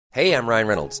Hey, I'm Ryan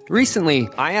Reynolds. Recently,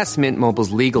 I asked Mint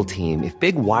Mobile's legal team if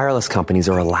big wireless companies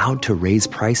are allowed to raise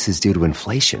prices due to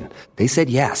inflation. They said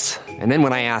yes. And then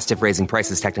when I asked if raising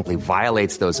prices technically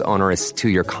violates those onerous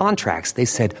two-year contracts, they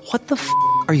said, "What the f***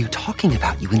 are you talking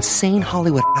about, you insane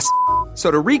Hollywood ass?" So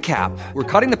to recap, we're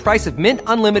cutting the price of Mint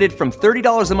Unlimited from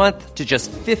 $30 a month to just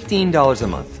 $15 a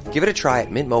month. Give it a try at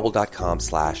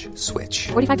mintmobile.com/switch.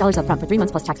 $45 up front for 3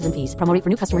 months plus taxes and fees. Promo rate for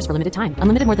new customers for limited time.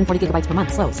 Unlimited more than 40 gigabytes per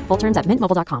month. Slows full terms at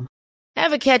mintmobile.com.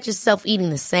 Ever catch yourself eating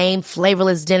the same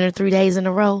flavorless dinner 3 days in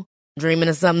a row? Dreaming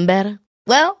of something better?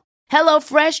 Well,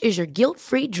 HelloFresh is your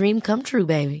guilt-free dream come true,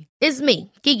 baby. It's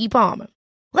me, Keke Palmer.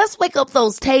 Let's wake up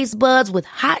those taste buds with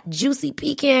hot, juicy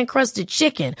pecan-crusted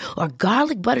chicken or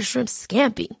garlic butter shrimp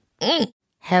scampi.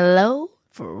 Hello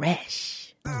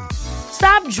Fresh.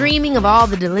 Stop dreaming of all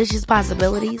the delicious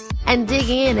possibilities and dig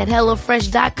in at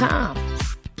HelloFresh.com.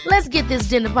 Let's get this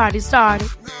dinner party started.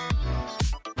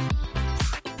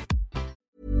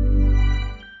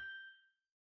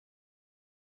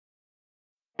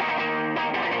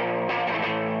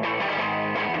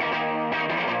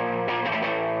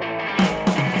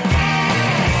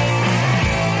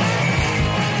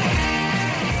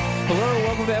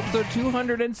 Episode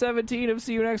 217 of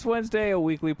See You Next Wednesday, a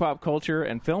weekly pop culture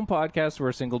and film podcast where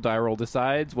a single die roll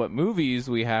decides what movies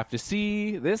we have to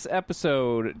see. This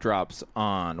episode drops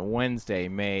on Wednesday,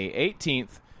 May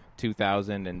 18th,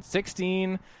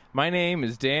 2016. My name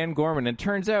is Dan Gorman, and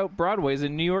turns out Broadway's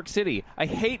in New York City. I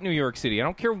hate New York City. I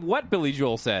don't care what Billy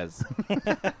Joel says.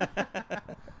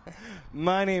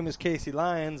 My name is Casey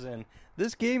Lyons, and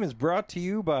this game is brought to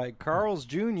you by Carl's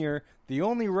Jr., the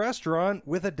only restaurant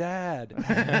with a dad.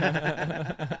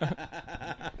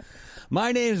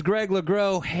 My name's Greg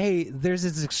LeGros. Hey, there's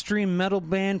this extreme metal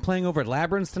band playing over at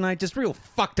Labyrinth tonight. Just real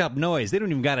fucked up noise. They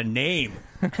don't even got a name.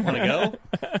 Want to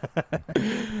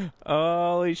go?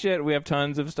 Holy shit, we have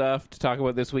tons of stuff to talk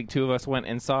about this week. Two of us went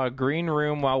and saw Green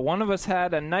Room, while one of us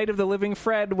had a Night of the Living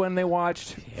Fred when they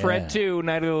watched Fred 2,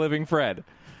 Night of the Living Fred.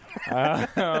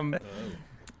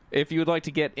 If you would like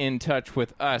to get in touch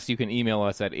with us, you can email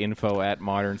us at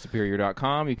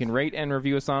info@modernsuperior.com. You can rate and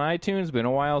review us on iTunes. Been a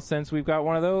while since we've got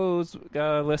one of those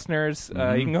listeners. You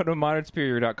can go to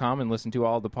modernsuperior.com and listen to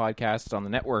all the podcasts on the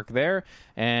network there.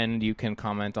 And you can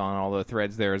comment on all the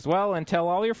threads there as well. And tell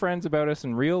all your friends about us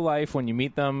in real life when you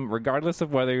meet them, regardless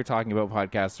of whether you're talking about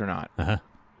podcasts or not. Uh-huh.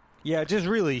 Yeah, just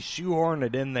really shoehorn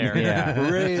it in there. Yeah.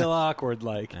 Real awkward,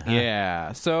 like.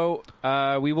 Yeah. So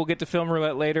we will get to Film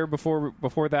Roulette later. Before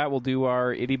that, we'll do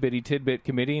our itty-bitty tidbit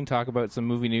committee and talk about some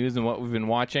movie news and what we've been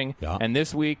watching. Yeah. And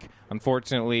this week,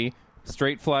 unfortunately,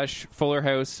 Straight Flush, Fuller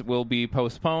House will be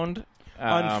postponed.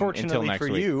 Unfortunately until next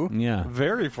for week. you. Yeah.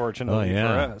 Very fortunately yeah.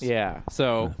 for us. Yeah.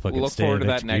 So we'll Fucking look stay forward to of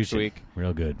that next execution. week.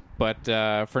 Real good. But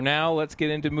for now, let's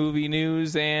get into movie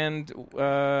news and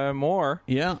more.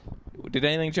 Yeah. Did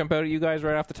anything jump out at you guys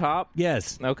right off the top?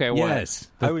 Yes. Okay, what? Yes.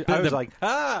 I was like,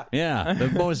 ah! Yeah, the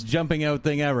most jumping out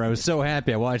thing ever. I was so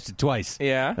happy. I watched it twice.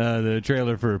 Yeah? The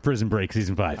trailer for Prison Break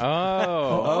Season 5.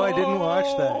 Oh, I didn't watch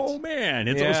that. Oh, man.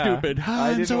 It's Yeah. so stupid.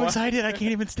 I'm didn't so wa- excited. I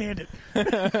can't even stand it.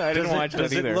 I didn't watch that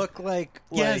Does either. it look like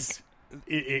Yes.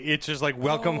 it's just like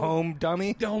welcome home,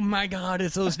 dummy? Oh, my God.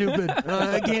 It's so stupid.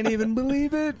 I can't even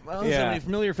believe it. Oh, Yeah. so many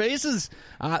familiar faces.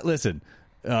 Listen.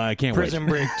 I can't Prison wait.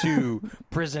 Break 2,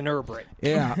 Prisoner Break.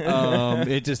 Yeah, I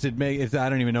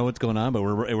don't even know what's going on,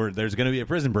 but there's going to be a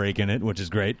prison break in it, which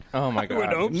is great. Oh, my God.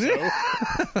 I would hope so.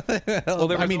 Well,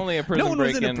 there was only a prison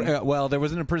break in... there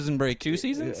wasn't a prison break 2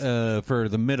 seasons? for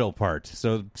the middle part.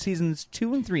 So seasons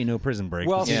 2 and 3, no prison break.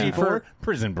 Well, Season yeah. 4,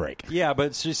 prison break. Yeah,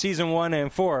 but season 1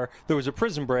 and 4, there was a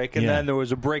prison break, and Yeah. then there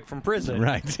was a break from prison.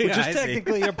 Right. Which Yeah, I is see.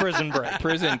 technically a prison break.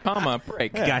 Prison,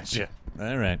 break. Gotcha.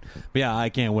 All right. But yeah, I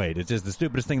can't wait. It's just the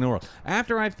stupidest thing in the world.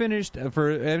 After I finished, for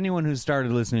anyone who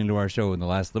started listening to our show in the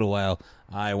last little while,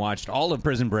 I watched all of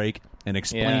Prison Break and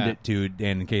explained Yeah. it to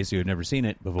Dan in case you had never seen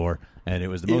it before. And it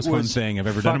was the most fun thing I've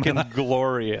ever done in my life.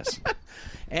 Glorious.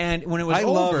 And when it was I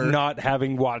over, love not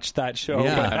having watched that show,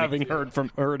 Yeah. but having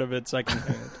heard of it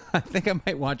secondhand. I think I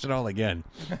might watch it all again.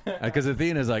 Because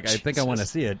Athena's like, I think I want to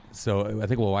see it, so I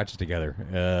think we'll watch it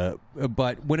together.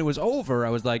 But when it was over, I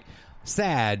was like,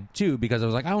 sad, too, because I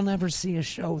was like, I'll never see a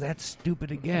show that stupid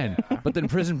again. But then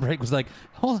Prison Break was like,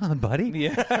 hold on, buddy.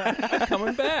 Yeah.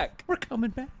 Coming back. We're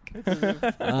coming back.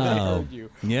 Heard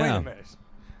you. Yeah. Wait a minute.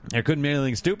 There couldn't be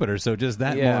anything stupider, so just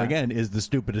that Yeah. more, again, is the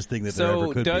stupidest thing that there ever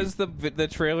So could does be. the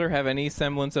trailer have any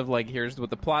semblance of, like, here's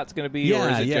what the plot's going to be? Yeah, or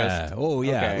is it yeah. just... Oh,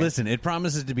 yeah. Okay. Listen, it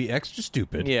promises to be extra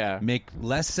stupid. Yeah. Make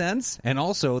less sense, and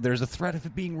also there's a threat of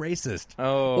it being racist.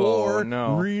 Oh, or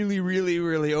no. really, really,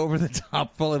 really over the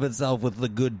top, full of itself with the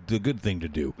good thing to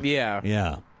do. Yeah.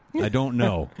 Yeah. I don't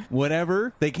know.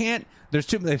 Whatever. They can't.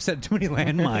 They've set too many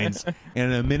landmines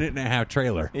in a 1.5-minute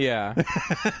trailer. Yeah.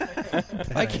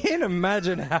 I can't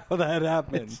imagine how that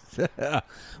happened.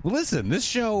 Listen, this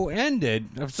show ended.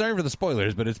 I'm sorry for the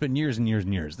spoilers, but it's been years and years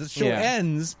and years. This show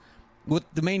ends with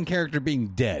the main character being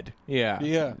dead. Yeah.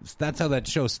 Yeah. That's how that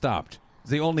show stopped.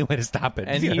 It's the only way to stop it.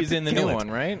 And You he's gotta in the kill new it. one,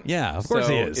 right? Yeah, of course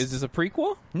he is. Is this a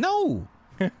prequel? No.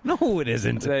 No, it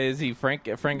isn't. Is he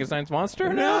Frankenstein's monster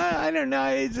No, now? I don't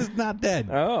know. He's just not dead.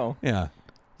 Oh. Yeah.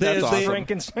 That's awesome.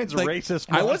 Frankenstein's like, racist.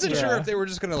 I wasn't monster. sure if they were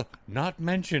just going to not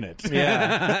mention it.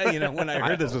 Yeah. When I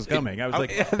heard this was coming, I was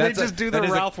like, They that's just do the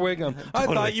Ralph Wiggum. I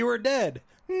thought you were dead.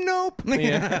 Nope.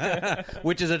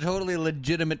 which is a totally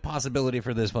legitimate possibility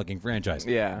for this fucking franchise.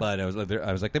 Yeah. But I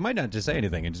was like, they might not just say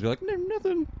anything and just be like, no,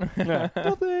 nothing,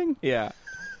 nothing. Yeah.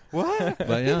 What?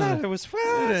 But yeah, It was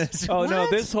fast. Oh, no,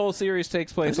 What? this whole series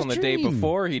takes place It's a on the day dream.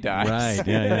 before he dies. Right?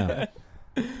 Yeah.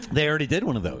 They already did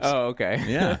one of those. Oh, okay.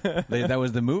 Yeah, that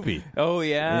was the movie. Oh,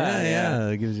 yeah.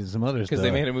 It gives you some other stuff. Because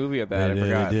they made a movie of that. I They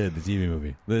forgot. did the TV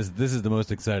movie. This is the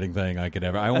most exciting thing I could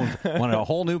ever. I want a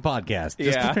whole new podcast.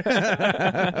 Yeah.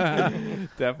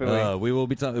 Definitely. We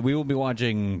will be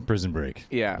watching Prison Break.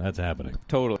 Yeah. That's happening.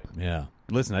 Totally. Yeah.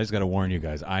 Listen, I just got to warn you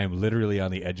guys. I am literally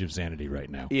on the edge of sanity right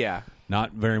now. Yeah.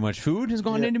 Not very much food has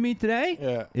gone into me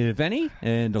today, if any,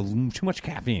 and too much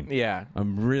caffeine. Yeah.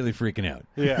 I'm really freaking out.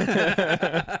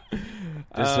 Yeah.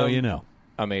 Just so you know.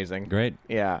 Amazing. Great.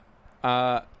 Yeah.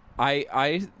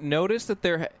 I noticed that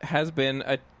there has been,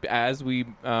 as we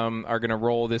are going to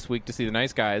roll this week to see the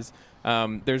Nice Guys,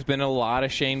 there's been a lot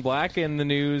of Shane Black in the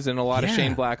news and a lot of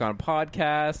Shane Black on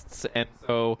podcasts. And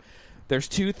so there's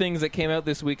two things that came out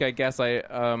this week. I guess I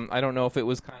don't know if it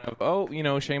was kind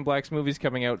of, Shane Black's movie's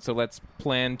coming out, so let's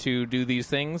plan to do these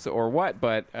things or what.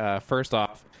 But first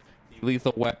off, the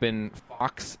Lethal Weapon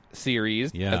Fox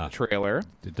series has a trailer.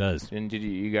 It does. And did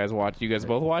you guys watch? You guys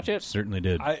both watch it? Certainly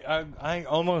did. I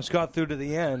almost got through to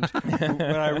the end when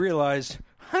I realized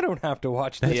I don't have to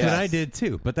watch this. That's what I did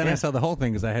too. But then I saw the whole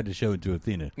thing because I had to show it to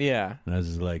Athena. Yeah. And I was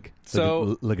just like,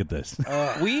 So- look at this.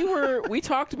 We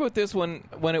talked about this when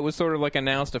it was sort of like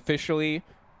announced officially,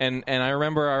 and I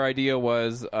remember our idea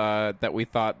was that we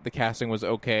thought the casting was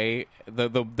okay.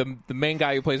 The main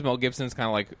guy who plays Mel Gibson's kind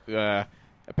of like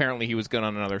apparently he was good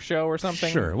on another show or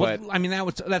something. Sure. But Well, I mean,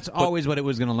 that's always what it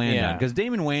was going to land on. Because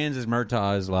Damon Wayans as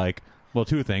Murtaugh is like, well,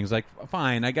 two things. Like,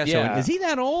 fine, I guess Yeah. so. Is he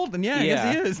that old? And I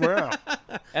guess he is. and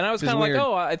I was This is kind of like, weird.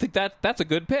 I think that's a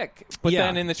good pick. But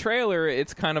then in the trailer,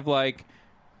 it's kind of like,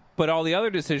 but all the other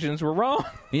decisions were wrong.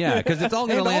 Yeah, because it's all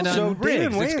going to And land also, on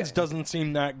Riggs. Damon It's Wayans doesn't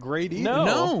seem that great either.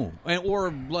 No.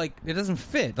 or like it doesn't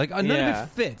fit. Like none of it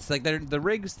fits. Like the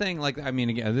Riggs thing. Like I mean,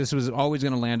 again, this was always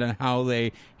going to land on how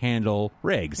they handle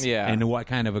Riggs. Yeah. and what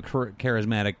kind of a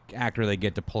charismatic actor they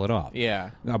get to pull it off.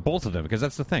 Yeah. Both of them, because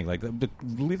that's the thing. Like the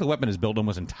Lethal Weapon is built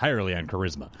almost entirely on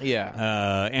charisma.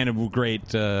 Yeah. and a great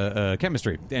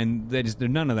chemistry, and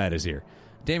none of that is here.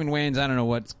 Damon Wayans, I don't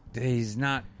know he's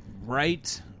not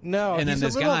right. No, and then he's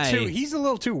this a little guy, he's a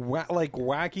little too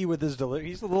wacky with his delivery.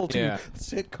 He's a little too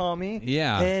sitcom-y.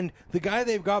 Yeah. And the guy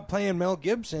they've got playing Mel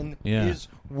Gibson is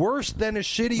worse than a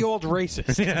shitty old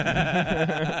racist.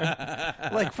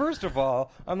 Like, first of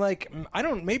all, I'm like,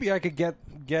 maybe I could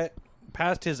get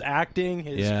past his acting,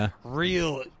 his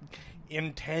real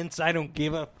intense, I don't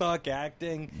give a fuck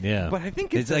acting. Yeah. But I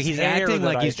think it's like his he's hair acting that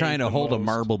like I he's hate trying to the hold a most.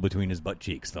 marble between his butt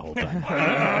cheeks the whole time.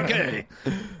 Okay.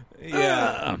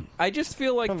 Yeah. I just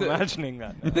feel like I'm imagining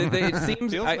that. it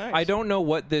seems Feels I nice. don't know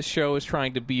what this show is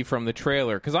trying to be from the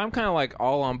trailer, because I'm kind of like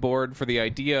all on board for the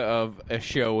idea of a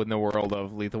show in the world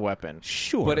of Lethal Weapon.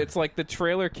 Sure. But it's like the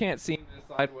trailer can't seem to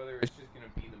decide whether it's just going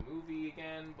to be the movie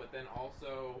again, but then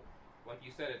also, like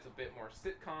you said, it's a bit more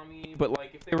sitcom-y. But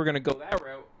like if they were going to go that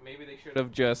route, maybe they should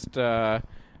have just I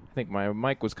think my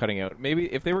mic was cutting out.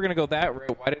 Maybe if they were going to go that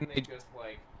route, why didn't they just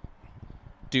like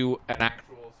do an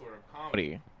actual sort of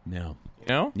comedy? No. You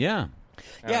know? Yeah.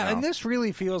 Yeah, and this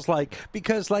really feels like,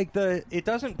 because like it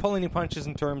doesn't pull any punches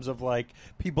in terms of like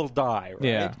people die, right?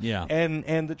 Yeah. Yeah.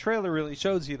 And the trailer really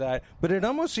shows you that, but it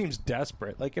almost seems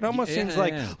desperate. Like it almost seems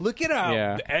like, look at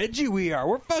how edgy we are.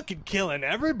 We're fucking killing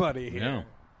everybody here. No.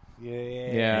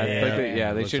 Yeah,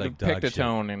 they Looks should like have dog picked a shit.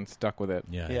 tone and stuck with it.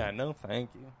 Yeah, no thank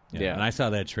you. Yeah. And I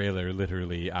saw that trailer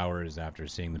literally hours after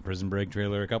seeing the Prison Break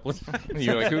trailer a couple of times.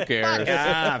 You're like, who cares?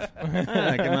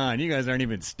 Come on, you guys aren't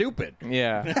even stupid.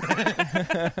 Yeah.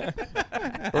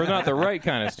 Or not the right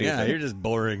kind of stupid. Yeah, you're just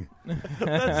boring.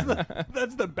 That's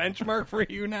the benchmark for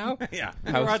you now. Yeah.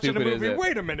 You're How watching stupid a is movie. it?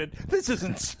 Wait a minute, this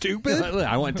isn't stupid.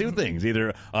 I want two things: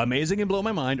 either amazing and blow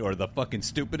my mind, or the fucking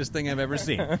stupidest thing I've ever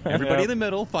seen. Everybody in the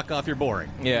middle, fuck off, you're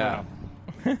boring. Yeah.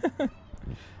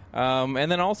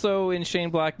 And then also in Shane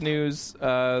Black news,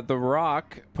 The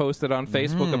Rock posted on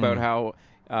Facebook about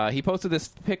how he posted this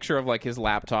picture of like his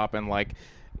laptop and like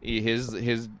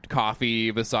his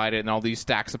coffee beside it and all these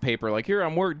stacks of paper. Like, here,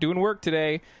 I'm doing work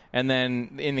today. And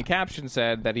then in the caption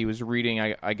said that he was reading,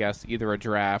 I guess, either a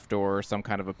draft or some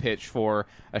kind of a pitch for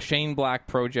a Shane Black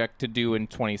project to do in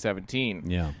 2017.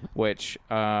 Yeah. Which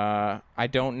I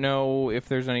don't know if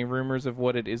there's any rumors of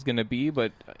what it is going to be,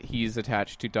 but he's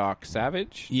attached to Doc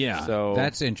Savage. Yeah. So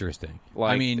that's interesting.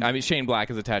 like, I mean, Shane Black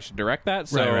is attached to direct that,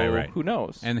 so right. who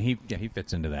knows? And he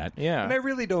fits into that. Yeah. And I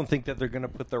really don't think that they're going to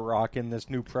put The Rock in this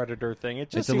new Predator thing. It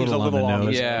just It's seems a little on the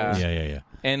nose. Yeah. Yeah.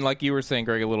 And like you were saying,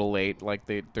 Greg, a little late. Like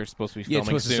they're supposed to be Yeah,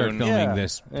 filming it's supposed soon. to start filming Yeah.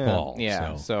 this Yeah. fall.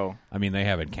 Yeah, so- I mean, they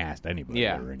haven't cast anybody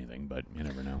Yeah. or anything, but you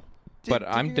never know. But Did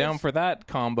I'm you down guys- for that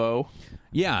combo.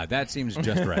 Yeah, that seems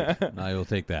just right. I will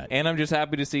take that. And I'm just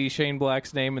happy to see Shane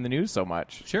Black's name in the news so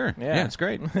much. Sure. Yeah, it's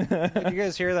great. Did you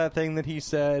guys hear that thing that he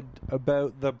said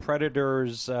about the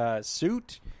Predator's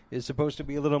suit is supposed to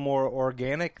be a little more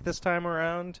organic this time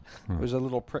around? It was a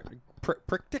little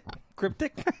cryptic.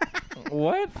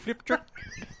 What?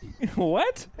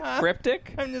 What?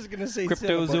 Cryptic? I'm just gonna say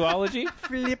Cryptozoology?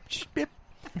 Flip.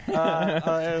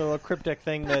 A little cryptic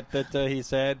thing that he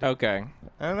said. Okay.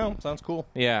 I don't know. Sounds cool.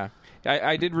 Yeah.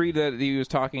 I did read that he was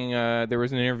talking, there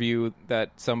was an interview that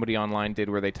somebody online did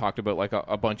where they talked about like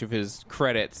a bunch of his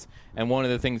credits, and one of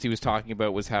the things he was talking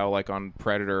about was how like on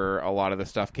Predator a lot of the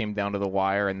stuff came down to the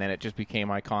wire and then it just became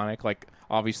iconic. Like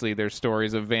obviously there's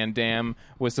stories of Van Damme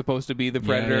was supposed to be the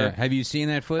Predator. Yeah. Have you seen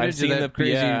that footage I've seen of that the-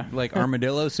 crazy yeah. like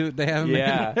armadillo suit they have him in?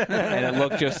 Yeah, and it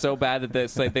looked just so bad that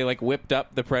it's like they like whipped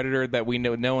up the Predator that we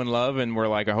know and love, and we're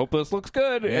like, I hope this looks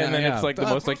good. And then it's like the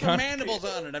most put some iconic. mandibles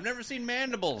on it. I've never seen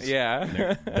mandibles.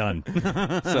 Yeah, Done.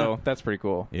 so that's pretty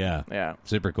cool. Yeah. Yeah.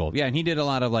 Super cool. Yeah, and he did a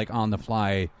lot of like on the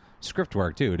fly script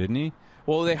work too, didn't he?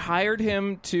 Well, they hired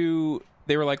him to.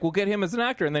 They were like, we'll get him as an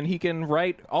actor, and then he can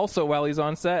write also while he's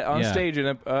on stage.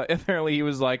 And apparently, he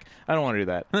was like, I don't want to do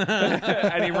that.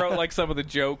 And he wrote like some of the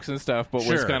jokes and stuff, but was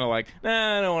Sure. kind of like,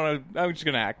 nah, I don't want to. I'm just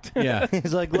gonna act. Yeah.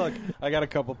 He's like, look, I got a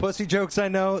couple pussy jokes I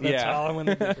know. That's Yeah. all I'm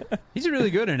gonna do. He's really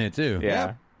good in it too.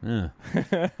 Yeah. Yeah.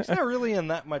 He's not really in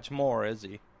that much more, is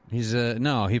he? He's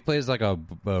no, he plays like a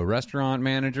restaurant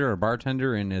manager or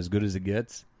bartender in As Good as It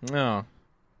Gets. No.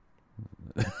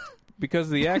 Because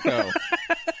of the echo.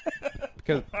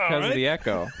 Because of the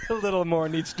echo. A little more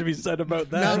needs to be said about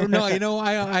that. No, you know,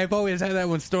 I've always had that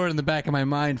one stored in the back of my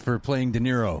mind for playing De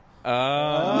Niro.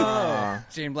 Oh.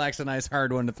 Shane Black's a nice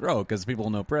hard one to throw because people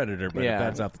know Predator, but Yeah. if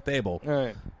that's off the table, All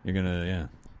right. you're gonna, yeah.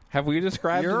 Have we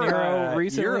described De Niro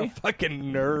recently? You're a fucking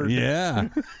nerd. Yeah.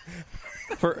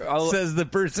 I'll- Says the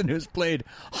person who's played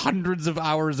hundreds of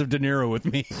hours of De Niro with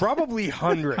me. Probably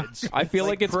hundreds. I feel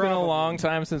like it's been a probably. long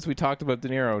time since we talked about De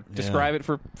Niro. Describe it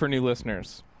for new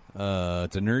listeners.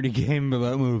 It's a nerdy game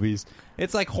about movies.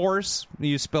 It's like horse.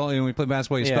 You spell when we play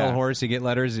basketball. You Yeah. spell horse. You get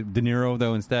letters. De Niro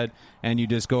though instead, and you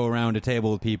just go around a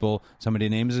table with people. Somebody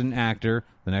names an actor.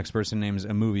 The next person names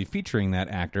a movie featuring that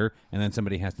actor, and then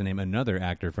somebody has to name another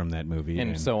actor from that movie,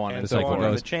 And so on And and so so on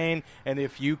forth. the chain. And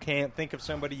if you can't think of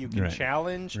somebody, you can Right.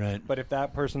 challenge. Right. But if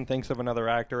that person thinks of another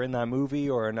actor in that movie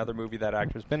or another movie that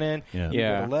actor's been in, Yeah. you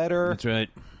Yeah. get a letter. That's right.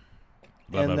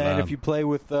 Blah, And blah, then blah. if you play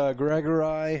with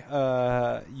Gregory,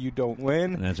 you don't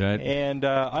win. That's right. And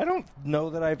I don't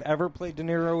know that I've ever played De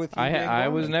Niro with you. Greg I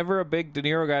was Norman. never a big De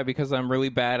Niro guy because I'm really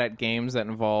bad at games that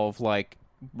involve like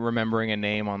remembering a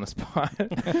name on the spot.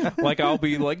 Like I'll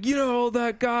be like, you know,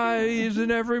 that guy, he's in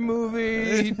every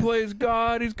movie. He plays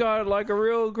God. He's got like a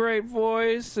real great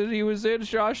voice, and he was in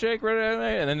Shawshank.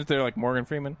 And then they're like Morgan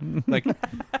Freeman. Like,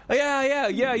 yeah.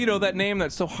 You know that name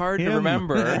that's so hard to Him.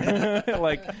 remember.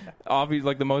 Like obvious,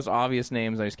 like the most obvious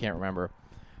names I just can't remember.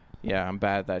 Yeah, I'm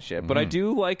bad at that shit. But I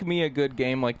do like me a good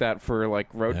game like that for like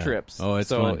road Yeah. trips. Oh, it's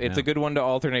so fun, it's yeah. a good one to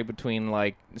alternate between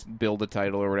like build a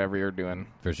title or whatever you're doing.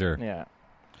 For sure. Yeah.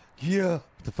 Yeah. What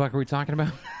the fuck are we talking about?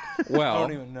 I Well,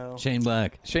 don't even know. Shane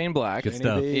Black. Shane Black. Good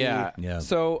stuff. Yeah. Yeah.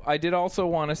 So I did also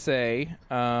want to say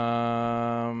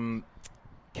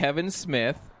Kevin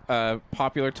Smith, a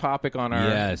popular topic on our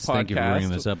Yes, podcast. thank you for bringing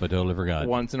this up. I totally forgot.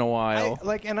 Once in a while.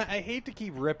 I hate to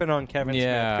keep ripping on Kevin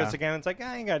Yeah. Smith because again, it's like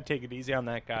I ain't got to take it easy on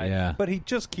that guy. Yeah. But he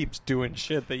just keeps doing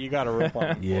shit that you got to rip on.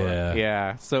 him for. Yeah.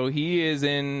 Yeah, so he is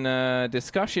in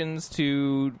discussions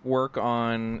to work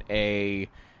on a.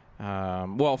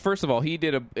 Well, first of all, he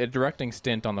did a directing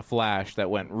stint on The Flash that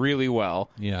went really well.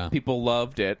 Yeah. People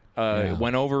loved it. It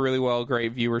went over really well,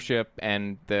 great viewership,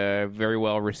 and very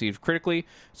well received critically.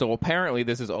 So apparently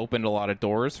this has opened a lot of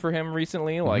doors for him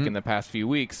recently, like in the past few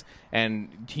weeks.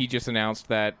 And he just announced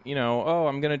that,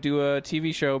 I'm going to do a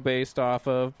TV show based off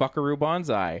of Buckaroo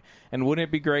Banzai. And wouldn't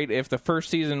it be great if the first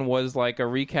season was like a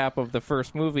recap of the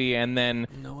first movie, and then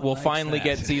we'll finally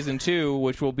get season 2,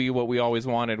 which will be what we always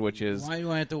wanted, which is... Why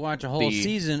do I have to watch a whole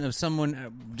season of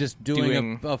someone just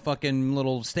doing a fucking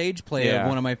little stage play of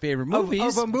one of my favorite movies?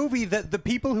 Of a movie that the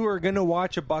people who are going to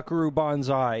watch a Buckaroo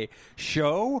Banzai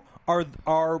show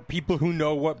are people who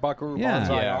know what Buckaroo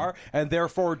Banzai are, and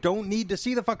therefore don't need to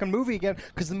see the fucking movie again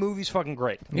because the movie's fucking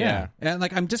great. Yeah. And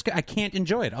like I can't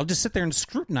enjoy it. I'll just sit there and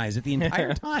scrutinize it the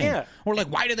entire time. Yeah. Or like,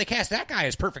 why did they cast that guy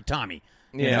as Perfect Tommy?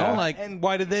 And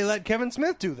why did they let Kevin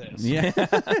Smith do this? Yeah.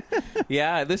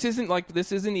 Yeah, this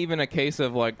isn't even a case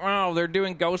of like, oh, they're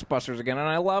doing Ghostbusters again, and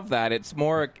I love that. It's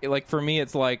more like, for me,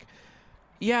 it's like,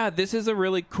 yeah, this is a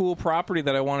really cool property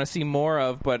that I want to see more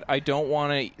of, but I don't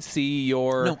want to see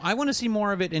your... No, I want to see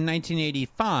more of it in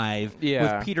 1985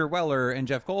 with Peter Weller and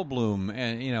Jeff Goldblum,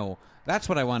 and, that's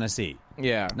what I want to see.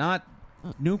 Yeah. Not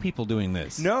new people doing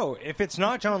this. No, if it's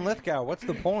not John Lithgow, what's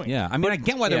the point? Yeah, I mean, I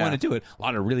get why they want to do it. A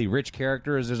lot of really rich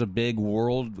characters. There's a big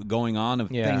world going on of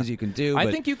things you can do.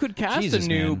 I think you could cast a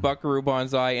new Buckaroo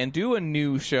Banzai and do a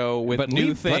new show with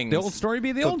new things. Let the old story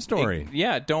be the old story.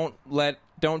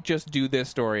 Don't just do this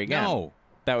story again. No.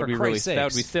 That would be really that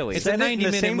would be silly. It's a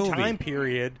 90-minute movie. Time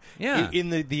period. Yeah.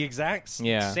 In the exact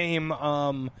same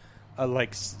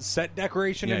like set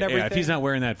decoration and everything. Yeah, if he's not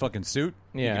wearing that fucking suit,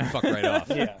 you can fuck right off.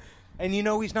 Yeah. And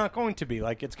he's not going to be.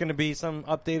 Like, it's going to be some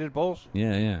updated bullshit.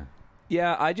 Yeah.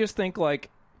 Yeah, I just think, like,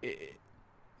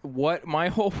 what my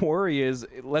whole worry is,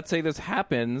 let's say this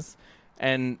happens,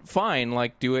 and fine,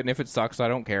 like, do it, and if it sucks, I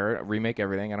don't care. Remake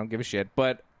everything. I don't give a shit.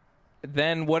 But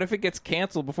then what if it gets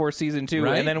canceled before season 2,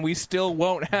 right? and then we still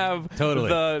won't have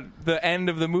the end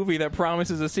of the movie that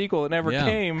promises a sequel that never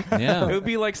came? Yeah. It would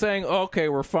be like saying, okay,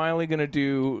 we're finally going to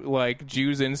do, like,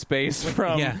 Jews in Space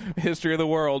from History of the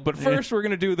World, but first we're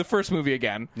going to do the first movie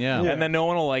again. Yeah. And then no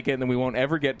one will like it, and then we won't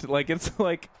ever get to, like, it's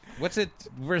like... What's it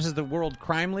versus the World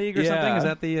Crime League or something? Is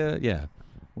that the... Yeah.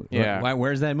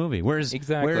 Where's that movie? Where's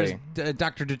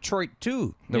Dr. Detroit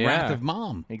 2, The Wrath of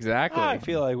Mom? Exactly. I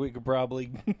feel like we could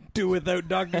probably do without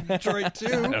Dr. Detroit 2.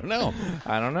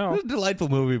 I don't know. It's a delightful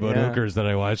movie about hookers that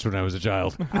I watched when I was a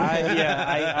child.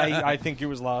 I think it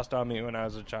was lost on me when I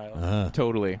was a child.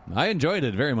 Totally. I enjoyed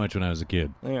it very much when I was a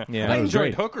kid. I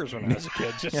enjoyed hookers when I was a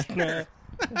kid. Just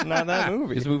not that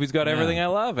movie. This movie's got everything I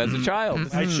love as a child.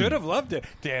 I should have loved it.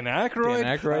 Dan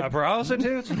Aykroyd.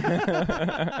 Prostitutes.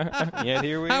 Yet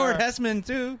here we are. Howard Hessman,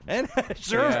 too. And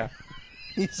sure.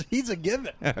 He's a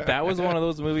given. That was one of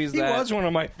those movies he was one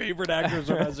of my favorite actors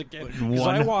when I was a kid.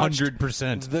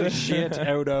 100%. The shit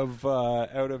out of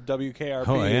WKRP.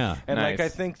 Oh, yeah. And Nice. I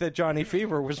think that Johnny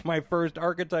Fever was my first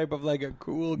archetype of like a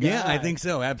cool guy. Yeah, I think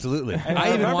so. Absolutely. And I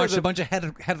even remember watched a bunch of Head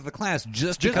of the Class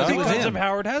just because it was because him. of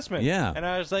Howard Hessman. Yeah. And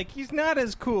I was like, he's not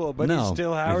as cool, but he's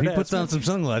still Howard If he puts Hessman. on some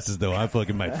sunglasses, though, I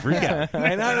fucking might freak out.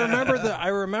 And I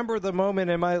remember the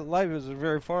moment in my life. It was a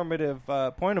very formative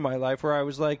point in my life where I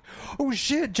was like, "Oh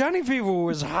shit, Johnny Fever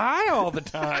was high all the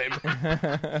time."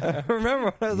 I remember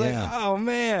when I was like, "Oh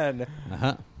man."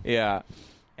 Yeah.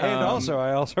 And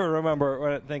I also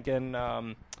remember thinking,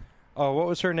 what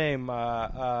was her name?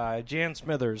 Jan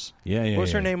Smithers. Yeah. What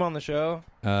was her name on the show?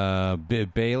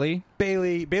 Bailey?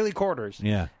 Bailey Quarters.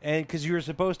 Yeah. And because you were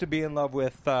supposed to be in love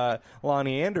with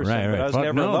Lonnie Anderson, Right. but I was never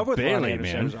in love with Bailey, Lonnie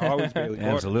Anderson. man. It was always Bailey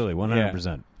Quarters. Absolutely,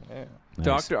 100%. Yeah.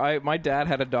 Nice. My dad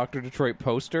had a Dr. Detroit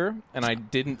poster, and I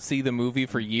didn't see the movie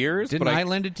for years. Didn't but I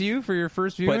lend it to you for your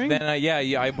first But viewing? then,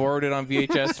 I borrowed it on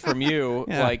VHS from you,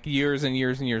 like years and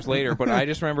years and years later. But I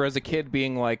just remember as a kid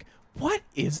being like, "What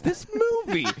is this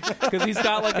movie?" Because he's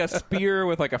got like a spear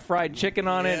with like a fried chicken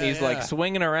on it, and he's like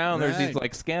swinging around. There's these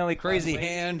like scantily crazy clad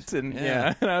hands, and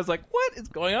and I was like, "What is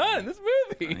going on in this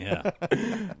movie?" Yeah,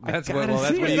 that's what.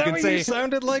 Is you that can what say. you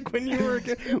sounded like when you were a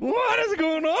kid? What is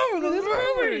going on with this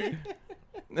movie?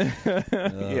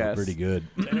 Yes. Pretty good.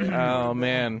 Oh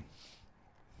man.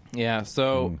 Yeah.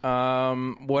 So,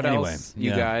 what else,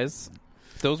 you guys?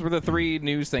 Those were the 3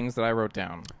 news things that I wrote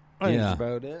down. That's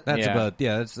about it. That's about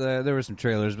That's there were some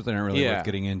trailers, but they're not really worth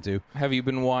getting into. Have you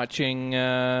been watching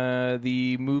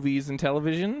the movies and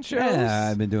television shows? Yeah,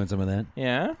 I've been doing some of that.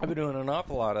 Yeah. I've been doing an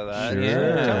awful lot of that.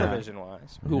 Sure.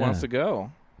 Television-wise. Who wants to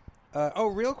go?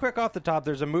 Real quick off the top,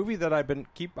 there's a movie that I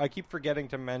keep forgetting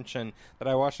to mention that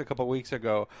I watched a couple weeks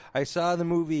ago. I saw the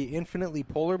movie Infinitely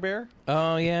Polar Bear.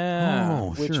 Oh yeah.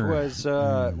 Oh, Which sure. was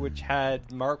which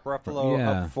had Mark Ruffalo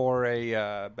Yeah. up for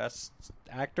a Best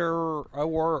Actor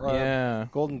award, Yeah.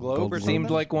 Golden Globe Golden or Globe. something. Seemed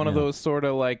like one of Yeah. those sort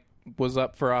of like was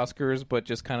up for Oscars, but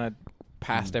just kind of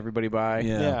passed everybody by.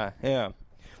 Yeah.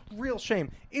 Real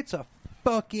shame. It's a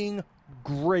fucking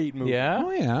great movie. Yeah?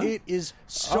 Oh, yeah. It is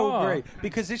so Oh. great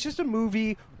because it's just a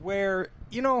movie where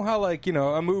you know how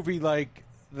a movie like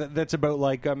that's about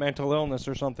like a mental illness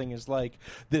or something is like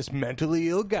this mentally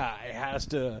ill guy has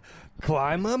to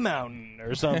climb a mountain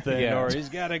or something Yeah. or he's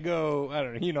got to go. I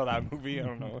don't know. You know that movie? I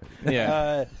don't know.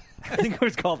 Yeah. I think it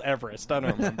was called Everest. I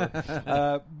don't remember.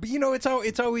 But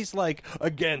it's always like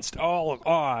against all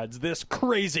odds. This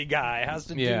crazy guy has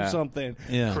to Yeah. do something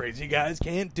crazy guys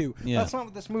can't do. Yeah. That's not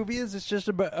what this movie is. It's just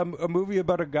about a movie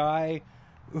about a guy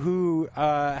who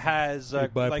has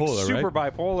like bipolar, super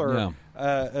right?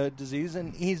 bipolar disease,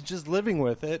 and he's just living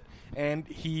with it. And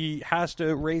he has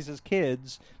to raise his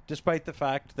kids, despite the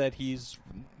fact that he's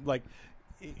like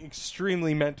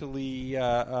extremely mentally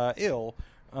ill.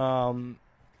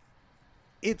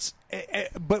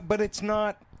 But it's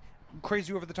not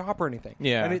crazy over the top or anything.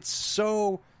 Yeah. and it's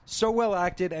so well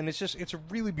acted, and it's a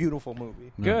really beautiful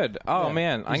movie. Good. Oh Yeah.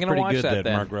 man, I'm He's gonna pretty watch good, that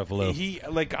then. Mark Ruffalo. He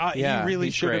Yeah, really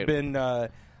he's should have great. been.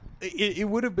 It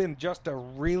would have been just a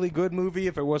really good movie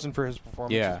if it wasn't for his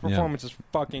performance. Yeah. His performance is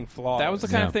fucking flawless. That was the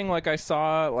kind Yeah. of thing, like, I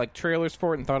saw, like, trailers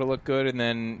for it and thought it looked good, and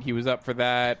then he was up for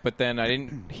that, but then I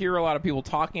didn't hear a lot of people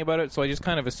talking about it, so I just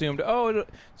kind of assumed,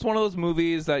 it's one of those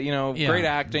movies that, Yeah. great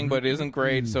acting, but it isn't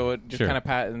great, so it just Sure. kind of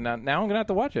and now I'm going to have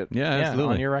to watch it. Yeah,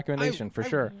 absolutely. on your recommendation, for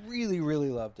sure. I really,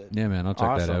 really loved it. Yeah, man, I'll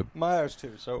check that Awesome. out. Myers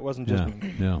too, so it wasn't just Yeah,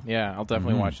 me. no. Yeah, I'll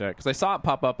definitely watch that, because I saw it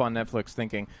pop up on Netflix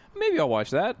thinking, maybe I'll watch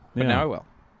that, but Yeah. now I will.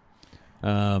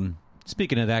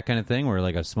 Speaking of that kind of thing, where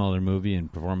like a smaller movie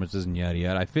and performances and yada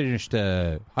yada, I finished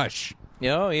Hush,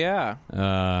 Oh, yeah.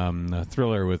 a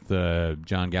thriller with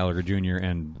John Gallagher Jr.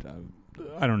 and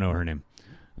I don't know her name.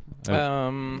 I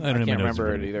don't can't know my notes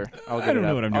remember in it front of either. I'll I get don't it know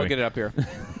up. what I'm I'll doing. get it up here.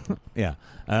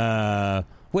 Yeah.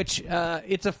 Which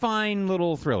it's a fine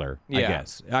little thriller, I Yeah.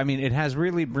 guess. I mean,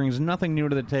 it brings nothing new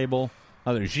to the table.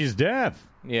 Other than she's deaf.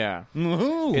 Yeah.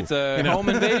 Woohoo! It's a home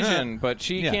invasion, but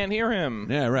she Yeah. can't hear him.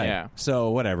 Yeah, right. Yeah. So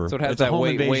whatever. So it has It's a that home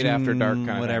wait invasion, after dark kind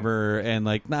of whatever, and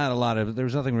like not a lot of.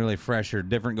 There's nothing really fresh or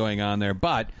different going on there.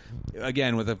 But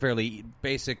again, with a fairly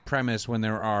basic premise, when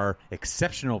there are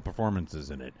exceptional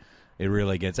performances in it, it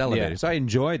really gets elevated. Yeah. So I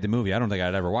enjoyed the movie. I don't think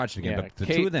I'd ever watch it again. Yeah, But the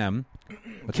Kate- two of them,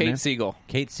 what's her Kate name? Siegel.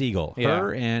 Kate Siegel, Yeah.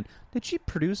 her and did she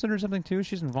produce it or something too?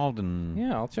 She's involved in.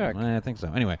 Yeah, I'll check. I think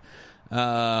so. Anyway,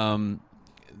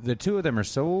 the two of them are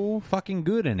so fucking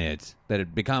good in it that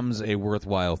it becomes a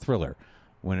worthwhile thriller.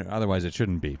 When otherwise it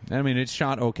shouldn't be. I mean, it's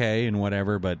shot okay and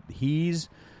whatever, but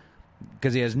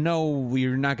because he has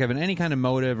you're not given any kind of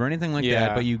motive or anything like Yeah.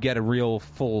 that, but you get a real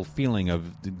full feeling of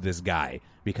this guy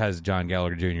because John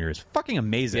Gallagher Jr. is fucking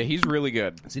amazing. Yeah, he's really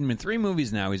good. Seen him in 3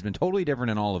 movies now. He's been totally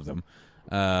different in all of them.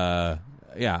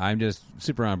 Yeah, I'm just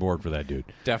super on board for that dude.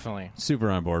 Definitely. Super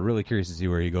on board. Really curious to see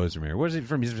where he goes from here. Where's he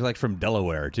from? He's like from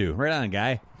Delaware too. Right on,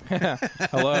 guy.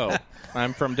 Hello.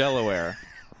 I'm from Delaware.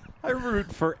 I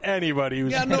root for anybody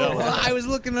who's Yeah, no. Delaware. I was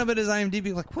looking up at his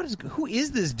IMDb, like, who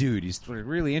is this dude? He's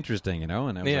really interesting, And I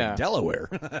was Yeah. like, Delaware.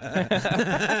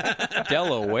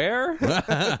 Delaware?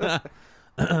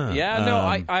 Yeah,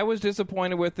 no, I was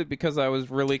disappointed with it because I was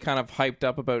really kind of hyped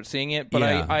up about seeing it. But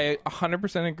Yeah. I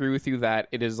 100% agree with you that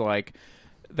it is like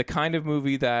the kind of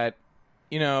movie that,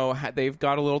 they've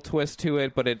got a little twist to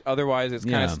it, but otherwise it's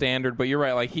kind Yeah. of standard. But you're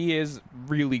right, like he is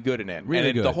really good in it. Really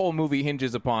and good. The whole movie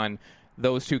hinges upon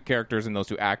those two characters and those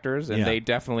two actors, and Yeah. they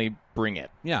definitely bring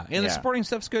it. Yeah, and the supporting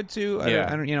stuff's good too. Yeah.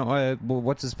 I don't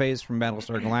what's his face from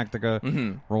Battlestar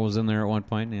Galactica rolls in there at one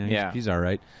point. Yeah, he's all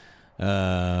right.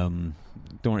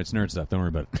 Don't worry, it's nerd stuff. Don't worry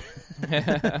about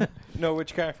it. No,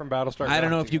 which guy from Battlestar? I don't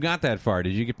know if Galactica? you got that far.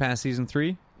 Did you get past season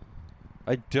 3?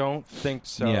 I don't think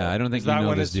so. Yeah, I don't think Is you that know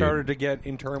when this it dude. started to get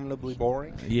interminably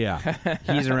boring? Yeah,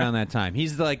 he's around that time.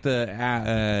 He's like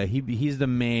he's the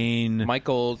main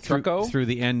Michael Trucco? through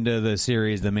the end of the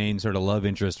series, the main sort of love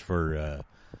interest for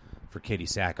Katie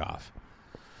Sackhoff.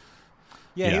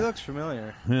 Yeah, he Yeah. looks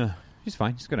familiar. Yeah, he's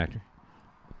fine. He's a good actor.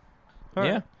 All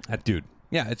Yeah. right. That dude.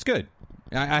 Yeah, it's good.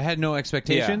 I had no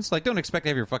expectations. Like, don't expect to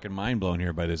have your fucking mind blown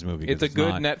here by this movie. 'cause It's a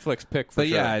good not. Netflix pick for But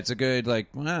sure. yeah, it's a good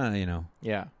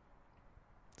Yeah.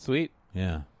 Sweet.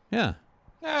 yeah.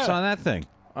 Saw that thing.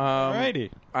 Alrighty.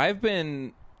 I've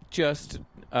been just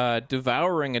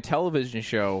devouring a television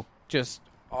show just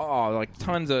like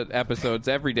tons of episodes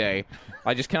every day.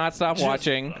 I just cannot stop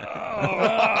watching.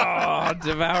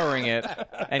 Devouring it.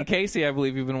 And Casey, I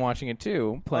believe you've been watching it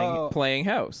too, playing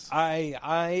House.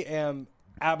 I am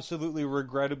absolutely,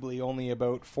 regrettably, only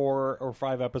about 4 or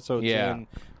 5 episodes in.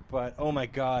 But oh my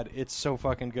god, it's so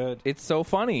fucking good. It's so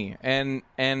funny. And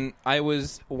I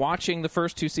was watching the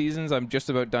first 2 seasons. I'm just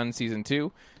about done season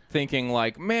 2, thinking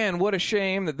like, man, what a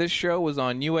shame that this show was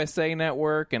on USA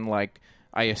Network and like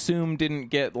I assumed didn't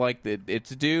get like its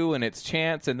due and its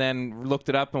chance, and then looked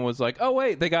it up and was like, oh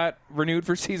wait, they got renewed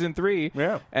for season 3.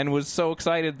 Yeah. And was so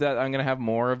excited that I'm gonna have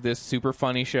more of this super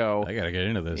funny show. I gotta get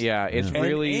into this. Yeah, it's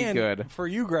really and good. For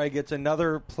you, Greg, it's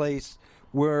another place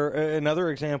where another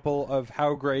example of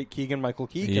how great Keegan-Michael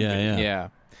Key can be. Yeah.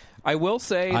 I will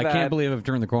say I that can't believe I've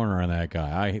turned the corner on that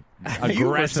guy. I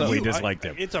aggressively disliked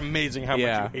him. It's amazing how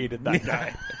much you hated that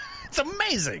guy. It's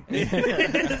amazing.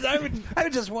 I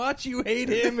would just watch you hate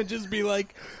him and just be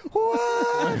like, what?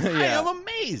 I am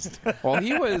amazed. Well,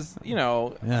 he was,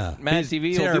 Mad He's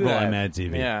TV terrible will do that. on Mad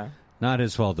TV. Yeah. Not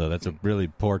his fault, though. That's a really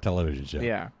poor television show.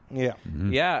 Yeah. Yeah.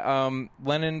 Mm-hmm. Yeah,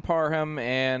 Lennon Parham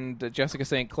and Jessica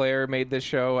St. Clair made this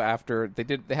show after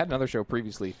they had another show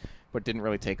previously, but didn't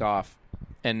really take off.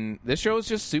 And this show is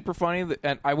just super funny.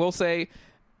 And I will say,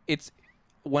 it's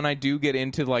when I do get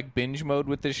into like binge mode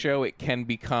with this show, it can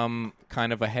become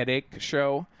kind of a headache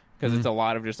show. Because it's a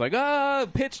lot of just like,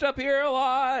 pitched up here a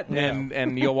lot.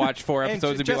 And you'll watch 4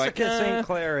 episodes and be like, Jessica St.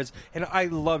 Clair is, and I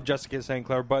love Jessica St.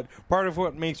 Clair, but part of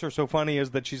what makes her so funny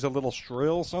is that she's a little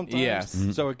shrill sometimes. Yes.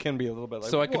 Mhm. So it can be a little bit like,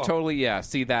 so I could whoa. totally,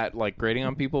 see that like grating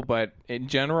on people. But in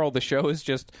general, the show is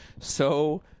just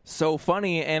so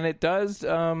funny. And it does,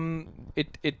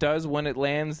 it does when it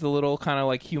lands the little kind of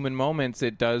like human moments,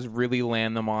 it does really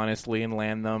land them honestly and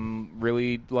land them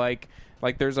really like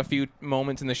there's a few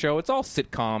moments in the show. It's all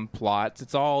sitcom plots.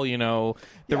 It's all, the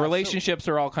relationships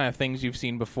are all kind of things you've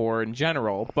seen before in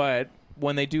general. But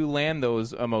when they do land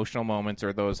those emotional moments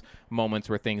or those moments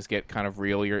where things get kind of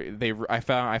real, I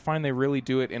find they really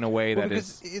do it in a way that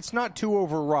is. It's not too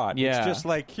overwrought. Yeah. It's just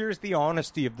like, here's the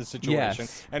honesty of the situation.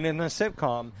 Yes. And in a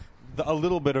sitcom, a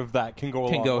little bit of that can go a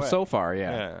long way. So far.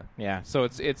 Yeah. So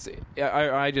it's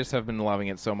I just have been loving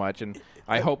it so much, and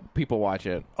I hope people watch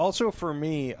it. Also for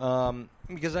me,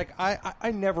 because like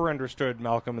I never understood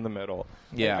Malcolm in the Middle.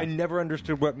 Yeah. I never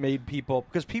understood what made people,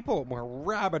 because people were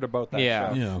rabid about that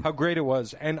show, Yeah. how great it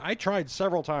was, and I tried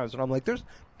several times, and I'm like, there's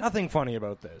nothing funny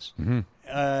about this. Mm-hmm.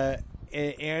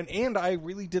 And I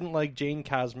really didn't like Jane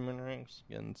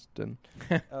Kazmierskinston.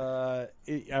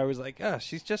 I was like,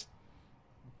 she's just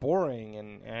boring,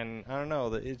 and I don't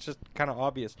know, it's just kind of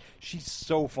obvious. She's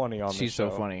so funny on the show. She's so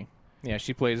funny. Yeah,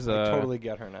 she plays. I totally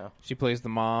get her now. She plays the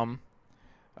mom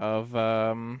of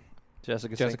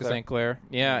Jessica St. Clair.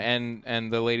 Yeah,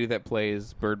 and the lady that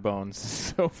plays Bird Bones.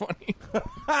 So funny.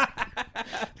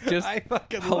 Just I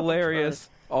fucking hilarious.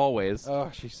 Always.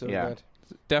 Oh, she's so good.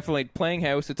 Definitely playing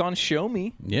House. It's on Show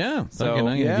Me. Yeah. So Fucking,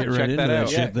 I can get right check into that out.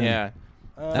 shit then. Yeah.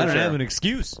 I don't have an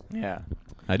excuse. Yeah.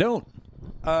 I don't.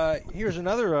 Here's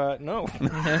another. No,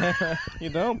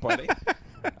 you don't, buddy.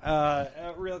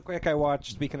 Real quick,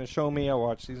 speaking of Show Me, I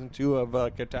watched season 2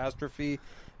 of Catastrophe,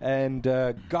 and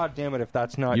God damn it if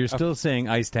that's not... You're still saying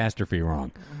Ice-tastrophe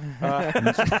wrong.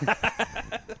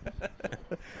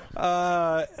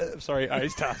 Sorry,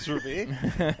 Ice-tastrophe.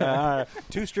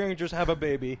 2 strangers have a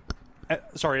baby.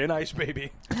 Sorry, an ice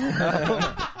baby.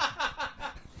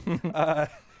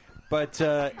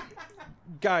 But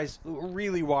guys,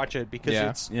 really watch it because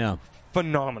it's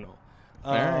phenomenal.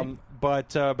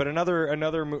 But another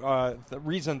the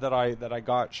reason that I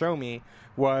got Show Me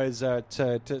was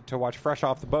to watch Fresh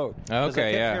Off the Boat. Okay,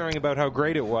 I kept hearing about how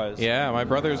great it was. Yeah, my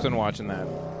brother's been watching that.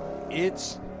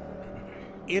 It's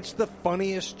the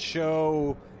funniest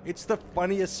show. It's the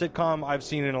funniest sitcom I've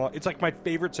seen in a long. It's like my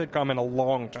favorite sitcom in a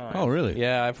long time. Oh, really?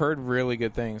 Yeah, I've heard really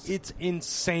good things. It's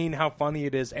insane how funny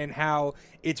it is and how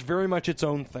it's very much its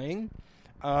own thing.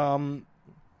 And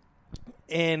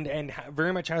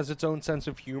very much has its own sense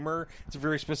of humor. It's a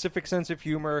very specific sense of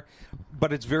humor,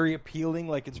 but it's very appealing.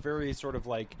 Like, it's very sort of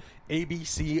like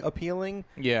ABC appealing.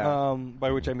 Yeah.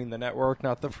 By which I mean the network,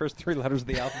 not the first 3 letters of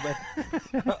the alphabet.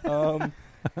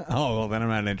 Oh, well, then I'm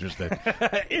not interested.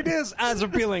 It is as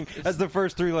appealing as the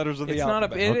first 3 letters of the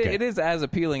alphabet. Okay. It is as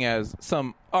appealing as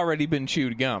some already been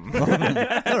chewed gum. All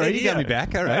right, you got me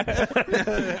back. All right.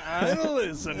 I'm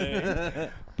listening.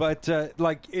 But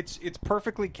like it's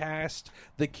perfectly cast.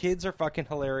 The kids are fucking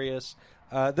hilarious.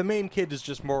 The main kid is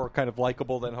just more kind of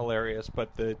likable than hilarious,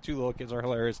 but the 2 little kids are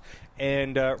hilarious.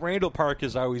 And Randall Park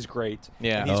is always great.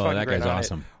 Yeah. And he's fucking that great guy's on it.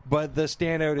 awesome. But the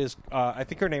standout is, I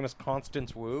think her name is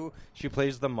Constance Wu. She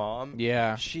plays the mom.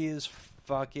 Yeah. She is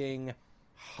fucking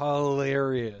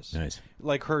hilarious. Nice.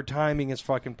 Like, her timing is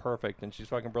fucking perfect, and she's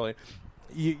fucking brilliant.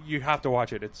 You have to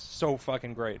watch it. It's so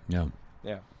fucking great. Yeah.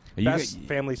 Yeah. You Best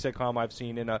family sitcom I've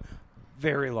seen in a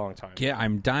very long time. Yeah,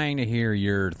 I'm dying to hear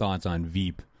your thoughts on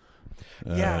Veep.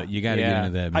 Yeah. You got to get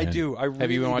into that, man. I do. I really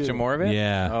Have you been watching do. more of it?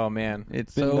 Yeah. Oh man,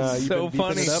 It's Been, so you've so been beefing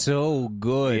funny. it up? so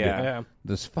good. Yeah.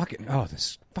 This fucking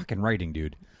writing,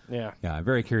 dude. Yeah. Yeah, I'm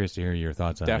very curious to hear your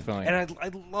thoughts on Definitely. And I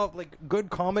love, like, good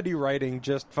comedy writing.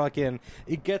 Just fucking,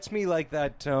 it gets me like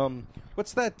that.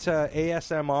 What's that?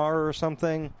 ASMR or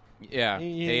something? Yeah,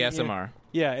 ASMR.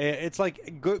 Yeah, it's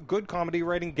like good comedy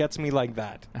writing gets me like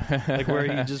that, like where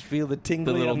you just feel the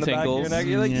tingling little on the tingles. back of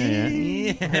your neck.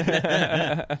 You're like,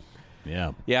 it.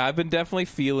 Yeah. Yeah, I've been definitely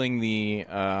feeling the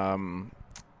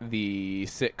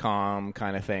sitcom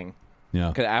kind of thing.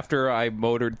 Yeah. 'Cause after I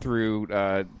motored through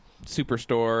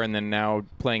Superstore and then now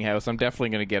Playing House, I'm definitely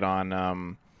going to get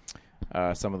on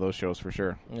some of those shows for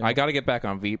sure. Yeah. I got to get back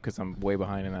on Veep because I'm way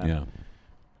behind in that. Yeah.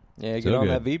 yeah, get So on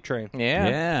good. that Veep train. Yeah.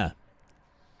 Yeah.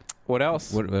 What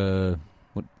else? I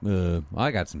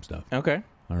got some stuff. Okay.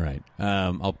 All right.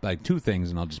 I'll like two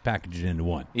things and I'll just package it into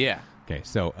one. Yeah. Okay.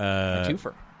 So, A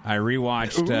twofer. I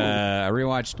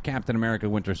rewatched Captain America: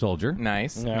 Winter Soldier.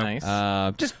 Nice. Yeah.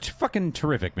 Nice. Just fucking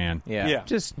terrific, man. Yeah. Yeah.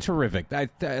 Just terrific.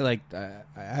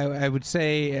 I would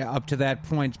say up to that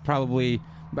point, probably,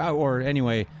 or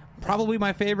anyway, probably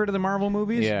my favorite of the Marvel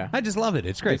movies. Yeah. I just love it.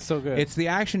 It's great. It's so good. The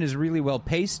action is really well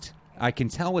paced. I can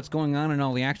tell what's going on in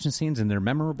all the action scenes, and they're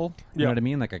memorable. You Yeah. know what I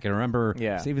mean? Like, I can remember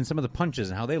Yeah. even some of the punches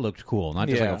and how they looked cool, not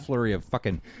just Yeah. like a flurry of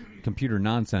fucking computer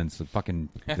nonsense, the fucking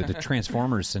the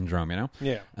Transformers syndrome, you know?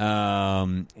 Yeah.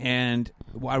 And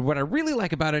what I really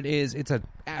like about it is it's a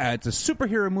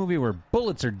superhero movie where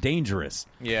bullets are dangerous.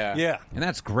 Yeah. Yeah. And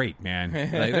that's great, man.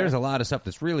 Like, there's a lot of stuff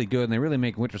that's really good, and they really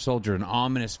make Winter Soldier an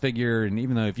ominous figure. And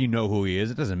even though if you know who he is,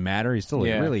 it doesn't matter. He's still like,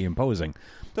 Yeah. really imposing.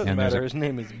 Doesn't And there's matter. a- His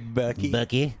name is Bucky.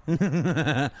 Bucky.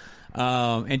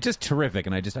 And just terrific.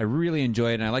 And I really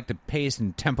enjoy it. And I like the pace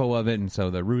and tempo of it. And so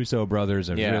the Russo brothers,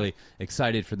 I'm Yeah. really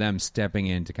excited for them stepping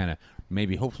in to kind of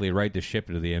maybe hopefully right the ship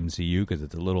to the MCU because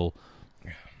it's a little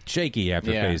shaky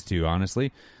after Yeah. Phase 2,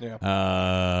 honestly. Yeah.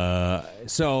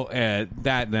 So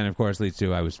that then, of course, leads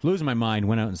to I was losing my mind,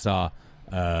 went out and saw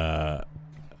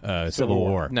Civil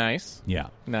War. Nice. Yeah.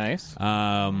 Nice.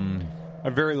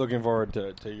 I'm very looking forward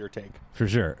to your take. For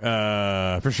sure.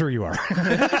 For sure you are.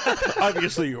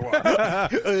 Obviously, you are.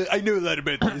 I knew that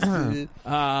about this.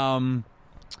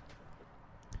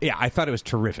 Yeah, I thought it was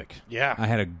terrific. Yeah. I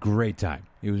had a great time.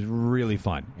 It was really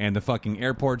fun. And the fucking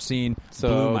airport scene So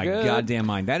blew my good. goddamn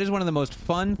mind. That is one of the most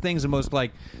fun things, the most,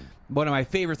 like, one of my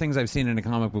favorite things I've seen in a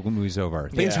comic book movie so far.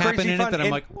 Things It's happen crazy in fun, it that I'm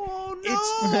and like, oh,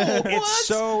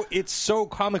 no, it's so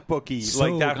comic booky, So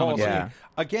like that whole comic scene. book. Yeah.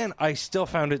 Again, I still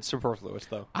found it superfluous,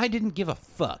 though. I didn't give a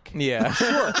fuck. Yeah.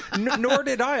 Sure, nor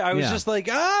did I. I was Yeah. just like,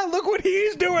 look what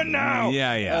he's doing now.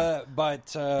 Yeah.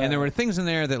 But And there were things in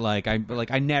there that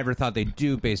I never thought they'd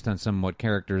do based on some what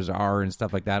characters are and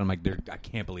stuff like that. I'm like, I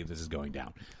can't believe this is going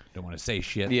down. Don't want to say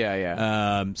shit.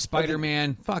 Yeah.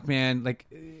 Spider-Man, fuck man, like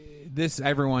this.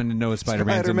 Everyone knows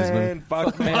Spider-Man's in this movie.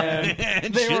 Fuck man,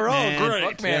 they were all great.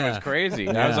 Fuck man Yeah. was crazy.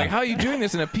 I Yeah. was like, how are you doing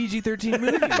this in a PG-13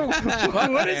 movie?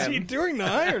 What is he doing to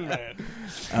Iron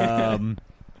Man?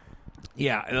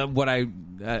 Yeah,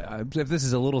 if this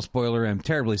is a little spoiler, I'm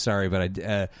terribly sorry, but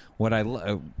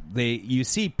you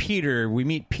see Peter. We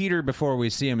meet Peter before we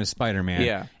see him as Spider-Man.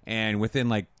 Yeah. And within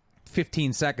like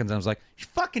 15 seconds, I was like,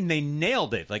 fucking, they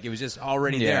nailed it. Like, it was just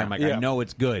already there. Yeah. I'm like, Yeah. I know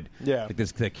it's good. Yeah. Like,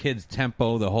 the kid's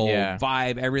tempo, the whole Yeah.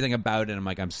 vibe, everything about it. I'm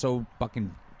like, I'm so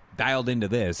fucking dialed into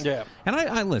this. Yeah. And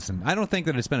I listen. I don't think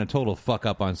that it's been a total fuck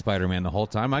up on Spider-Man the whole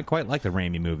time. I quite like the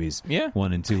Raimi movies. Yeah.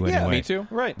 1 and 2 Yeah, anyway. me too.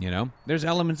 Right. You know, there's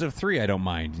elements of 3 I don't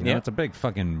mind. You know, Yeah. it's a big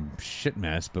fucking shit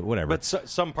mess, but whatever. But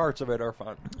some parts of it are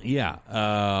fun. Yeah,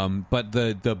 but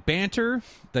the banter,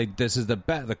 this is the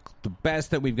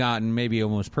best that we've gotten, maybe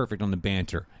almost perfect on the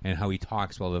banter and how he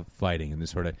talks while they're fighting and this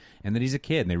sort of, and that he's a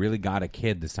kid, and they really got a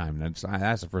kid this time.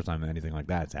 That's the first time anything like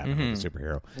that's happened with a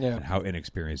superhero, Yeah. and how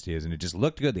inexperienced he is, and it just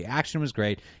looked good. The action was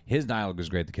great, his dialogue was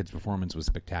great, the kid's performance was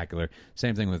spectacular.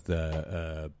 Same thing with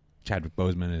Chadwick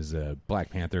Boseman as Black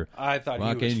Panther. I thought he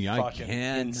was I fucking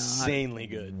cannot insanely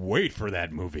good. Wait for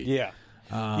that movie. Yeah.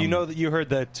 You know that you heard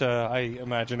that. I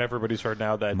imagine everybody's heard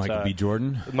now that Michael B.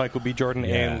 Jordan. Michael B. Jordan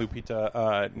Yeah. and Lupita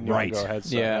Nyong'o Right.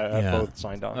 has Yeah. both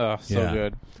signed on. Oh, so Yeah.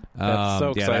 good. That's so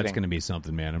yeah, exciting. that's going to be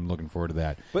something, man. I'm looking forward to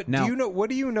that. But now, do you know what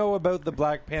do you know about the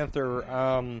Black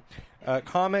Panther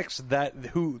comics that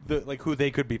who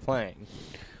they could be playing?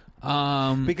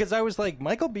 Because I was like,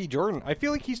 Michael B. Jordan, I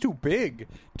feel like he's too big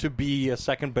to be a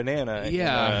second banana.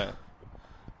 Yeah.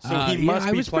 So he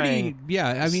must be playing.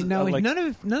 I mean, no, like- none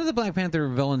of the Black Panther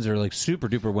villains are like super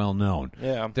duper well known.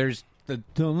 Yeah. There's the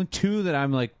only two that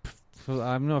I'm like.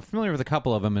 I'm not familiar with a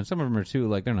couple of them, and some of them are too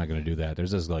like they're not going to do that. There's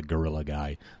this like gorilla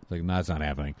guy. Like, no, that's not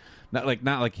happening. Not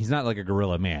like he's not like a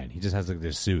gorilla man. He just has like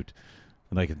this suit.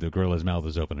 And, like the gorilla's mouth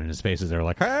is open and his face is there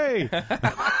like, hey,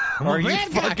 Are you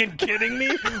fucking kidding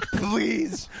me?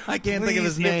 Please. I can't think of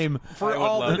his name. For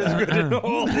all that is good and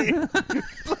holy,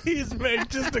 please make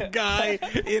just a guy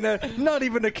in a not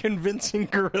even a convincing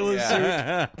gorilla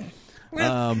suit.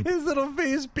 With his little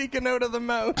face peeking out of the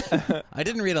mouth. I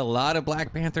didn't read a lot of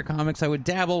Black Panther comics. I would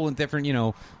dabble with different,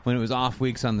 when it was off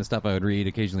weeks on the stuff I would read.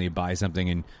 Occasionally you buy something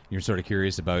and you're sort of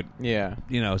curious about,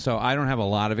 so I don't have a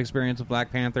lot of experience with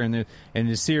Black Panther. And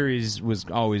the series was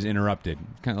always interrupted,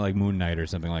 kind of like Moon Knight or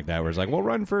something like that, where it's like, we'll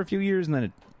run for a few years and then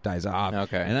it dies off.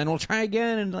 Okay. And then we'll try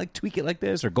again and like tweak it like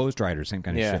this, or Ghost Rider, same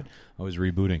kind of shit. Always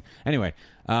rebooting. Anyway,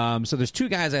 so there's two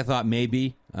guys I thought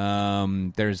maybe.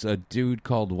 There's a dude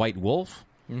called White Wolf,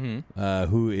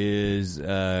 who is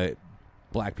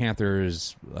Black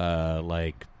Panther's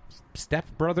like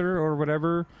stepbrother or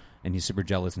whatever, and he's super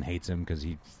jealous and hates him because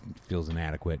he feels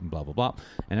inadequate and blah blah blah.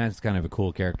 And that's kind of a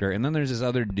cool character. And then there's this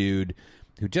other dude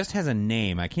who just has a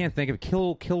name. I can't think of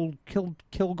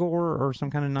Kilgore or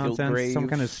some kind of nonsense, Kilgrave. some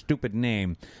kind of stupid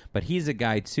name. But he's a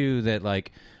guy too that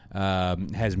like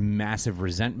has massive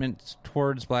resentment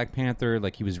towards Black Panther.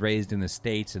 Like he was raised in the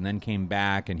States and then came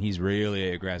back, and he's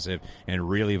really aggressive and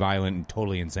really violent and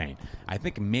totally insane. I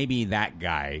think maybe that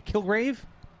guy, Kilgrave.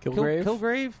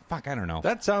 Kilgrave? Fuck, I don't know.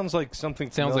 That sounds like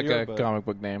something Sounds like familiar, a but- comic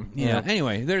book name. Yeah.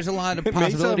 Anyway, there's a lot of It may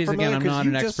sound possibilities. Again, familiar I'm 'cause not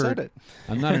you an just said expert. it.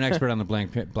 I'm not an expert on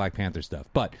the Black Panther stuff,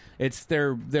 but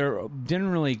they're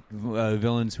generally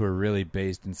villains who are really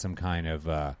based in some kind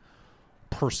of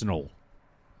personal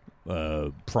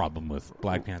problem with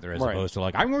Black Panther, as Right. opposed to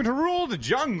like, I'm going to rule the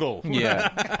jungle.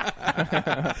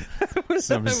 Yeah. Some Was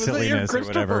that your silliness or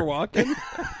Christopher whatever. Walken?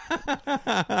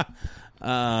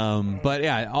 But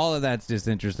yeah, all of that's just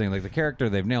interesting. Like the character,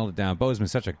 they've nailed it down.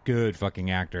 Boseman's such a good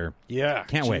fucking actor. Yeah,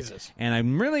 Can't wait. Jesus. And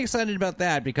I'm really excited about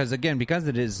that because it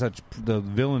is the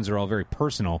villains are all very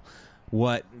personal.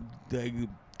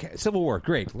 Civil War,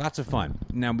 great, lots of fun.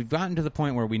 Now we've gotten to the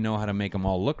point where we know how to make them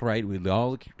all look right.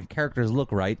 All the characters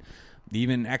look right.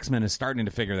 Even X-Men is starting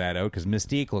to figure that out because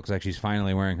Mystique looks like she's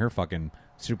finally wearing her fucking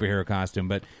superhero costume.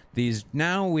 But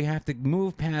now we have to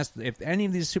move past. If any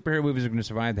of these superhero movies are going to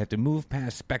survive, they have to move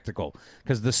past spectacle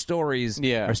because the stories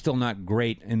are still not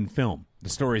great in film. The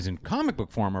stories in comic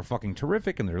book form are fucking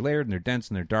terrific, and they're layered, and they're dense,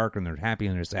 and they're dark, and they're happy,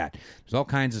 and they're sad. There's all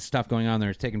kinds of stuff going on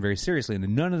there. It's taken very seriously,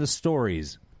 and none of the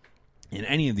stories in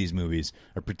any of these movies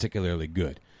are particularly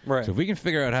good. Right. So if we can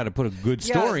figure out how to put a good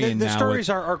story in the now,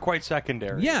 stories are quite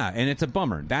secondary. yeah, and it's a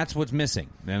bummer. That's what's missing.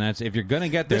 And that's if you're going to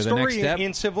get there, The the next story step,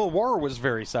 in Civil War was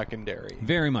very secondary.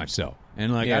 very much so.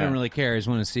 And like, Yeah. I don't really care. I just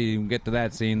want to see get to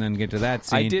that scene, then get to that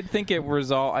scene. I did think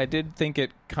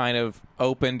it kind of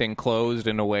opened and closed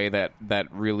in a way that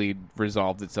really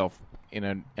resolved itself in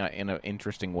an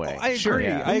interesting way. I agree.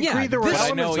 Yeah. I agree. There were this-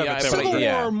 elements I know, of yeah, it. but Civil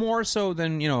yeah. War more so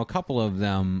than a couple of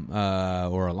them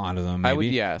or a lot of them. Maybe. I would-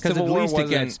 yeah. because Civil at War least it wasn't-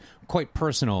 gets quite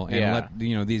personal and Yeah. let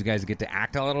these guys get to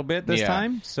act a little bit this Yeah.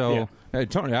 time. So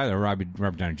Tony,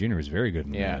 Robert Downey Jr. was very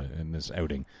good in this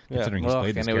outing, considering he's Ugh,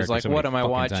 played this and it was character like, so what many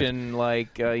am I fucking watching?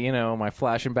 Like, am I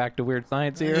flashing back to Weird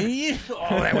Science here? times.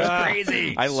 Oh, that was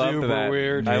crazy! I loved Super that.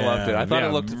 weird. I loved it. I thought Yeah.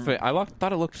 it looked.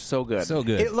 Thought it looked so good. So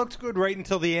good. It looked good right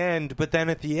until the end, but then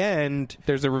at the end,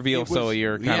 There's a reveal, it so was-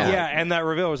 you're kind Yeah. of yeah, and that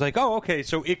reveal was like, oh, okay,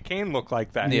 so it can look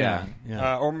like that. Yeah.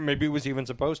 Or maybe it was even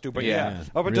supposed to. But Yeah.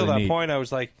 up until Really that neat. point, I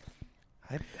was like,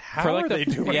 how for like are they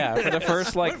doing? Yeah, for the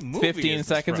first like What movie 15 is this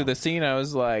seconds from? of the scene, I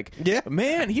was like, Yeah.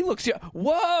 man, he looks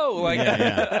whoa!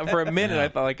 Like for a minute,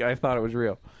 I thought it was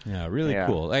real. Yeah, really Yeah.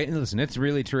 cool. Listen, it's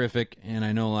really terrific, and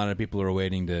I know a lot of people are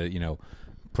waiting to,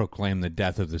 proclaim the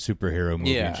death of the superhero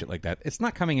movie Yeah. and shit like that. It's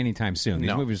not coming anytime soon. These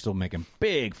No. movies are still making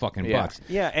big fucking Yeah. bucks.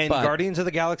 Yeah, and But- Guardians of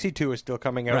the Galaxy 2 is still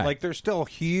coming out. Right. Like, there's still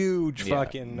huge Yeah.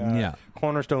 fucking Yeah.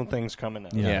 cornerstone things coming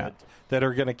out Yeah. that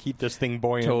are going to keep this thing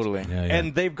buoyant. Totally. Yeah, yeah.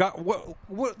 And they've got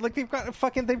they've got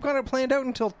it planned out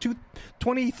until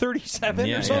 2037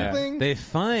 Yeah, or yeah. something. They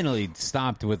finally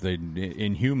stopped with the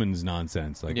Inhumans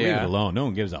nonsense. Like, leave Yeah. it alone. No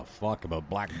one gives a fuck about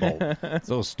Black Bolt.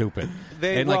 So stupid.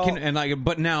 They-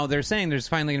 But now they're saying there's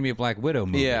finally going to be a Black Widow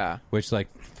movie. Yeah. Which, like,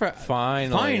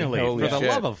 Finally. Holy for the shit.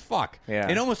 love of fuck. Yeah.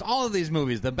 In almost all of these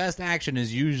movies, the best action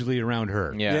is usually around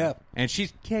her. Yeah. Yeah. And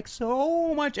she's kicked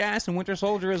so much ass in Winter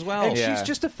Soldier as well. And Yeah. she's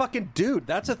just a fucking dude.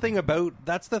 That's the thing about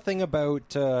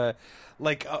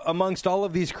like amongst all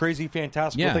of these crazy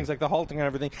fantastical Yeah. things like the halting and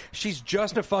everything, she's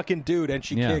just a fucking dude, and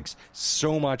she kicks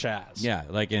so much ass. Yeah,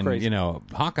 like in Crazy.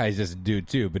 Hawkeye's just a dude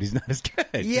too, but he's not as good.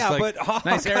 Yeah, Just like, but Hawkeye,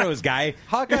 nice arrows guy.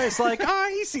 Hawkeye's like,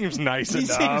 he seems nice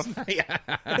enough.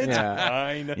 It's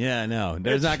fine. Yeah, no,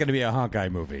 there's not going to be a Hawkeye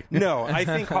movie. No, I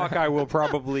think Hawkeye will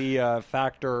probably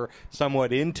factor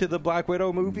somewhat into the Black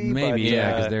Widow movie. Maybe, but,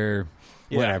 because they're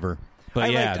whatever.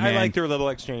 But I liked their little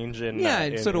exchange in so do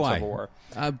in I. Civil War.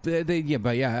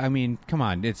 I mean, come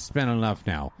on, it's been enough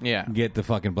now. Yeah. Get the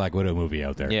fucking Black Widow movie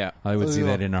out there. Yeah. I would see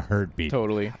that in a heartbeat.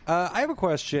 Totally. I have a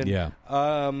question. Yeah.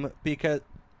 Because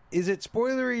is it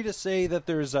spoilery to say that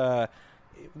there's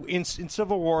in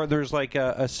Civil War there's like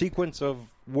a sequence of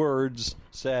words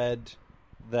said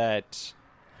that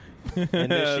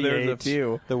initiates There's a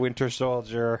few. the Winter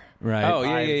Soldier. Right. Oh,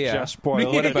 yeah. Just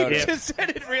spoiled. What about You it? just said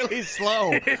it really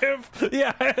slow.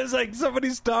 Yeah, I was like, somebody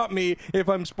stop me if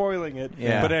I'm spoiling it.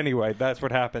 Yeah. But anyway, that's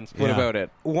what happens. What about it?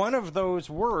 One of those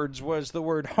words was the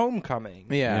word homecoming.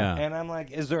 Yeah. And I'm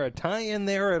like, is there a tie-in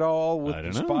there at all with I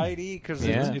the don't know. Spidey? Because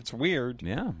Yeah. it's weird.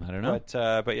 Yeah, I don't know.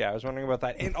 But yeah, I was wondering about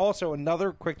that. And also,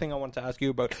 another quick thing I wanted to ask you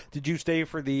about. Did you stay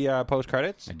for the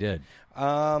post-credits? I did.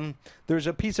 There's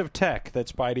a piece of tech that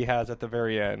Spidey has at the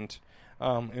very end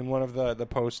in one of the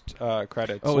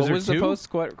post-credits. Oh, What there was the two?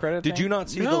 post-credit Did thing? you not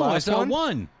see the No, I last saw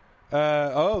one?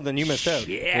 one. Then you missed out.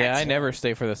 Yeah, I never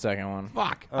stay for the second one.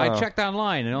 Fuck. I checked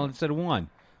online and it said one.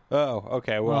 Oh,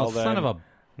 okay. Well, Well, then, son of a...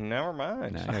 never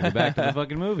mind. Now I gotta go back to the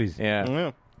fucking movies. Yeah.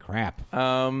 Yeah. Crap.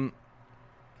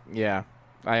 Yeah.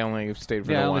 I only stayed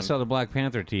for Yeah, I the only one. saw the Black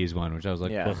Panther tease one, which I was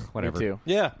like, Yeah, ugh, whatever. Me too.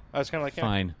 Yeah, I was kind of like, yeah.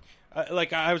 Fine. I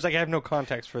was like, I have no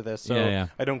context for this, so Yeah.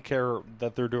 I don't care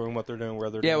that they're doing what they're doing, where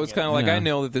they're Yeah, doing it was kind of like, Yeah. I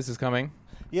know that this is coming.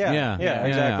 yeah,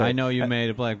 exactly. I know you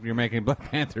made you're making a Black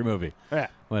Panther movie. Yeah,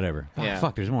 Whatever. Yeah.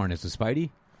 Fuck, there's more. And it's the Spidey.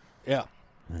 yeah.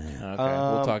 Okay,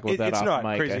 we'll talk about that It's off not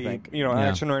mic, crazy, I think. you know, Yeah.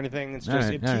 action or anything. It's All just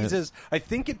right, it all right. teases. I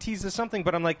think it teases something,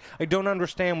 but I'm like, I don't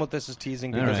understand what this is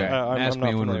teasing All because right. I'm Ask not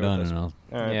me when we're familiar done, with this. and I'll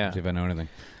All right. Yeah. see if I know anything.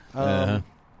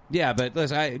 Yeah, but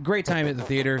listen, great time at the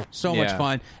theater, so much Yeah.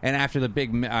 fun. And after the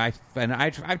big, I've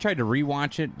tried to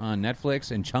rewatch it on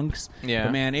Netflix in chunks. Yeah.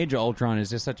 but man, Age of Ultron is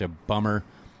just such a bummer.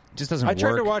 It just doesn't I work.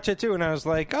 tried to watch it too, and I was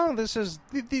like, oh,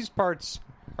 these parts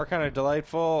are kind of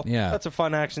delightful. Yeah. That's a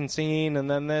fun action scene, and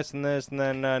then this and this, and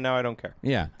then now I don't care.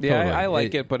 Yeah, Yeah, totally. I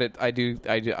like it, but I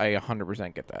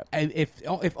 100% get that. And if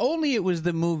only it was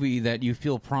the movie that you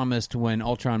feel promised when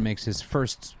Ultron makes his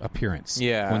first appearance.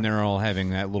 Yeah. When they're all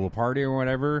having that little party or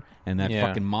whatever, and that Yeah.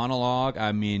 fucking monologue.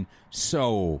 I mean,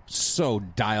 so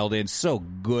dialed in, so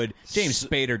good. James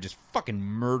Spader just fucking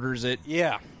murders it.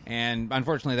 Yeah. And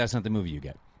unfortunately, that's not the movie you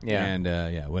get. Yeah.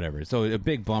 And whatever. So a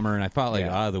big bummer, and I felt like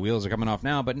Yeah. the wheels are coming off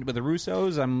now. But with the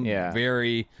Russos, I'm Yeah.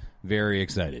 very, very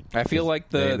excited. I feel like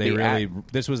they the really.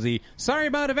 This was the sorry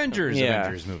about Avengers Yeah.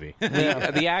 Avengers movie.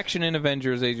 the action in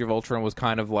Avengers: Age of Ultron was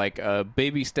kind of like a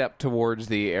baby step towards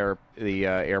the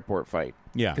airport fight.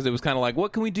 Yeah. because it was kind of like,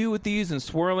 what can we do with these, and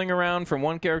swirling around from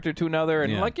one character to another,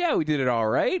 and Yeah. we did it all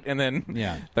right, and then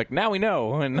like now we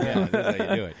know, and Yeah, that's how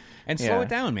you do it. And slow Yeah. it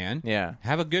down, man. Yeah.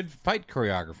 Have a good fight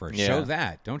choreographer. Yeah. Show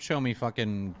that. Don't show me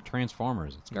fucking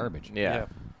Transformers. It's garbage. yeah.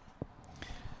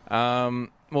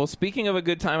 Well, speaking of a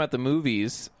good time at the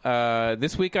movies,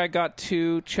 this week I got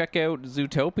to check out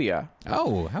Zootopia,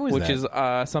 Oh, how is which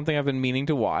that? is something I've been meaning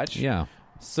to watch. Yeah.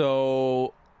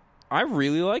 So I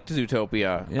really liked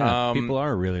Zootopia. Yeah. People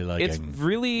are really liking It's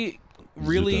really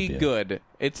Zootopia. good.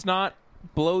 It's not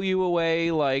blow you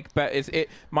away like, but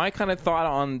my kind of thought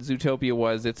on Zootopia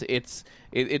was it's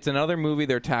another movie.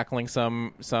 They're tackling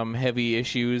some heavy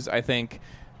issues. I think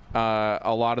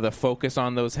a lot of the focus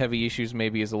on those heavy issues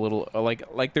maybe is a little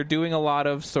like they're doing a lot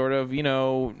of sort of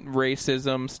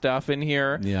racism stuff in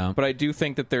here. Yeah. But I do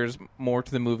think that there's more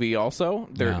to the movie also.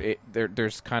 Yeah.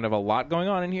 There's kind of a lot going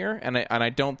on in here, and I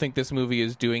don't think this movie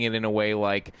is doing it in a way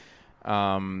like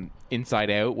Inside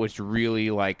Out, which really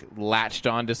like latched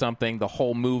onto something. The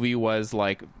whole movie was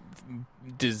like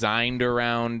designed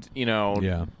around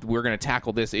we're going to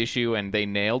tackle this issue, and they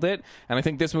nailed it. And I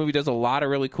think this movie does a lot of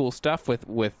really cool stuff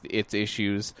with its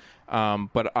issues.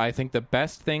 But I think the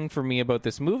best thing for me about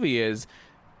this movie is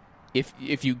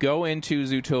if you go into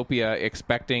Zootopia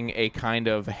expecting a kind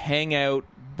of hangout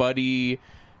buddy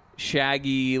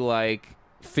shaggy like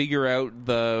figure out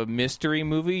the mystery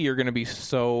movie, you're going to be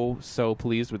so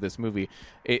pleased with this movie.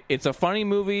 It's a funny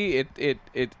movie.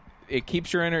 It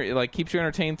keeps you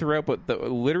entertained throughout. But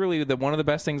literally one of the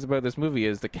best things about this movie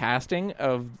is the casting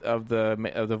of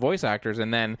the voice actors,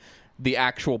 and then the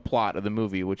actual plot of the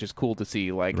movie, which is cool to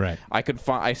see. Like, Right.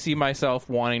 I see myself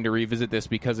wanting to revisit this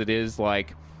because it is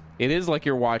like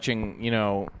you're watching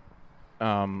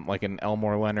like an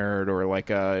Elmore Leonard or like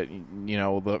a,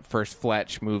 the first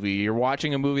Fletch movie. You're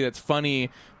watching a movie that's funny,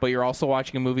 but you're also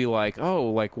watching a movie like, oh,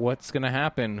 like what's going to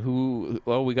happen?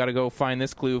 We got to go find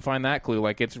this clue, find that clue.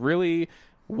 Like it's really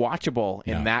watchable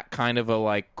in that kind of a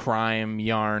like crime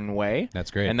yarn way.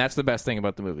 That's great. And that's the best thing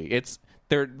about the movie.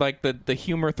 They're like the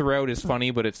humor throughout is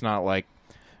funny, but it's not like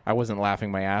I wasn't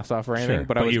laughing my ass off or anything, Sure.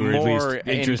 but I was you were at more least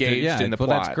interested. engaged in the plot.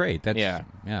 That's great. Yeah.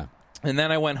 And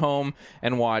then I went home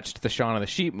and watched the Shaun of the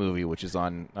Sheep movie, which is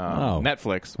on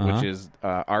Netflix, which is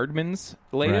Aardman's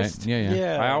latest. Right.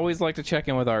 Yeah. I always like to check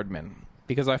in with Aardman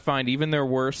because I find even their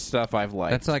worst stuff I've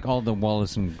liked. That's like all the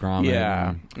Wallace and Gromit.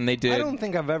 Yeah, and they did. I don't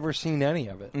think I've ever seen any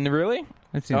of it. Really?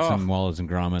 I've seen some Wallace and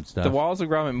Gromit stuff. The Wallace and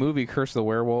Gromit movie, Curse of the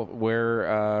Werewolf,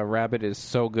 Rabbit, is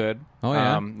so good. Oh,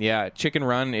 yeah? Yeah, Chicken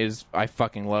Run I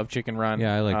fucking love Chicken Run.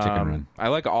 Yeah, I like Chicken Run. I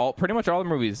like pretty much all the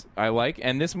movies I like,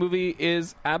 and this movie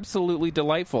is absolutely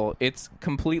delightful. It's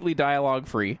completely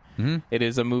dialogue-free. Mm-hmm. It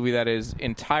is a movie that is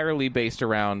entirely based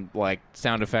around, like,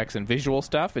 sound effects and visual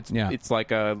stuff. It's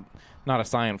like not a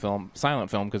silent film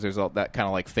because there's that kind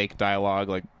of, like, fake dialogue,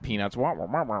 like Peanuts,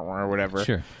 or whatever.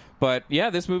 Sure. But, yeah,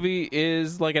 this movie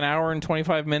is like an hour and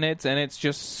 25 minutes, and it's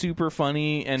just super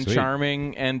funny and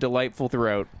charming and delightful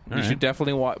throughout. You should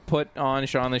definitely put on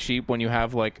Shaun of the Sheep when you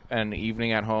have, like, an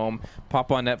evening at home.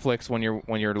 Pop on Netflix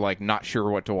when you're like, not sure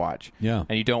what to watch. Yeah.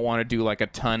 And you don't want to do, like, a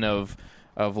ton of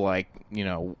like,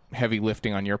 heavy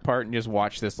lifting on your part, and just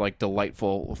watch this, like,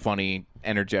 delightful, funny,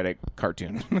 energetic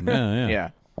cartoon.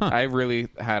 Yeah. Huh. I really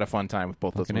had a fun time with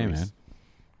both those movies.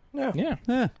 Man.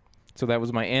 Yeah. So that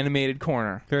was my animated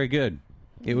corner. Very good.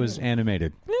 It was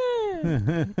animated. What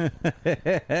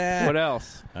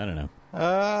else? I don't know.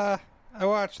 I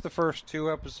watched the first 2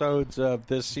 episodes of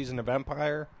this season of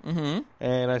Empire,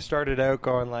 and I started out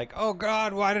going like, oh,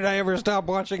 God, why did I ever stop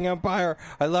watching Empire?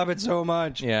 I love it so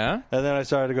much. Yeah? And then I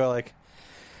started to go like,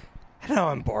 now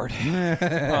I'm bored.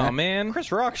 Oh, man.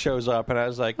 Chris Rock shows up, and I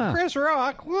was like, Chris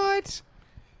Rock, what?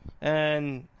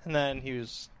 And then he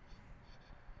was...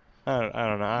 I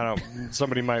don't know.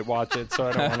 Somebody might watch it, so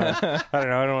I don't want to. I don't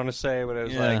know. I don't want to say, but it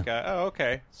was like, oh,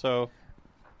 okay. So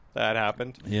that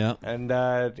happened. Yeah. And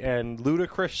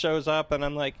Ludacris shows up, and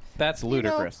I'm like, that's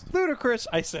ludicrous. Ludacris.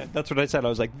 That's what I said. I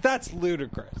was like, that's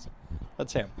ludicrous.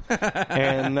 That's him.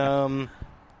 And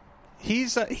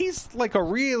he's like a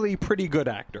really pretty good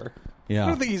actor. Yeah. I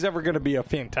don't think he's ever going to be a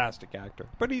fantastic actor,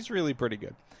 but he's really pretty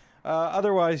good.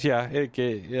 Otherwise, I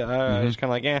was kind of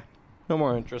like, no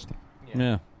more interest.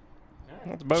 Yeah.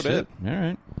 That's about it. All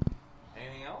right.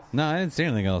 Anything else? No, I didn't see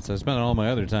anything else. I spent all my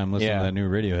other time listening to that new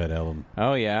Radiohead album.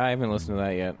 Oh, yeah. I haven't listened to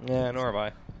that yet. Yeah, nor have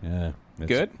I. Yeah.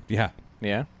 Good? Yeah.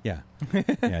 Yeah? Yeah. Yeah,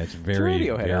 it's very,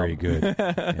 Radiohead very album. good.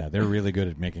 Yeah, they're really good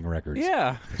at making records.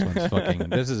 Yeah. This one's fucking...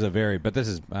 But this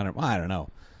is... I don't know.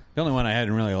 The only one I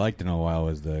hadn't really liked in a while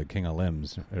was the King of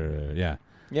Limbs. Yeah.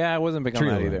 Yeah, I wasn't big on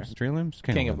that either. Tree Limbs?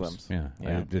 King of Limbs. Yeah.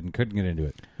 Yeah. I couldn't get into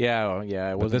it. Yeah,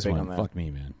 I But wasn't this big one, on that. fuck me,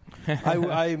 man.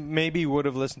 I maybe would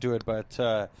have listened to it, but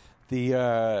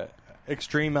the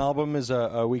Extreme album is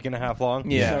a week and a half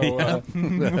long. Yeah. So,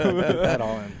 put that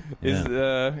all in.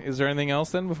 Is there anything else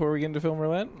then before we get into Film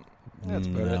Roulette? That's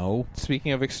about No.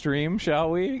 Speaking of Extreme, shall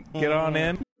we get on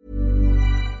in?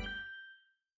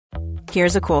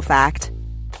 Here's a cool fact.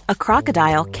 A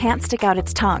crocodile can't stick out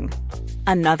its tongue.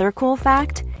 Another cool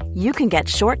fact, you can get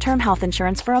short-term health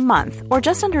insurance for a month or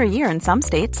just under a year in some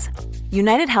states.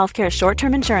 United Healthcare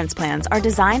short-term insurance plans are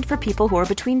designed for people who are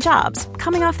between jobs,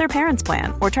 coming off their parents'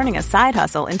 plan, or turning a side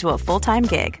hustle into a full-time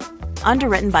gig.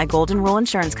 Underwritten by Golden Rule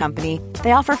Insurance Company,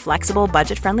 they offer flexible,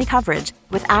 budget-friendly coverage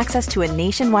with access to a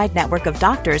nationwide network of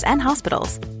doctors and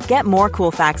hospitals. Get more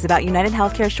cool facts about United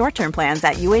Healthcare short-term plans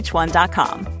at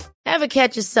uh1.com. Ever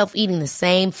catch yourself eating the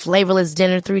same flavorless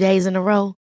dinner 3 days in a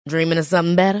row? Dreaming of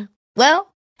something better?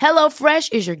 Well,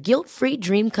 HelloFresh is your guilt-free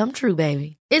dream come true,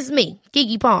 baby. It's me,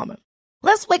 Keke Palmer.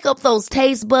 Let's wake up those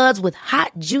taste buds with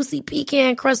hot, juicy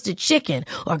pecan-crusted chicken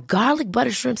or garlic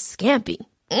butter shrimp scampi.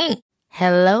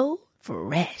 Hello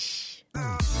Fresh.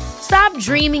 Stop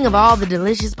dreaming of all the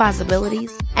delicious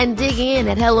possibilities and dig in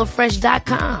at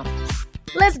HelloFresh.com.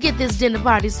 Let's get this dinner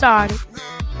party started.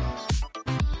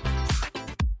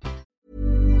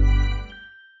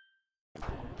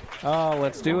 Oh,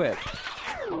 let's do it.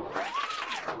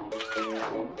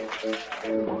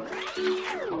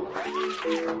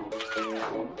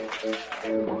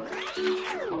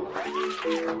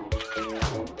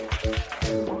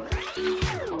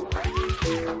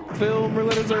 Film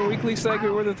Roulette is our weekly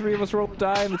segment where the three of us roll the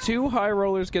die, and the two high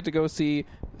rollers get to go see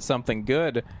something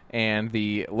good, and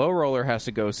the low roller has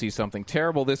to go see something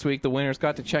terrible. This week, the winners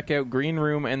got to check out Green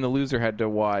Room, and the loser had to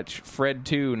watch Fred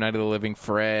 2, Night of the Living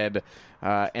Fred.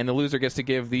 And the loser gets to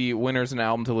give the winners an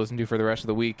album to listen to for the rest of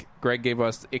the week. Greg gave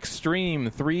us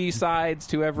Extreme, 3 sides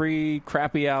to every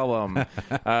crappy album.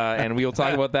 And we will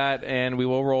talk about that, and we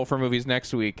will roll for movies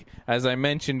next week. As I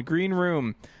mentioned, Green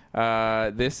Room.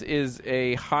 This is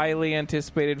a highly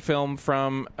anticipated film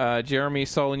from Jeremy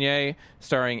Saulnier,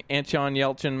 starring Anton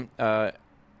Yelchin,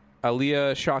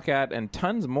 Alia Shawkat, and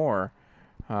tons more.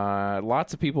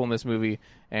 Lots of people in this movie,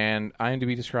 and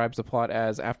IMDb describes the plot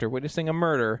as, after witnessing a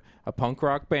murder, a punk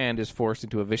rock band is forced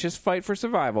into a vicious fight for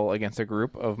survival against a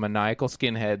group of maniacal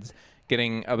skinheads,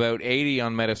 getting about 80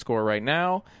 on Metascore right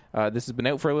now. This has been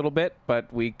out for a little bit,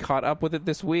 but we caught up with it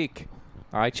this week.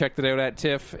 I checked it out at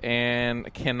TIFF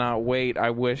and cannot wait.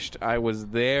 I wished I was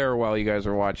there while you guys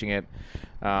were watching it,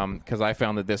 because I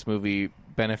found that this movie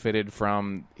benefited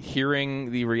from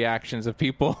hearing the reactions of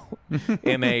people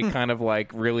in a kind of like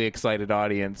really excited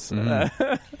audience.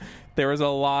 There was a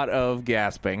lot of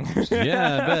gasping.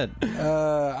 Yeah, I bet.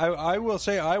 I will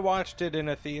say I watched it in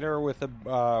a theater with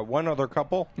one other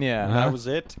couple. Yeah. And that was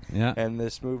it. Yeah. And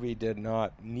this movie did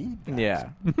not need that. Yeah.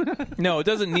 No, it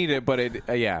doesn't need it, but it,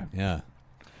 yeah. Yeah.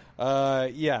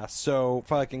 So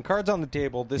fucking cards on the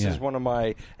table. This Yeah. is one of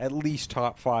my at least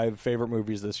top 5 favorite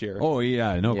movies this year. Oh,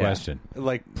 yeah, no Yeah. question.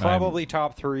 Like probably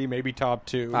top 3, maybe top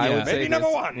 2. I would say maybe number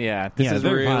this- 1. Yeah, this is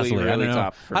very really, possibly. really I don't know.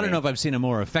 top for I don't me. know if I've seen a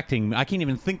more affecting. I can't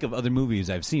even think of other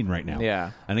movies I've seen right now.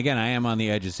 Yeah. And again, I am on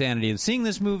the edge of sanity. And seeing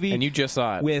this movie, And you just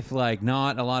saw it. with like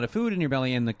not a lot of food in your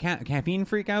belly and the caffeine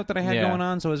freak out that I had Yeah. going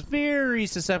on, so I was very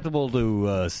susceptible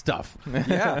to stuff.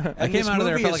 Yeah. I came out of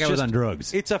there, I felt like I was on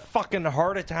drugs. It's a fucking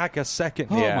heart attack a second.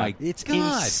 Oh Yeah. my It's God.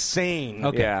 insane.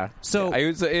 Okay. Yeah. So-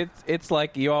 it's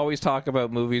like you always talk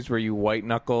about movies where you white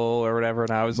knuckle or whatever,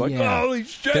 and I was like, Yeah. holy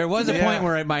shit. There was a Yeah. point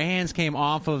where my hands came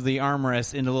off of the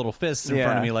armrest into little fists in Yeah.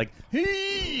 front of me, like,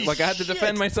 Like I had to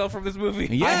defend myself from this movie.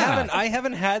 Yeah. I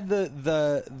haven't had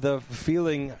the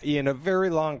feeling in a very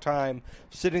long time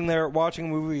sitting there watching a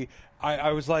movie.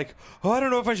 I was like, oh, I don't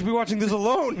know if I should be watching this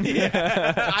alone.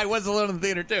 I was alone in the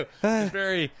theater too. It was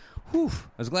very. Whew. I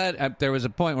was glad there was a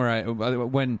point where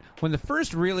when the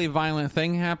first really violent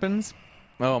thing happens,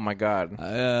 Oh my god.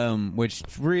 which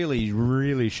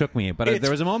really shook me. But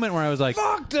there was a moment where I was like,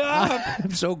 Fucked up.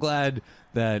 I'm so glad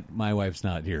that my wife's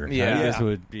not here. Yeah. This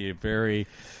would be a very.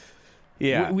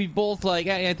 Yeah. We both like.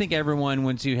 I think everyone,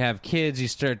 once you have kids, you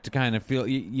start to kind of feel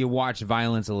you watch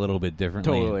violence a little bit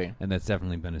differently. Totally. and that's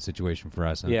definitely been a situation for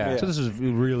us. And Yeah. So this was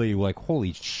really like,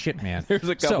 holy shit, man. There's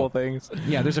a couple things.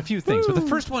 Yeah, there's a few things, but the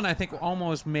first one I think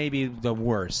almost maybe the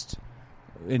worst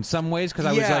in some ways because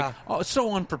I was Yeah. like,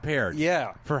 so unprepared.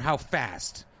 Yeah. for how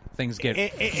fast things get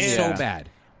Yeah. so bad.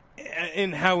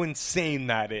 And how insane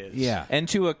that is. Yeah. And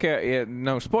to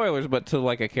no spoilers, but to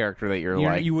like a character that you're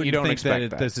like, you wouldn't don't think expect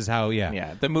that. this is how. Yeah.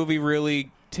 Yeah, the movie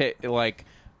really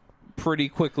pretty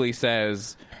quickly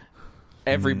says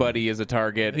everybody is a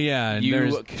target. Yeah, and you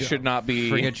there's- should not be.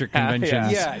 forget your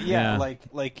conventions. Yeah. Yeah. Yeah.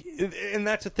 Like, and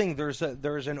that's the thing. There's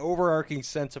an overarching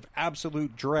sense of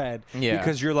absolute dread. Yeah.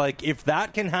 Because you're like, if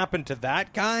that can happen to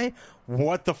that guy,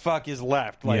 what the fuck is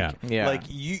left? Like, Yeah. Yeah. like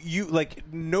you like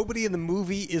nobody in the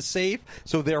movie is safe,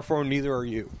 so therefore neither are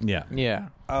you. Yeah. Yeah.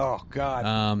 Oh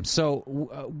God. So,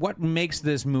 what makes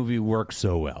this movie work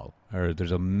so well? Or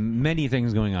there's many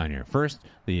things going on here. First,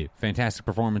 the fantastic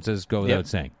performances go without Yep.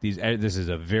 saying. This is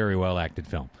a very well acted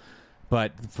film.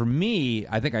 But for me,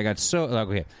 I think I got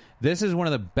this is one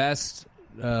of the best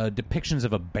depictions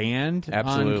of a band on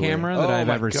Absolutely. camera that oh I've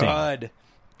my ever seen. God.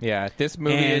 Yeah, this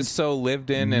movie And is so lived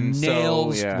in and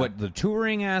nails so what the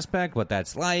touring aspect, what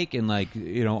that's like, and like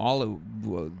all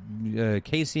of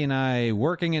Casey and I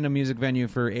working in a music venue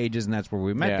for ages, and that's where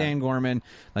we met Yeah. Dan Gorman.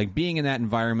 Like being in that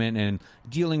environment and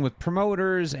dealing with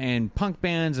promoters and punk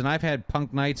bands, and I've had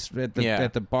punk nights at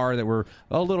the bar that were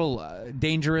a little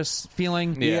dangerous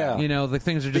feeling. Yeah. the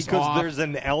things are just Because off. there's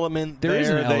an element There is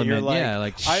an that you're element, like, yeah,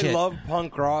 like, I shit. love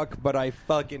punk rock, but I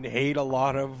fucking hate a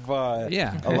lot of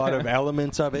Yeah. a lot of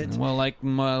elements of it. Well, like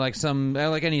any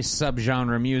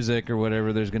subgenre music or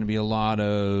whatever, there's going to be a lot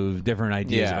of different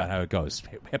ideas Yeah. about how it goes.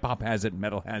 Hip hop has it,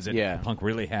 metal has it, Yeah. punk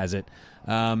really has it,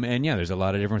 and there's a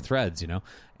lot of different threads,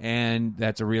 and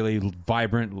that's a really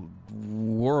vibrant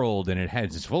world, and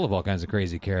it's full of all kinds of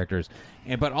crazy characters,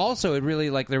 but also it really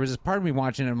there was this part of me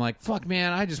watching it, I'm like, fuck,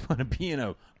 man, I just want to be in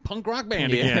a punk rock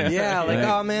band again. Yeah, like, Right.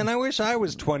 oh man, I wish I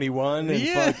was 21 and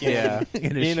fucking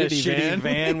in in a shitty shitty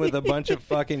van with a bunch of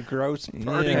fucking gross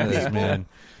partying Yes, people. man.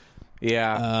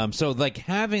 Yeah. So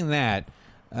having that,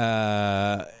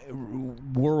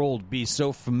 world be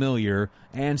so familiar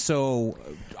and so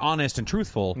honest and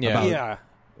truthful about Yeah.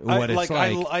 what it's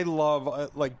like. I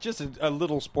love just a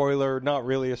little spoiler, not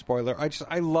really a spoiler.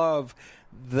 I love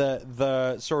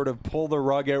the sort of pull the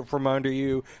rug out from under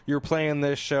you. You're playing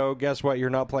this show. Guess what? You're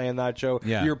not playing that show.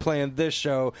 Yeah. You're playing this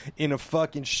show in a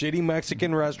fucking shitty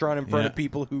Mexican restaurant in front of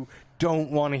people who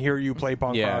don't want to hear you play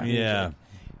punk rock music. Yeah.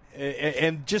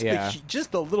 And just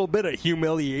just a little bit of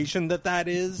humiliation that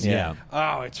is. Yeah.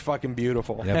 Oh, it's fucking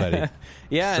beautiful. Yeah, buddy.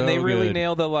 Yeah, So and they really good.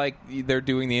 nailed the they're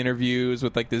doing the interviews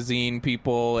with the zine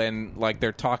people, and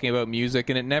they're talking about music,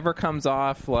 and it never comes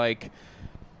off like,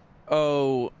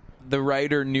 oh, the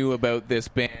writer knew about this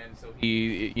band, so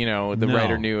he, the No.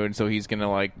 writer knew, and so he's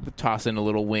gonna toss in a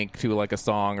little wink to a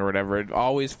song or whatever. It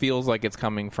always feels like it's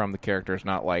coming from the characters,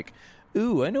 not like,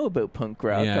 ooh, I know about punk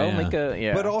rock. Yeah, I'll yeah. make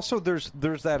a But also, there's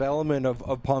that element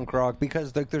of punk rock,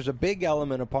 because there's a big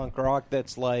element of punk rock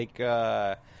that's like,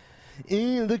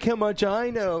 look how much I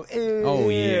know. Oh,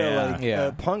 yeah.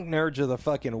 Yeah. Punk nerds are the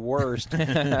fucking worst,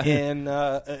 and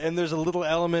there's a little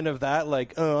element of that,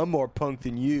 like, oh, I'm more punk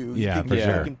than you. Yeah, think for you're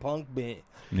sure. fucking punk band.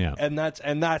 Yeah. and that's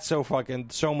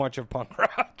so much of punk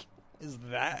rock is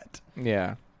that.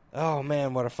 yeah. Oh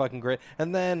man, what a fucking great!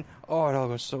 And then, it all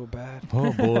goes so bad.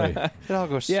 Oh boy. It all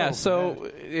goes Yeah, so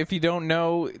so if you don't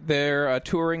know, they're a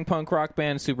touring punk rock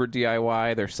band, super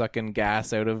DIY. They're sucking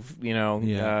gas out of,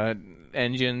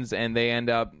 engines, and they end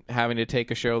up having to take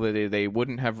a show that they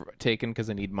wouldn't have taken because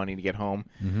they need money to get home.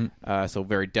 Mm-hmm. So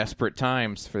very desperate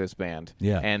times for this band.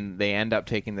 Yeah. And they end up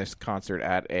taking this concert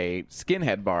at a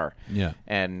skinhead bar. Yeah.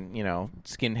 And,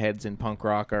 skinheads in punk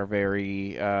rock are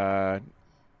very...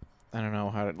 I don't know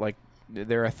how to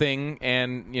they're a thing,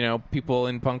 and people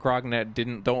in punk rock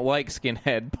don't like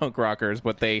skinhead punk rockers,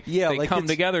 but they come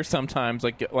together sometimes.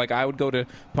 Like I would go to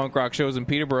punk rock shows in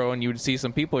Peterborough, and you would see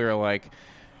some people you're like,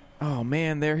 oh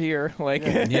man, they're here.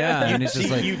 Yeah, and it's just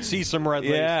like, you'd see some red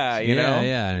laces. yeah,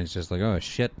 yeah, and it's just like, oh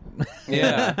shit.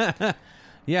 yeah.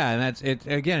 Yeah, and that's it.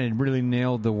 Again, it really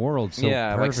nailed the world so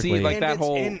Yeah, perfectly.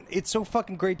 And it's so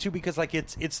fucking great too, because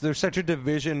it's there's such a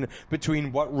division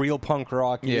between what real punk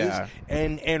rock Yeah.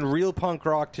 is, and real punk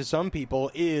rock to some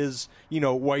people is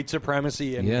white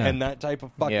supremacy and that type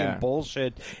of fucking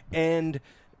bullshit. And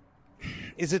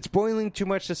is it spoiling too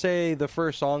much to say the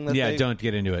first song that they... don't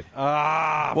get into it.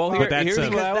 Well, that's here's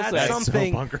what I will that's say.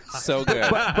 something so punk rock. So good.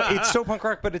 but it's so punk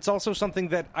rock, but it's also something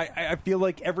that I feel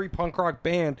like every punk rock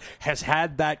band has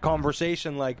had that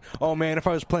conversation, like, oh man, if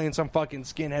I was playing some fucking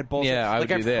skinhead bullshit, Yeah, I would like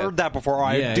do I've that. heard that before,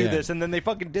 I'd do yeah. this, and then they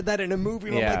fucking did that in a movie,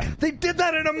 and Yeah. I'm like, they did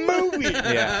that in a movie!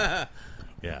 yeah.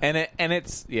 Yeah. And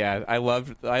it's I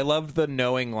loved the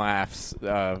knowing laughs in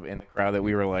the crowd that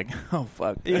we were like, oh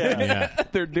fuck, Yeah.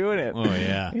 they're doing it. Oh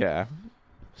yeah. Yeah.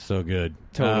 So good.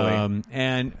 Totally.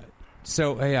 And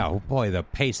so, yeah, boy, the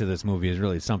pace of this movie is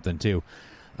really something, too.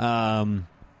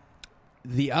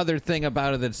 The other thing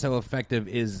about it that's so effective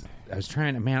is I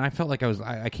felt like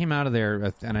I came out of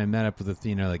there and I met up with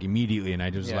Athena, immediately, and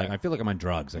I just, I feel like I'm on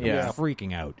drugs. I was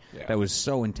freaking out. Yeah. That was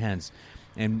so intense.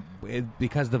 And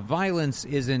because the violence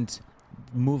isn't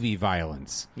movie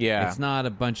violence. Yeah. It's not a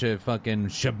bunch of fucking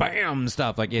shabam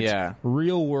stuff. It's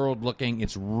real world looking.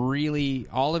 It's really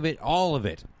all of it.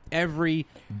 Every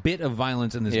bit of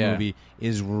violence in this movie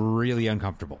is really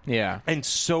uncomfortable. Yeah. And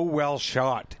so well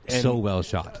shot. And So well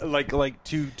shot. like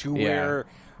to where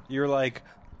you're like,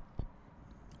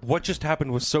 what just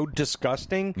happened was so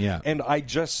disgusting. Yeah. And I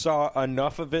just saw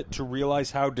enough of it to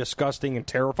realize how disgusting and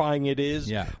terrifying it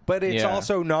is. Yeah. But it's Yeah.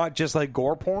 also not just like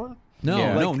gore porn. No,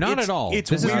 Yeah. no, not it's- at all. It's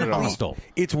This is weirdly, hostile.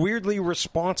 It's weirdly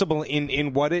responsible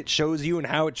in what it shows you and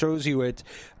how it shows you it,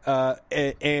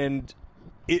 and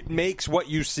it makes what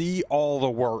you see all the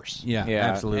worse. Yeah, Yeah.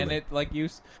 absolutely. And it like you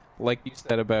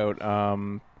said about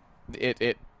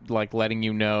it letting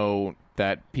you know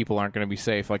that people aren't going to be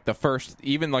safe. Like the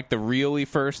really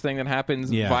first thing that happens,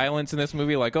 violence in this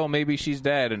movie, like, oh, maybe she's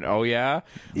dead, and oh yeah,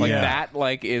 that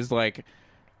is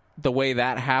the way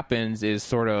that happens is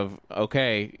sort of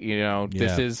okay,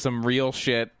 this is some real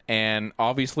shit, and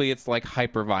obviously it's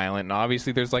hyper violent, and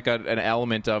obviously there's an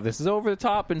element of this is over the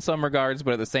top in some regards,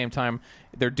 but at the same time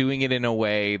they're doing it in a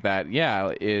way that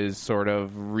is sort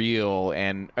of real,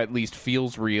 and at least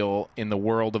feels real in the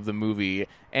world of the movie,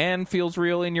 and feels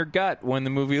real in your gut when the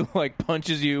movie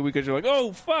punches you because you're like,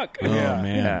 oh fuck. Oh,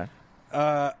 man.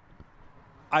 Yeah.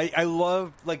 I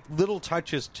love little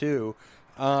touches too.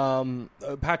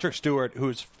 Patrick Stewart,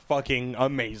 who's fucking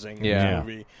amazing in Yeah. the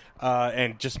movie,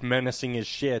 and just menacing as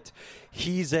shit.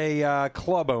 He's a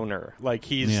club owner.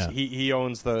 He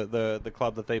owns the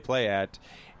club that they play at,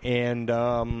 and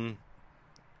a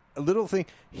little thing,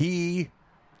 he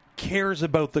cares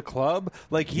about the club.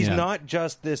 Like, he's not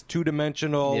just this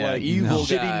two-dimensional, evil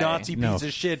shitty guy. Nazi piece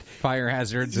of shit. Fire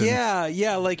hazards.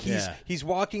 And, Like he's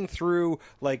walking through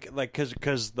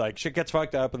because shit gets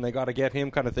fucked up and they got to get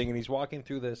him kind of thing, and he's walking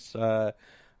through this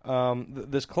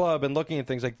this club and looking at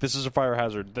things like, this is a fire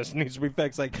hazard, this needs to be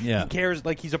fixed. Like he cares,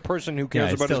 like he's a person who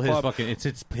cares it's about still his club.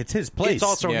 It's his place. It's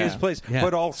also his place,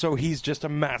 but also he's just a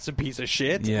massive piece of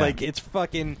shit. Yeah. Like it's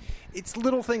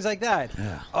little things like that.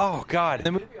 Yeah. Oh God.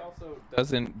 The movie also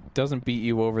doesn't beat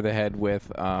you over the head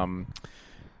with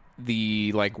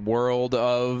the world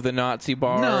of the Nazi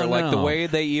bar, the way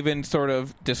they even sort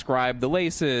of describe the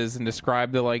laces and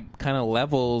describe the kind of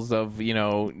levels of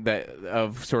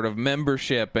of sort of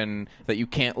membership and that you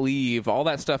can't leave, all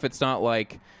that stuff. It's not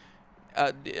like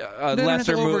a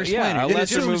lesser movie. Yeah, a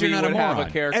lesser movie would have a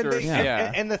character.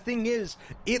 And the thing is,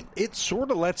 it sort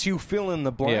of lets you fill in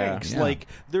the blanks. Yeah. Like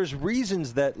there's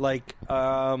reasons that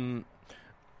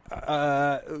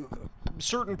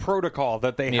certain protocol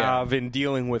that they have in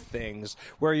dealing with things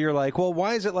where you're like, well,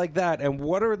 why is it like that, and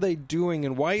what are they doing,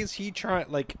 and why is he trying,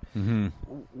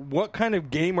 what kind of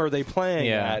game are they playing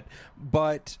at?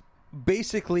 But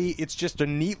basically it's just a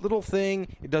neat little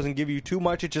thing. It doesn't give you too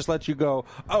much. It just lets you go,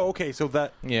 oh, okay, so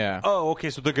that so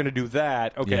they're gonna do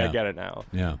that. Okay, I get it now.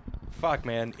 Fuck,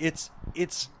 man, it's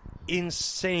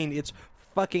insane. It's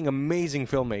fucking amazing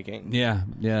filmmaking.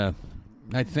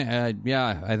 I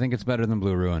think it's better than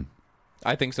Blue Ruin.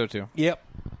 I think so too. Yep.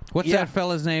 What's that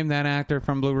fella's name? That actor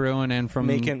from Blue Ruin and from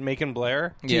Macon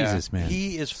Blair. Jesus, man,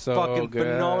 he is so fucking good.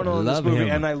 phenomenal in this Love movie, him.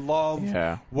 and I love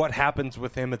what happens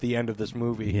with him at the end of this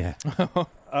movie.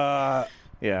 Boy,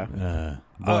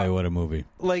 what a movie!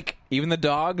 Like even the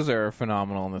dogs are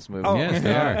phenomenal in this movie. Oh, Yes,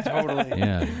 they are. Totally.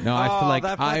 Yeah, no, I feel like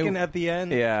that fucking at the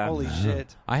end. Yeah. Holy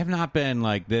shit. I have not been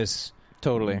like this.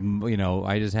 Totally.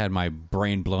 I just had my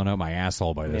brain blown out my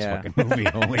asshole by this fucking movie.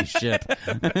 Holy shit.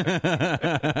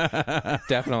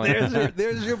 Definitely.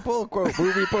 There's your pull quote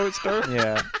movie poster.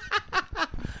 Yeah.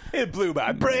 It blew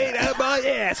my brain out my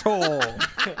asshole.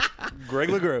 Greg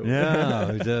LeGros.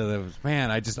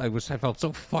 Man, I felt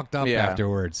so fucked up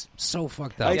afterwards. So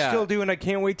fucked up. I still do, and I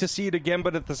can't wait to see it again.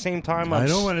 But at the same time, I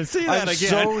don't want to see that I'm again.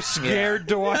 so scared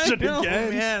to watch it know,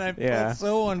 again. Man, I felt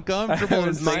so uncomfortable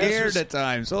and scared at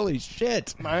times. Holy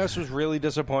shit. My house was really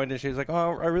disappointed. She was like,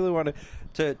 "Oh, I really wanted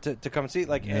to come and see it."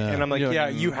 Like, and I'm like,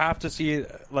 you have to see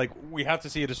it. Like, we have to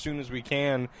see it as soon as we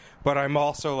can. But I'm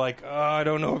also like, I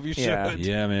don't know if you should.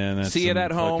 Yeah, man. That's see it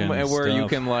at home where you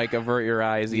can you your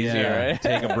eyes easier, right?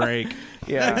 Take a break.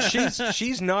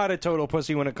 She's not a total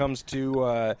pussy when it comes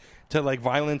to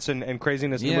violence and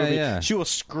craziness in the movie. Yeah. She will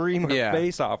scream her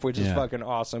face off, which is fucking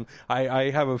awesome. I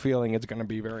have a feeling it's going to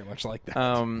be very much like that.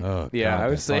 I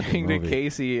was saying to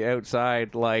Casey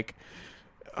outside,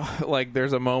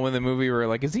 there's a moment in the movie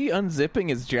where is he unzipping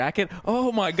his jacket?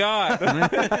 Oh my god!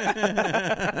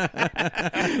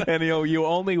 And you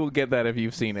only will get that if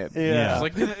you've seen it. Yeah,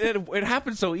 it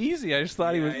happened so easy. I just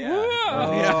thought he was.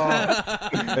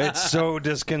 It's so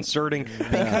disconcerting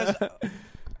because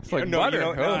it's like butter.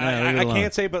 I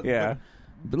can't say, but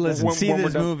But listen, see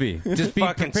this movie. Just be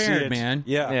fucking prepared, man.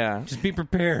 Yeah. Just be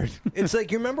prepared. It's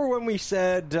like, you remember when we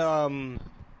said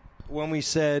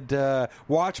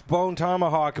watch Bone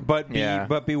Tomahawk, but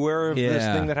beware of this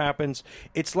thing that happens.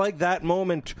 It's like that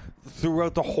moment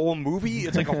throughout the whole movie.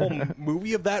 It's like a whole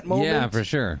movie of that moment. Yeah, for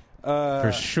sure.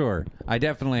 For sure. I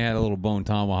definitely had a little Bone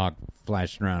Tomahawk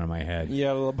flashing around in my head.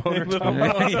 Yeah, a little boner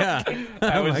tomahawk. Yeah.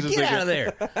 I was like, get out of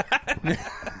there.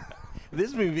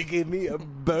 This movie gave me a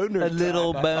boner. A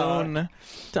little bone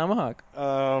tomahawk.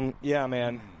 Yeah,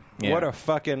 man. Yeah.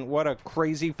 What a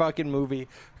crazy fucking movie.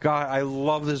 God, I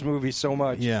love this movie so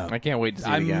much. Yeah. I can't wait to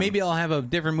see it again. Maybe I'll have a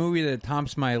different movie that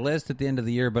tops my list at the end of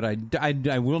the year, but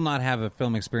I will not have a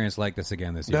film experience like this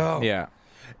again this year. No. Yeah.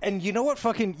 And you know what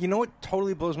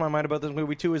totally blows my mind about this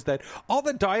movie too is that all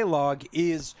the dialogue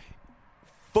is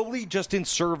fully just in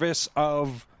service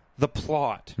of the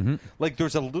plot. Mm-hmm. Like,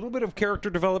 there's a little bit of character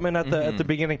development at the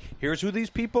beginning. Here's who these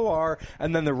people are,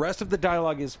 and then the rest of the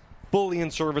dialogue is fully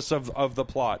in service of the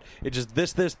plot. It's just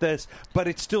this, but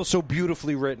it's still so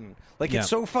beautifully written. Like, it's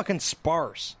so fucking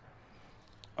sparse.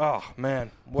 Oh,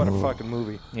 man. What a fucking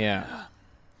movie. Yeah.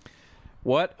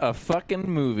 What a fucking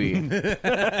movie.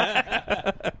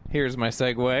 Here's my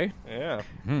segue. Yeah.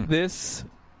 This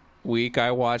week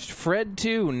I watched Fred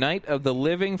 2, Night of the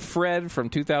Living Fred from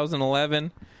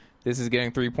 2011. This is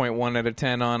getting 3.1 out of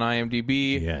 10 on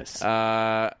IMDb. Yes.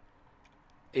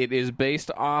 It is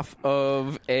based off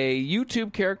of a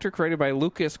YouTube character created by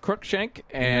Lucas Cruikshank,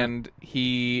 and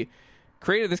he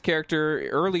created this character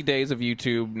early days of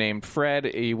YouTube named Fred.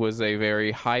 He was a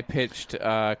very high-pitched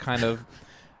kind of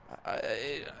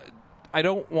I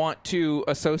don't want to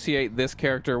associate this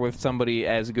character with somebody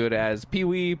as good as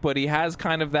Pee-wee, but he has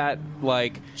kind of that,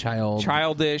 like,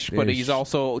 childish, but he's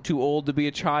also too old to be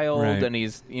a child, Right. and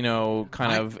he's,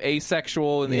 kind of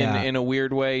asexual in a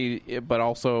weird way, but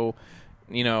also...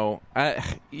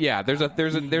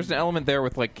 there's an element there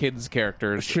with like kids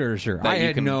characters. Sure. I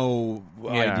had no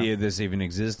idea this even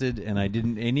existed, and I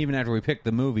didn't. And even after we picked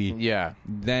the movie,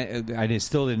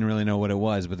 still didn't really know what it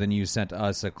was. But then you sent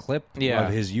us a clip of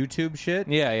his YouTube shit.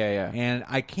 Yeah. And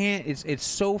I can't. It's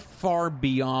so far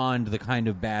beyond the kind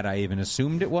of bad I even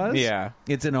assumed it was. Yeah,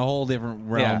 it's in a whole different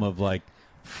realm of like.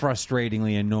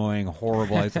 Frustratingly annoying,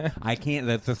 horrible. I can't.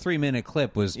 The 3-minute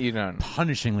clip was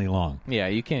punishingly long. Yeah,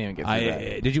 you can't even get through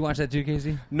that. Did you watch that too,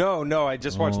 Casey? No. I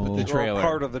just watched the trailer,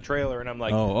 part of the trailer, and I'm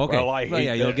like, oh, okay. Well, I hate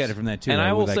this. You'll get it from that too. And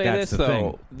I will like, say that's this the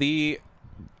though: thing.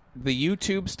 the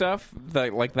YouTube stuff,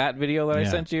 like that video that I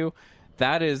sent you,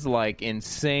 that is like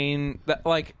insane.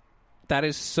 That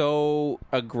is so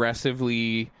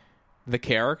aggressively the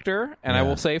character, and I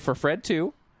will say for Fred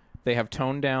too, they have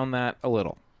toned down that a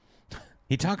little.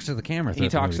 He talks to the camera. He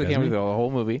talks to the camera through the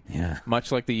whole movie. Yeah.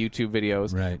 Much like the YouTube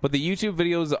videos. Right. But the YouTube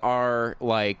videos are,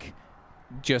 like,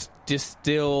 just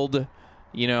distilled,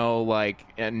 like,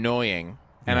 annoying.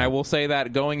 And I will say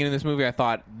that going into this movie, I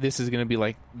thought this is going to be,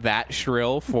 like, that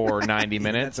shrill for 90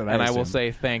 minutes. And I will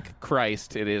say, thank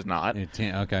Christ, it is not.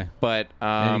 Okay. But...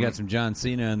 and you got some John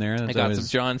Cena in there. I got some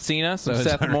John Cena, some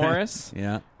Seth Morris.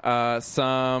 Yeah.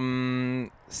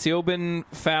 Some Siobhan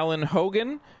Fallon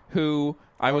Hogan, who...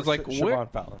 I was like,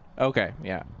 Siobhan Fallon. Okay,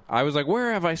 yeah. I was like,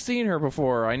 where have I seen her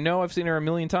before? I know I've seen her a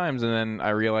million times, and then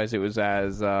I realized it was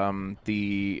as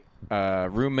the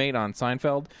roommate on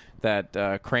Seinfeld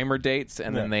that Kramer dates,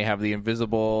 and then they have the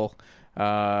invisible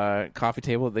coffee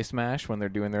table that they smash when they're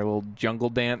doing their little jungle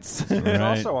dance. She's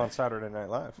also on Saturday Night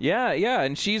Live. Yeah,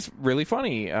 and she's really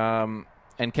funny. And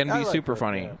can be super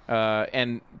funny. Yeah.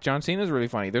 And John Cena's really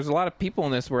funny. There's a lot of people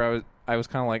in this where I was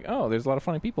kind of like, oh, there's a lot of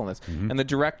funny people in this. Mm-hmm. And the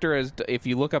director if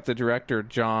you look up the director,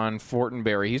 John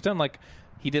Fortenberry,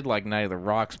 he did like Night of the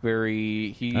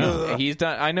Roxbury. He's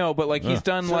done. I know, but like he's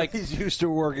done like he's used to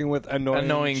working with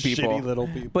annoying people, shitty little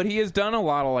people. But he has done a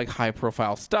lot of like high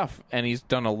profile stuff, and he's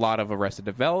done a lot of Arrested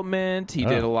Development. He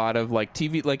did a lot of like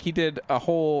TV. Like he did a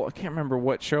whole. I can't remember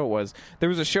what show it was. There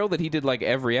was a show that he did like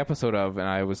every episode of, and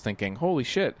I was thinking, holy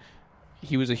shit,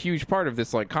 he was a huge part of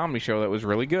this like comedy show that was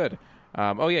really good.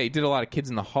 He did a lot of Kids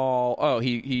in the Hall. Oh,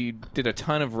 he did a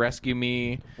ton of Rescue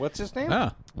Me. What's his name?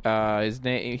 His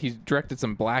name. He's directed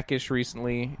some Blackish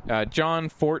recently. John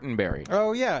Fortenberry.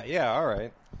 Oh yeah, all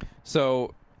right.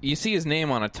 So you see his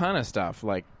name on a ton of stuff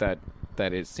like that.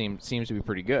 That it seems to be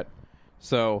pretty good.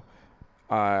 So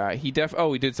he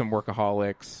did some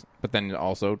Workaholics, but then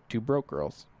also Two Broke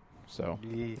Girls. So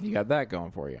you got that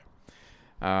going for you.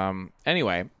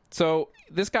 Anyway. So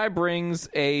this guy brings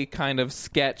a kind of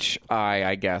sketch eye,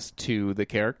 I guess, to the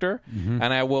character. Mm-hmm.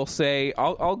 And I will say,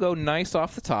 I'll go nice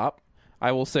off the top.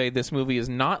 I will say this movie is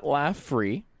not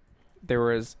laugh-free. There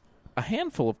was a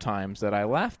handful of times that I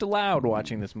laughed aloud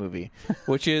watching this movie,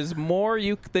 which is more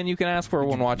than you can ask for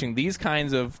when watching these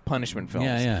kinds of punishment films.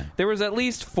 Yeah. There was at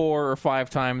least 4 or 5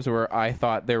 times where I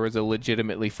thought there was a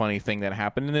legitimately funny thing that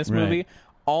happened in this movie.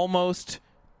 Almost...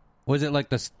 Was it like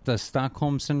the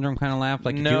Stockholm Syndrome kind of laugh?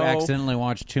 Like No. if you accidentally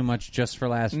watch too much Just for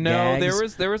Laughs No,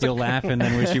 gags, there was you'll laugh and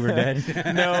then wish you were dead?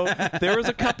 No, there was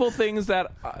a couple things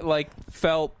that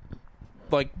felt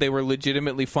like they were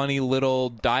legitimately funny little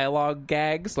dialogue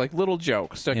gags, like little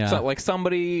jokes. Like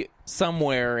somebody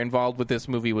somewhere involved with this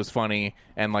movie was funny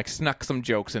and like snuck some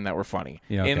jokes in that were funny.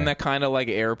 Yeah, okay. In the kind of like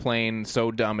Airplane,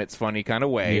 so dumb it's funny kind of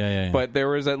way. Yeah. But there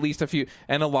was at least a few,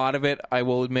 and a lot of it, I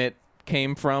will admit,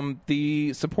 came from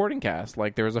the supporting cast.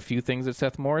 Like there was a few things that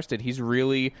Seth Morris did. He's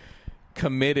really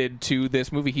committed to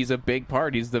this movie. He's a big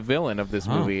part. He's the villain of this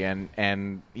movie,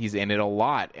 and he's in it a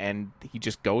lot, and he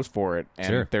just goes for it.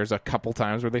 And there's a couple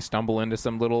times where they stumble into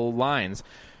some little lines.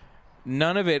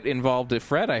 None of it involved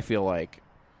Fred, I feel like.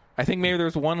 I think maybe there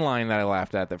was one line that I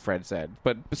laughed at that Fred said.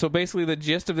 But so basically the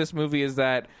gist of this movie is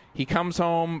that he comes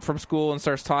home from school and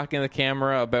starts talking to the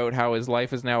camera about how his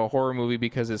life is now a horror movie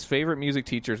because his favorite music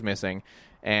teacher's missing.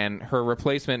 And her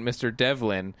replacement, Mr.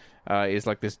 Devlin, is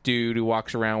like this dude who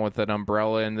walks around with an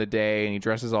umbrella in the day, and he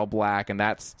dresses all black, and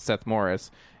that's Seth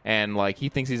Morris. And like he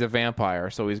thinks he's a vampire,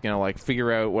 so he's gonna like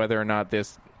figure out whether or not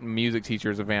this music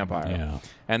teacher is a vampire. Yeah.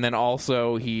 And then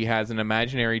also he has an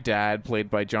imaginary dad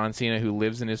played by John Cena who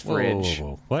lives in his fridge.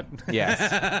 Whoa. What?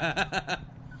 Yes.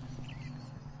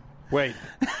 Wait.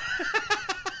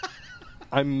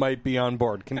 I might be on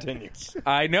board. Continue.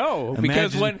 I know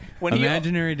because when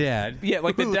imaginary dad, yeah,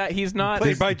 like the dad, he's not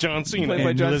Played by John Cena. Played by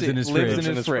and John lives Cena, in his lives fridge.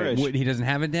 in his fridge. What, he doesn't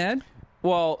have a dad?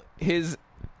 Well,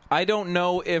 I don't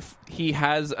know if he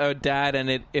has a dad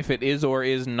and if it is or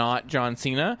is not John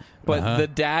Cena, but the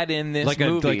dad in this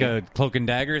movie, like a Cloak and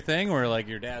Dagger thing, where like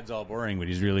your dad's all boring, but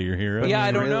he's really your hero. Yeah,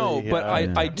 I don't Really, know, but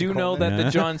I do know that the Yeah.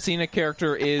 John Cena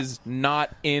character is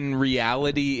not in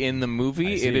reality in the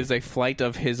movie. see. It is a flight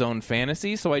of his own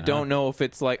fantasy, so I don't know if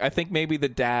it's like, I think maybe the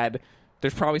dad,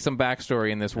 there's probably some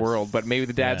backstory in this world, but maybe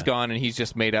the dad's gone and he's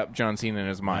just made up John Cena in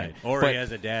his mind. Right. Or but, he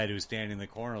has a dad who's standing in the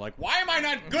corner like, why am I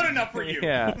not good enough for you?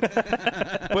 yeah.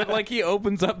 But like he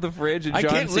opens up the fridge and I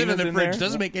John can't live in Cena's the fridge. there.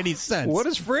 Doesn't make any sense. What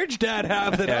does Fridge Dad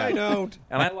have that Yeah. I don't?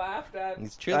 And I laughed at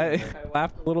He's chilling. I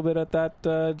laughed a little bit at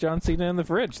that John Cena in the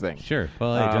fridge thing. Sure.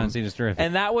 Well, hey, John Cena's terrific.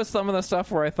 And that was some of the stuff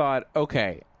where I thought,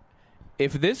 okay,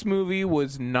 if this movie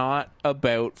was not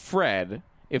about Fred,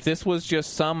 if this was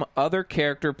just some other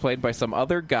character played by some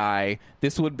other guy,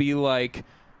 this would be like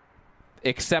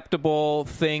acceptable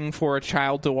thing for a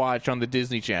child to watch on the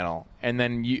Disney Channel, and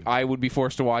then I would be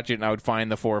forced to watch it, and I would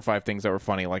find the 4 or 5 things that were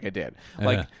funny, like I did.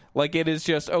 Like it is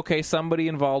just okay. Somebody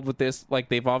involved with this, like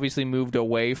they've obviously moved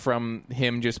away from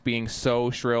him just being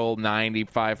so shrill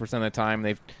 95% of the time.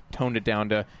 They've toned it down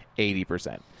to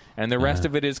 80%. And the rest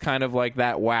of it is kind of like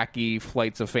that wacky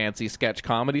Flights of Fancy sketch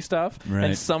comedy stuff. Right.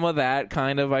 And some of that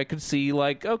kind of I could see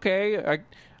like, okay,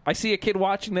 I see a kid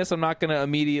watching this. I'm not going to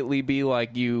immediately be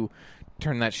like, you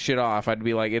turn that shit off. I'd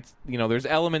be like, it's, there's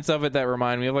elements of it that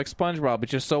remind me of like SpongeBob.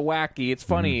 It's just so wacky. It's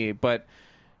funny. But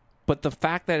the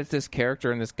fact that it's this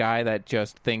character and this guy that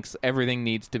just thinks everything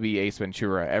needs to be Ace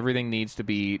Ventura. Everything needs to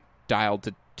be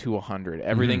dialed to 100.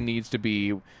 Everything needs to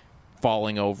be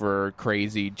falling over,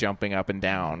 crazy, jumping up and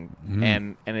down,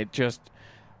 and it just,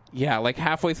 like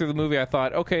halfway through the movie, I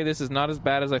thought, okay, this is not as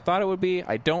bad as I thought it would be.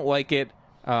 I don't like it,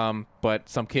 but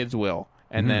some kids will.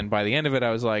 And then by the end of it,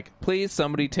 I was like, please,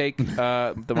 somebody take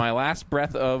my last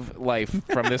breath of life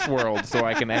from this world so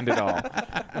I can end it all,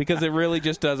 because it really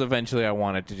just does. Eventually, I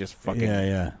want it to just fucking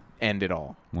end it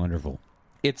all. Wonderful.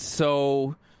 It's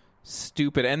so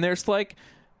stupid, and there's like,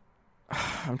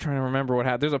 I'm trying to remember what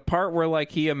happened. There's a part where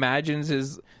like he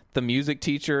imagines the music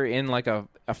teacher in like a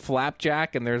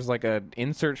flapjack, and there's like a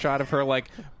insert shot of her like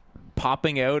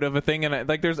popping out of a thing, and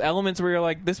like there's elements where you're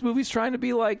like, this movie's trying to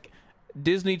be like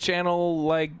Disney Channel,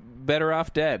 like Better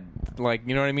Off Dead, like,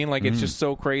 you know what I mean? Like it's just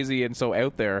so crazy and so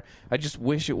out there. I just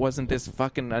wish it wasn't this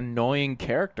fucking annoying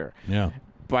character. Yeah.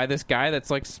 By this guy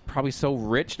that's like probably so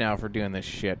rich now for doing this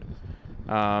shit.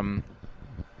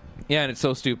 Yeah, and it's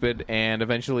so stupid, and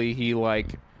eventually he,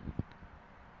 like,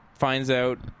 finds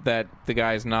out that the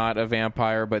guy's not a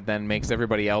vampire, but then makes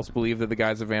everybody else believe that the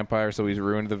guy's a vampire, so he's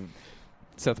ruined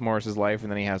Seth Morris's life,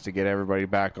 and then he has to get everybody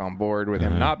back on board with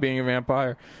him not being a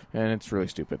vampire, and it's really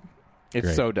stupid. It's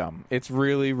Great. so dumb. It's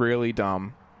really, really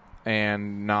dumb,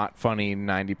 and not funny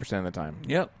 90% of the time.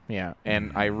 Yep. Yeah,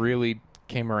 and I really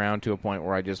came around to a point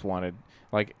where I just wanted...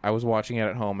 Like, I was watching it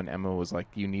at home, and Emma was like,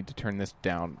 you need to turn this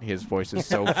down. His voice is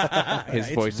so really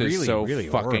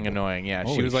fucking horrible. annoying. Yeah,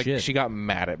 she Holy was like, shit. she got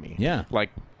mad at me. Yeah.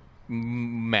 Like,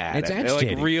 mad. It's at me. Like,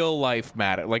 agitating. real life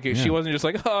mad at Like, she wasn't just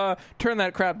like, turn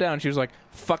that crap down. She was like,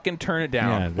 fucking turn it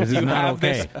down. Yeah, this is you not have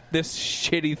okay. this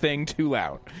shitty thing too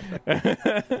loud.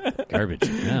 Garbage.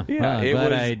 Yeah. Yeah, Well, I'm it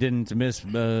glad was- I didn't miss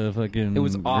fucking It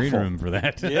was green awful. room for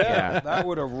that. Yeah, that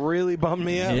would have really bummed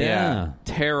me out. Yeah.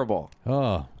 Terrible.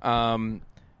 Oh.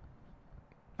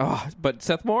 But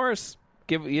Seth Morris,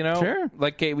 Sure.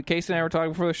 like Casey and I were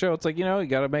talking before the show, it's like, you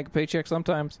got to make a paycheck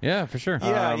sometimes. Yeah, for sure.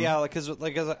 Yeah, because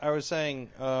as I was saying,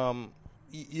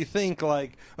 you think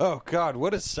like, oh God,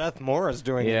 what is Seth Morris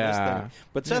doing in this Yeah. thing?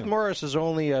 But Seth Morris is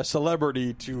only a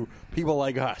celebrity to people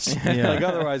like us. Yeah. Like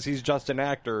otherwise, he's just an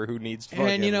actor who needs.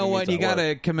 And you know what? You got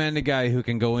to. to commend a guy who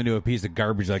can go into a piece of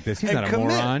garbage like this. He's And not a commit.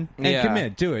 moron. And Yeah.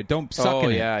 commit to it. Don't suck Oh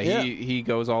in yeah, it. he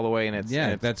goes all the way, and Yeah,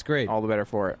 it's that's great. all the better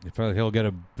for it. Probably he'll get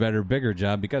a better, bigger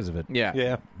job because of it. Yeah,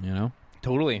 Yeah. You know?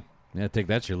 totally. Yeah, take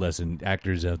that's your lesson,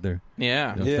 actors out there.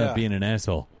 Yeah, Don't Yeah. stop being an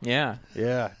asshole. yeah.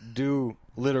 Yeah, do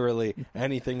literally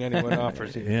anything anyone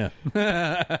offers you.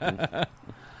 Yeah.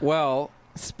 Well,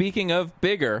 speaking of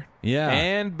bigger, Yeah.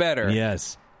 and better,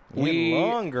 Yes. we And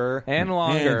longer. and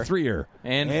longer And threer.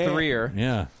 and And- threer.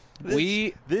 Yeah.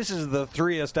 This is the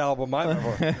threest album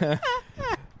I've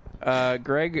ever.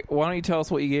 Greg, why don't you tell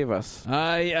us what you gave us?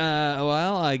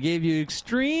 I gave you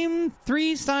extreme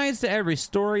 3 sides to every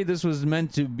story. This was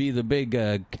meant to be the big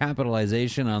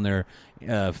capitalization on their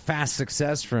fast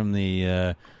success from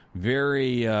the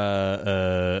very date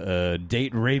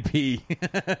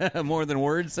rapey, more than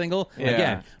words single. Yeah.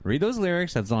 Again, read those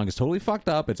lyrics. That song is totally fucked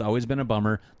up. It's always been a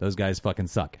bummer. Those guys fucking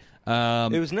suck.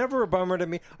 It was never a bummer to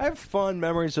me. I have fond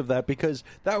memories of that because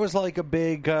that was like a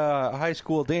big high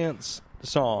school dance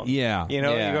song. Yeah. You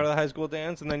know, Yeah. you go to the high school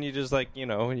dance and then you just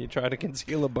you try to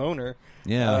conceal a boner.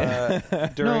 Yeah.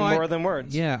 During No, More Than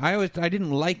Words. Yeah, I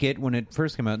didn't like it when it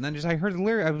first came out, and then I heard the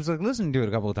lyric. I was listening to it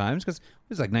a couple of times because it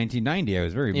was 1990. I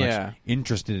was very much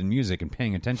interested in music and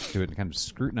paying attention to it and kind of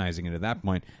scrutinizing it at that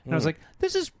point. And I was like,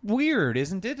 "This is weird,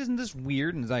 isn't it? Isn't this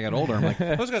weird?" And as I got older, I'm like,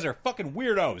 "Those guys are fucking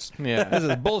weirdos. Yeah. This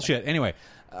is bullshit." Anyway,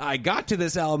 I got to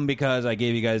this album because I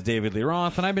gave you guys David Lee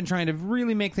Roth, and I've been trying to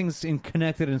really make things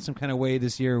connected in some kind of way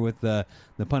this year with the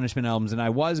Punishment albums, and I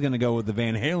was going to go with the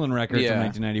Van Halen record from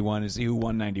 1991 to see who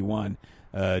won 91,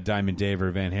 Diamond Dave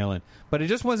or Van Halen, but it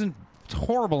just wasn't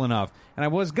horrible enough, and I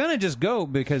was going to just go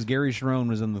because Gary Cherone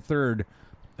was in the third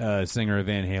singer of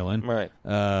Van Halen, Right.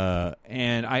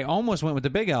 And I almost went with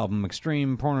the big album,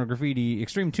 Extreme 2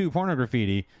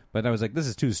 Pornograffiti, but I was like, this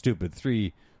is too stupid,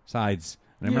 3 sides.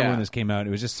 And I remember when this came out,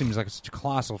 it just seems like such a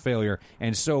colossal failure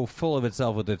and so full of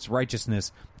itself with its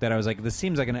righteousness that I was like, this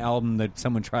seems like an album that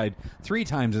someone tried 3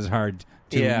 times as hard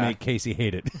to make Casey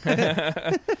hate it.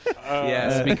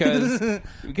 Yes,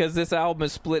 because this album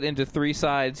is split into 3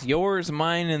 sides: yours,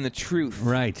 mine, and the truth.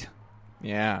 Right.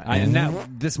 Yeah. And now,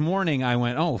 this morning I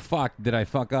went, oh, fuck, did I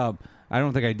fuck up? I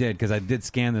don't think I did because I did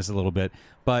scan this a little bit.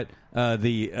 But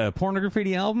the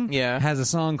Pornograffiti album has a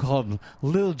song called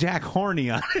Lil Jack Horny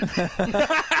on it.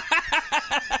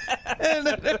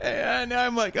 and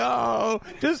I'm like, oh,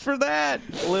 just for that.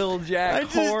 Lil Jack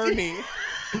horny.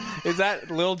 Is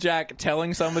that Lil Jack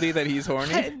telling somebody that he's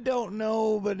horny? I don't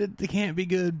know, but it can't be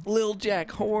good. Lil Jack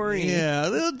horny. Yeah,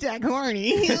 Lil Jack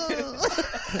Horny.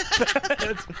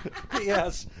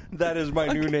 Yes, that is my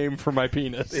new name for my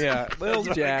penis. Yeah, Lil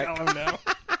Jack. I call him now.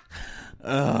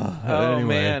 Oh, anyway.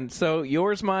 man. So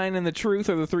yours, mine, and the truth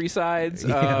are the 3 sides.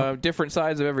 Different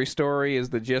sides of every story is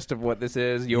the gist of what this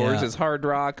is. Yours is hard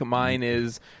rock. Mine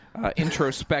is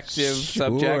introspective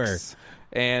subjects.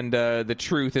 And the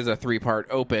truth is a 3-part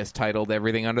opus titled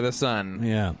Everything Under the Sun.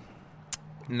 Yeah.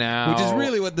 Now, Which is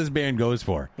really what this band goes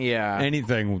for. Yeah.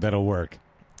 Anything that'll work.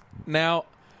 Now,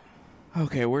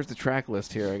 okay, where's the track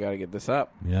list here? I got to get this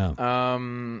up. Yeah.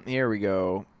 Here we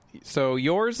go. So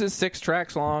yours is 6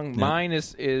 tracks long. Yep. Mine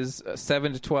is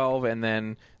 7 to 12, and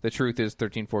then the truth is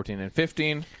 13, 14, and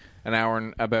 15.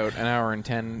 About an hour and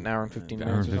 10, an hour and 15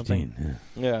 minutes or something.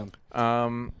 Yeah.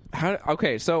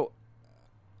 Okay, so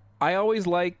I always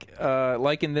like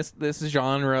in this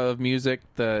genre of music,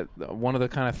 the one of the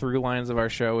kind of through lines of our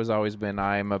show has always been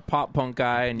I'm a pop punk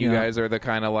guy, and you guys are the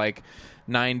kind of like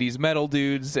 90s metal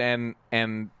dudes, and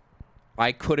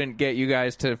I couldn't get you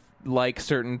guys to like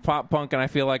certain pop punk, and I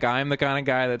feel like I'm the kind of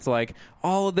guy that's like,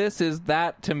 all of this is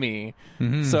that to me.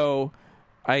 Mm-hmm. So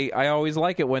I always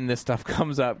like it when this stuff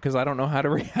comes up because I don't know how to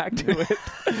react to it.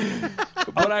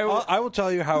 But I will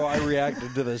tell you how I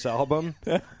reacted to this album.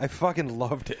 I fucking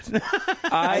loved it.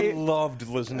 I loved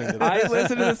listening to this. I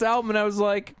listened to this album and I was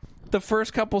like, the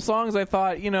first couple songs I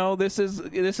thought, this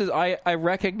is I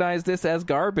recognize this as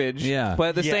garbage. Yeah. But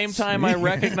at the same time I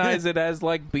recognize it as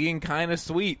like being kind of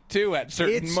sweet too at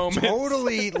certain moments.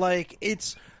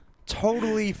 It's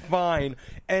totally fine.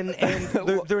 And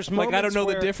there's moments like I don't know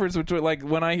where the difference between like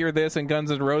when I hear this and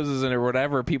Guns N' Roses and or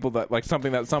whatever, people that like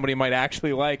something that somebody might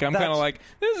actually like, I'm kind of like,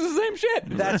 this is the same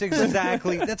shit. That's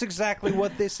exactly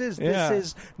what this is. Yeah. This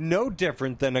is no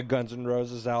different than a Guns N'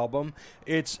 Roses album.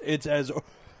 It's as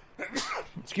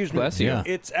excuse me. Bless you. Yeah.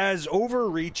 It's as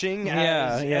overreaching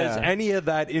as any of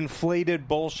that inflated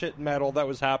bullshit metal that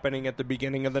was happening at the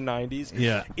beginning of the 90s.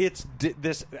 Yeah.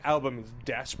 This album is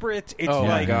desperate. It's Oh,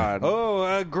 my like, God.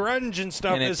 grunge and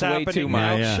stuff And is it's way happening too now.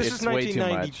 much. Yeah. This It's is way too much.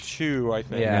 1992, I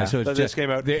think. Yeah. So it's that this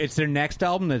came out. It's their next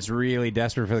album that's really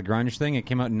desperate for the grunge thing. It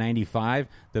came out in '95.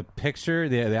 The picture,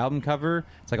 the album cover,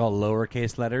 it's like all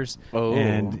lowercase letters. Oh.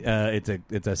 And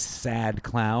it's a sad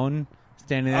clown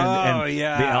standing there. Oh, and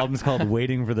yeah. The album's called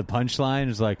 "Waiting for the Punchline."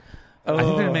 It's like. I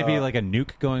think there may be like a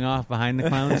nuke going off behind the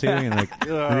clown too, and like,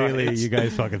 really, you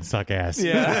guys fucking suck ass.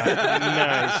 Yeah.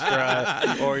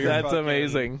 Nice try. Or your That's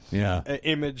fucking, Yeah. amazing.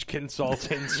 Image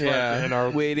consultants Yeah. fucking are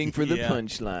Waiting for the Yeah.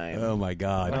 punchline. Oh my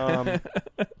god.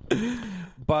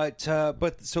 But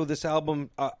so this album,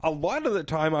 a lot of the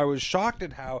time I was shocked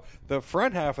at how the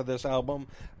front half of this album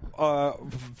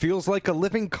feels like a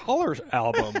Living Colour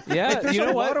album. Yeah, There's you a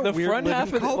know lot what? of The weird front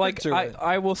half Living of it, Colour like to it.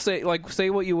 I will say, like say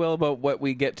what you will about what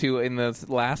we get to in the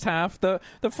last half. The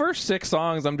first 6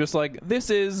 songs, I'm just like, this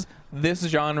is this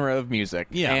genre of music.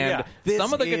 Yeah. And Yeah. This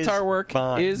some of the is guitar work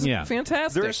fun. is Yeah.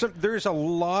 fantastic. There's a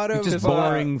lot of Just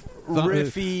boring,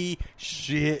 riffy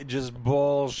shit, just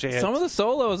bullshit. Some of the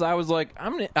solos, I was like,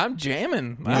 I'm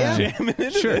jamming. Yeah. I'm jamming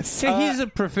into this. Yeah, he's a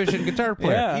proficient guitar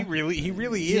player. Yeah. He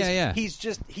really is. Yeah, yeah.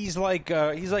 He's like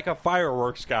a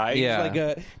fireworks guy. Yeah. He's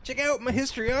like check out my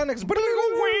histrionics.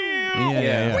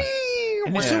 Yeah.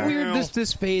 And it's so Yeah. weird,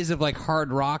 this phase of like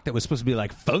hard rock that was supposed to be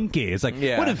like funky. It's like,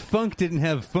 Yeah. what if funk didn't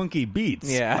have funky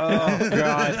beats? Yeah. Oh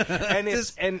god! And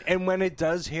it's and when it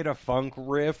does hit a funk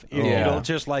riff, it'll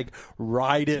just like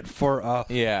ride it for a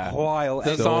Yeah. while.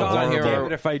 The And songs god on here damn are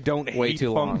it if I don't way hate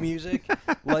too funk long. music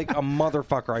like a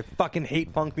motherfucker. I fucking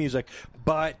hate funk music,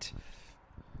 but.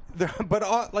 But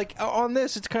on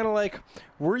this, it's kind of like,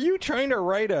 were you trying to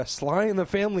write a Sly and the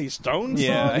Family Stone song?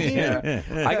 Yeah, here?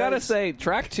 I gotta say,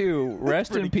 track 2,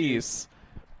 Rest in Peace.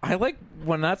 I like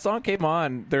when that song came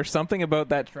on. There's something about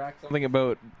that track, something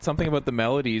about the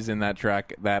melodies in that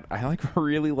track that I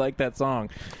really like that song.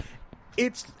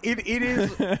 It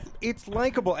is it's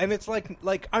likable, and it's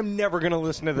like I'm never gonna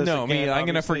listen to this. No, again, I'm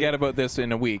gonna obviously. forget about this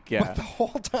in a week. Yeah, But the whole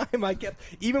time I get,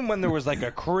 even when there was like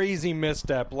a crazy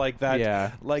misstep like that,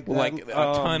 yeah, like a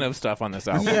ton of stuff on this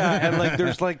album. yeah, and like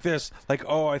there's like this, like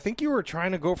I think you were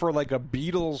trying to go for like a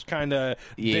Beatles kind of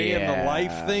day in the Yeah.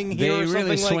 life thing They here, or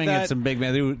really something swing like that. at some big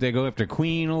man. They go after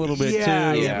Queen a little bit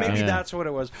yeah, too. yeah, maybe that's what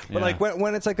it was. But Yeah. like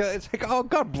when it's like oh,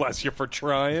 God bless you for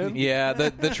trying. Yeah,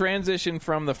 the transition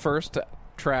from the first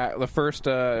track, the first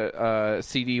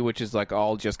CD, which is like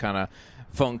all just kind of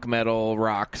funk metal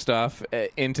rock stuff,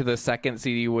 into the second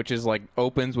CD, which is like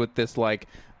opens with this like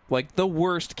the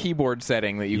worst keyboard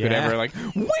setting that you could Yeah. ever like.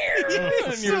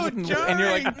 And you're like,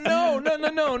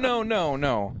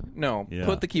 no. Yeah.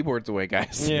 Put the keyboards away,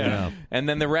 guys. Yeah. And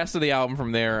then the rest of the album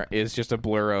from there is just a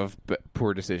blur of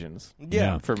poor decisions.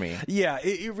 Yeah. For me. Yeah,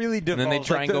 it really devolves. then they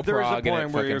try and go there was prog a and it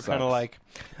point where fucking you're kind of sucks. like,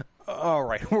 all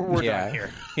right, we're done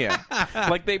here. Yeah.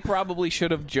 Like they probably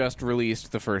should have just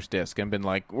released the first disc and been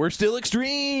like, we're still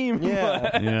extreme.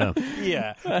 Yeah. Yeah.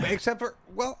 Yeah, except for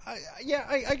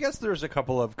I guess there's a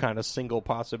couple of kind of single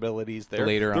possibilities there.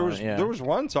 Later there on, was, yeah. there was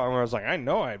one song where I was like, I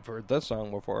know I've heard this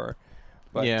song before,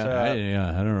 but Yeah. I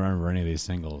don't remember any of these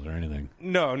singles or anything.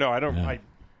 no, I don't. Yeah.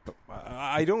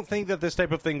 I don't think that this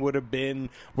type of thing would have been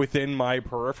within my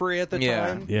periphery at the Yeah.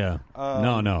 time. Yeah.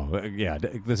 No. Yeah.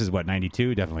 This is what,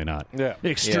 92? Definitely not. Yeah.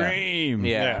 Extreme.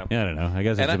 Yeah. I don't know. I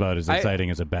guess And it's about as exciting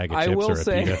as a bag of I chips will or a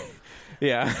say, pita.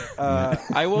 yeah.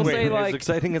 I will Wait, say as like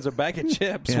exciting as a bag of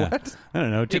chips. Yeah. What? I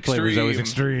don't know. Chip flavor is always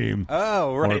extreme.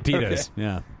 Oh, right. Or pitas. Okay.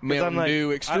 Yeah. Mountain I'm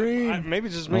Dew extreme. maybe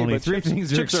it's just me, Only but three chips,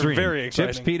 things are chips extreme. are very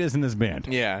exciting. Chips, pitas, and this band.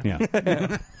 Yeah.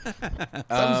 Yeah.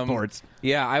 Some sports.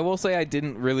 Yeah, I will say I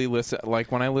didn't really listen.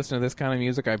 Like when I listen to this kind of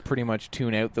music, I pretty much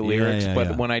tune out the Yeah, lyrics. yeah, but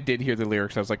yeah. when I did hear the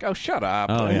lyrics, I was like, "Oh, shut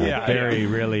up!" Oh, yeah. Yeah, Very,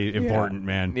 really important,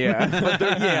 man. Yeah.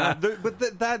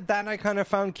 That I kind of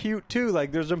found cute too.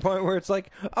 Like, there's a point where it's like,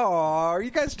 "Oh, are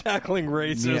you guys tackling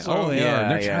racism?" Yeah. Oh, they Yeah, are.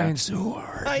 They're yeah. trying so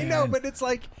hard. I know, but it's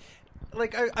like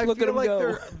I Look at feel 'em like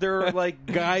go. they're like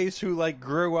guys who like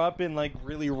grew up in like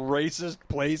really racist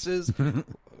places.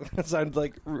 That sounds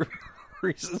like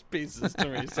Reese's Pieces to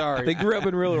me. Sorry. They grew up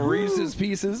in real Reese's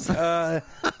Pieces. and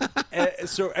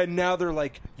now they're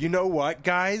like, you know what,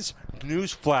 guys?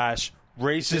 Newsflash.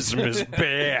 Racism is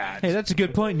bad. Hey, that's a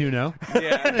good point, Nuno.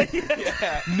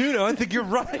 Nuno, I think you're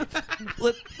right.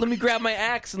 let me grab my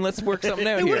axe and let's work something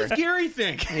out here. Gary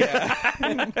think?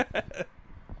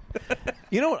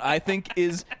 You know what I think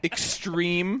is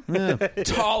extreme?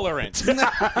 Tolerance.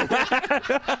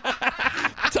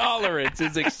 Tolerance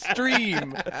is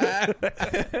extreme.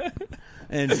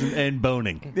 And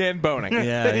boning. And boning.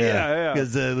 Yeah.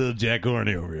 Because little Jack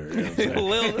Horny over here.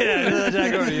 Lil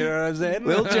Jack, you know what I'm saying?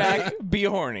 Lil Jack, be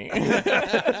horny.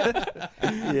 Yeah,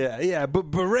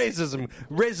 but racism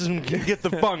can get the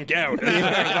funk out. As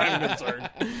far as I'm concerned.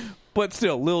 But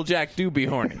still, Lil Jack do be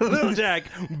horny. Little Jack,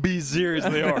 be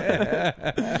seriously horny.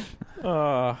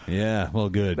 Yeah, well,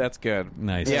 good. That's good.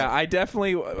 Nice. Yeah, I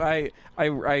definitely,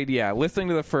 listening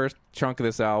to the first chunk of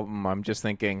this album, I'm just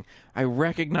thinking, I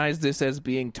recognize this as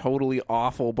being totally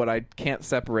awful, but I can't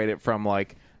separate it from,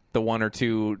 like, the one or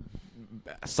two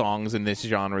songs in this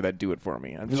genre that do it for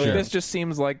me. I'm just like, this just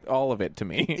seems like all of it to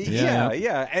me.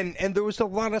 Yeah. And there was a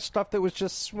lot of stuff that was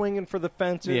just swinging for the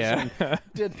fences. Yeah. And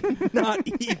did not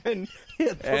even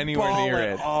hit the Anywhere ball near at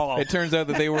it. all. It turns out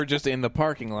that they were just in the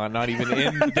parking lot, not even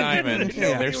in the diamond.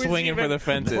 Yeah, They're he was swinging for even the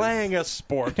fences. playing a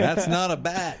sport. That's not a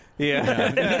bat.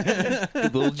 Yeah.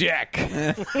 Little Jack.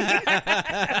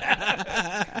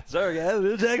 Sorry, guys,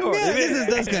 Little Jack Horny. Yeah, this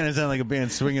does kind of sound like a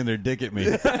band swinging their dick at me.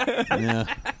 Yeah.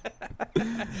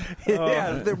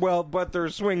 But they're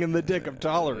swinging the dick of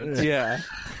tolerance. Yeah.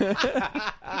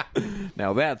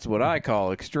 Now that's what I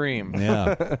call extreme.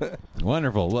 Yeah.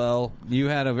 Wonderful. Well, you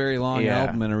had a very long Yeah.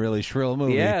 album and a really shrill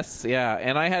movie. Yes, yeah.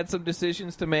 And I had some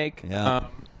decisions to make. Yeah.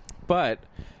 But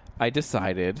I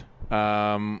decided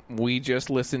we just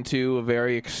listened to a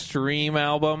very extreme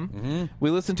album. Mm-hmm. We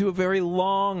listened to a very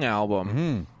long album.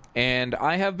 Mm-hmm. And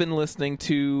I have been listening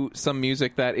to some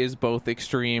music that is both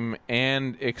extreme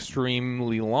and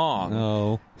extremely long.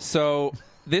 Oh. So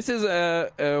this is one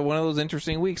of those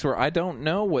interesting weeks where I don't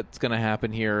know what's going to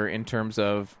happen here in terms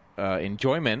of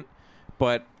enjoyment,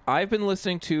 but I've been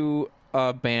listening to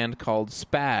a band called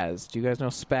Spaz. Do you guys know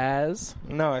Spaz?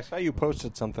 No, I saw you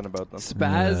posted something about them.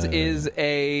 Spaz is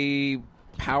a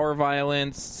power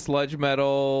violence, sludge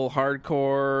metal,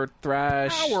 hardcore,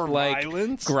 thrash,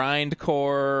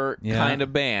 grindcore kind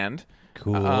of band.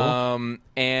 Cool.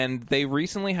 And they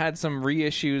recently had some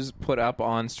reissues put up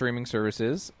on streaming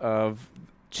services of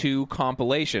 2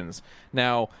 compilations.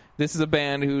 Now, this is a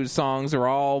band whose songs are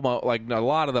all, like, a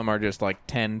lot of them are just like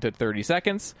 10 to 30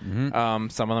 seconds. Mm-hmm.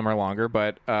 Some of them are longer,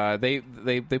 but they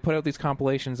put out these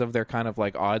compilations of their kind of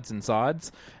like odds and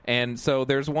sods. And so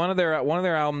there's one of their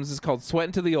albums is called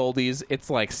Sweatin' to the Oldies. It's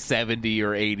like 70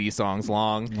 or 80 songs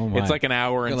long. Oh my. It's like an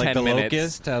hour and Like 10 the minutes.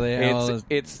 Locust, how they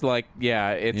It's like,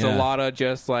 it's Yeah. a lot of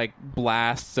just like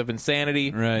blasts of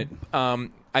insanity. Right.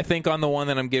 I think on the one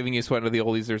that I'm giving you, Sweatin' to the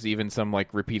Oldies, there's even some like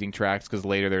repeating tracks because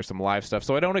later there's some live stuff.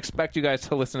 So I don't expect you guys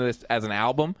to listen to this as an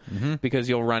album because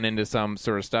you'll run into some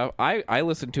sort of stuff. I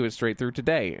listened to it straight through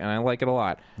today and I like it a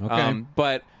lot. Okay.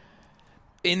 But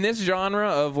in this genre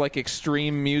of like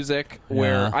extreme music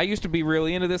where I used to be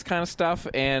really into this kind of stuff,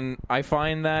 and I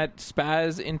find that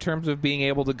Spaz, in terms of being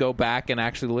able to go back and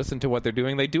actually listen to what they're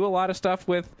doing, they do a lot of stuff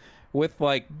with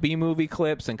like B-movie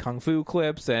clips and kung fu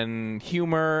clips and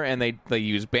humor, and they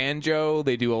use banjo.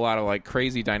 They do a lot of like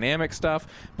crazy dynamic stuff,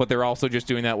 but they're also just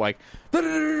doing that like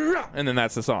and then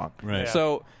that's the song. Right.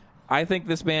 So I think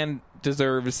this band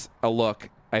deserves a look.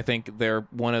 I think they're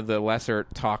one of the lesser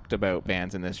talked about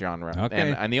bands in this genre.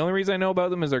 Okay. And the only reason I know about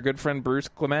them is their good friend Bruce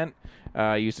Clement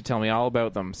used to tell me all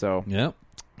about them. So Yep.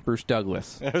 Bruce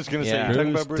Douglas. I was going to Yeah. say, you're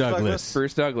talking about Bruce Douglas?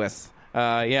 Bruce Douglas.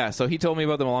 So he told me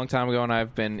about them a long time ago, and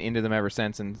I've been into them ever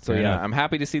since. And so, Yeah. I'm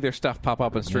happy to see their stuff pop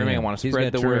up on streaming. Yeah. I want to He's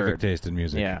spread got the terrific word. taste in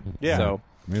music. Yeah. So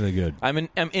Really good. I'm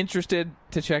interested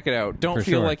to check it out. Don't For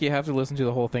feel sure. like you have to listen to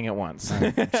the whole thing at once.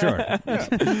 Sure.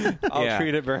 I'll Yeah.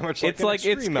 treat it very much like It's an like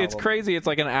extreme it's album. crazy. It's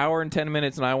like an hour and 10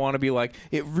 minutes, and I want to be like,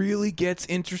 it really gets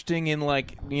interesting in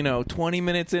like 20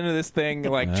 minutes into this thing,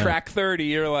 like track 30.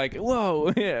 You're like,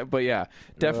 whoa, yeah. But yeah,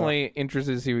 definitely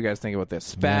interested to see what you guys think about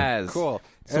this. Spaz, Cool.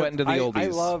 Sweating to the I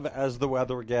oldies. love as the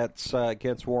weather gets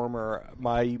warmer,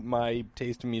 my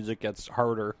taste in music gets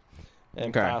harder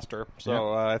and Okay. faster.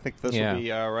 So I think this Yeah. will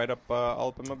be right up all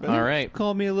up in my business. All right.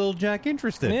 Call me a little Jack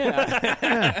interested.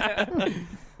 Yeah.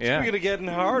 Yeah. Speaking of getting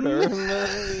harder,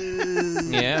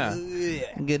 Yeah.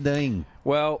 Good thing.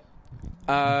 Well,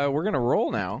 we're gonna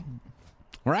roll now.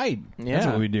 Right. Yeah. That's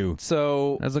what we do.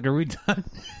 So I was like, are we done?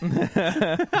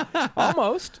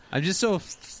 almost. I'm just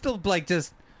still like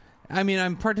just. I mean,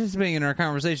 I'm participating in our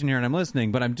conversation here and I'm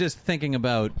listening, but I'm just thinking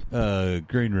about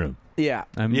Green Room. Yeah.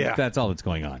 Yeah. That's all that's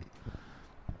going on.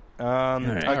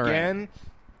 again,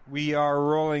 we are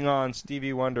rolling on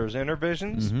Stevie Wonder's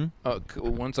Intervisions.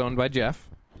 Once owned by Jeff.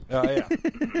 Yeah.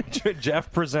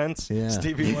 Jeff presents Yeah.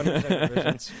 Stevie Wonder's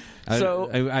Intervisions. So-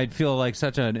 I'd feel like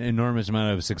such an enormous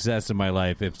amount of success in my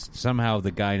life if somehow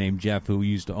the guy named Jeff who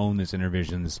used to own this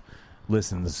Intervisions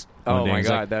listens. Oh one day my and is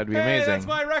God, like, that'd be "Hey, amazing. that's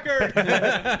my record.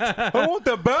 I want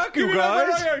the back, you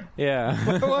guys. Yeah.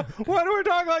 Why do we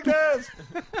talk like this?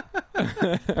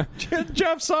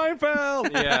 Jeff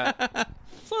Seinfeld. Yeah.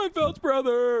 Seinfeld's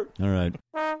brother. All right.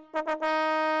 All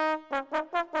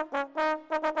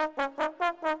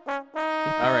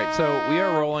right, so we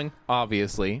are rolling,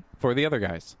 obviously, for the other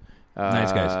guys.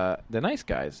 Nice guys. The nice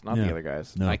guys, not Yeah. the other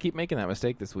guys. No. I keep making that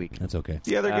mistake this week. That's okay.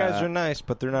 The other guys are nice,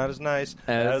 but they're not as nice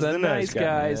As the nice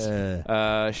guys.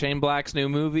 Shane Black's new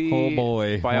movie. Oh,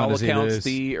 boy. By Wanna all see accounts, this.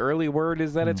 the early word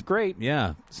is that it's great.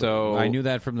 Yeah. So I knew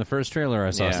that from the first trailer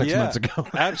I saw Yeah. 6 months ago.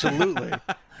 Absolutely.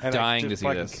 And Dying I to just see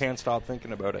fucking this. can't stop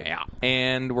thinking about it. Yeah.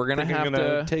 And we're going to I'm have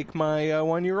gonna to take my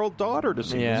 1-year-old daughter to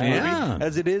see Yeah. this movie, Yeah.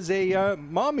 as it is a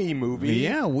mommy movie.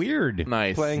 Yeah, weird.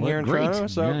 Nice. Playing What here in great. Toronto,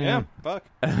 so Yeah. fuck.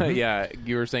 Yeah,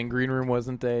 you were saying Green Room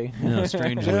wasn't a... No,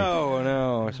 strangely.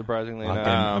 No, surprisingly I not.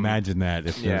 can imagine that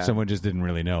if yeah. someone just didn't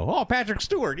really know. Oh, Patrick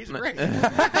Stewart, he's great.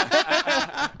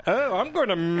 Oh, I'm going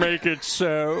to make it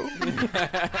so.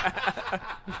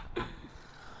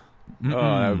 Oh,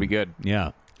 that would be good.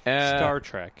 Yeah. Star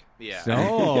Trek. Yeah.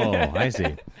 Oh, I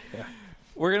see.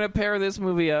 we're going to pair this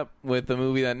movie up with the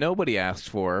movie that nobody asked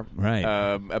for. Right.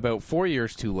 About 4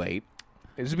 years too late.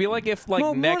 It'd be like if, like,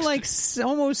 Well, next... more like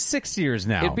almost 6 years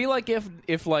now. It'd be like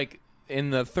if like, in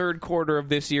the third quarter of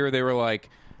this year, they were like,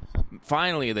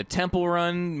 finally, the Temple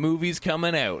Run movie's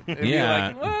coming out. It'd be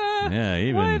like, what? Yeah,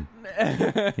 even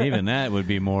even that would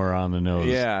be more on the nose.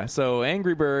 Yeah, so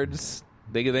Angry Birds,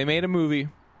 they made a movie.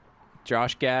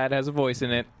 Josh Gad has a voice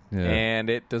in it, and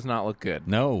it does not look good.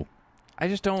 No. I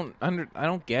just don't I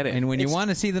don't get it. And when you want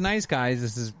to see the nice guys,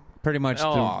 this is pretty much the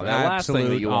last thing that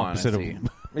absolute you wanna opposite see. of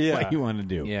what you want to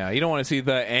do. Yeah, you don't want to see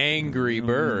the Angry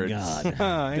Birds.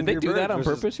 God. Did they do that on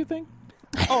purpose, you think?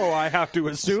 Oh, I have to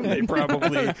assume they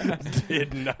probably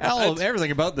did not.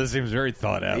 Everything about this seems very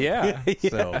thought out. Yeah.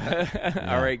 So,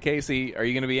 All right, Casey, are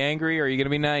you going to be angry or are you going to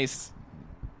be nice?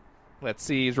 Let's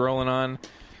see. He's rolling on.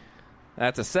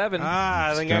 That's a 7.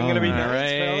 I think I'm going to be All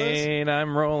nice, fellas. right,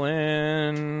 I'm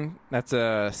rolling. That's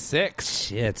a 6.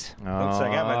 shit. Looks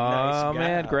like I'm a nice Oh, guy.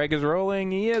 man. Greg is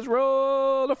rolling. He has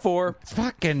rolled a 4.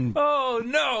 Fucking. Oh,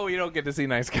 no. You don't get to see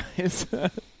nice guys.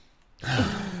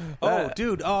 Oh,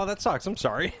 dude. Oh, that sucks. I'm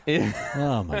sorry.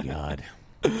 Oh, my God.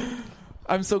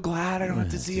 I'm so glad I don't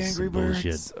have to see This is Angry some Birds.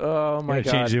 bullshit. Oh, my Gotta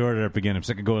God. change the order up again. I'm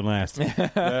sick of going last. Fuck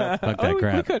that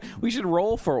crap. We could. We should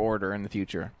roll for order in the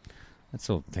future. That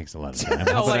still takes a lot of time.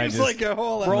 No, How about I Seems just- like a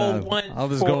whole Roll one. I'll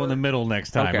just go in the middle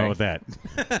next time. Okay. How about that?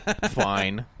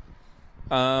 Fine.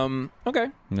 Okay.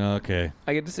 Okay.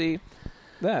 I get to see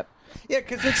that. Yeah,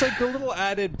 because it's like a little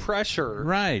added pressure.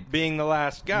 Right. Being the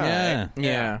last guy. Yeah.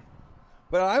 Yeah.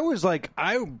 But I was like,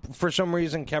 I, for some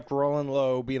reason, kept rolling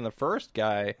low being the first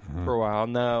guy for a while.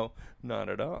 No, not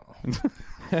at all.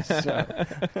 So,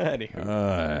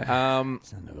 anywho.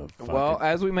 Well,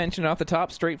 as we mentioned off the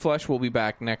top, Straight Flush will be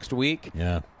back next week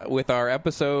Yeah. with our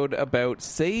episode about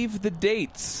Save the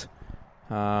Dates,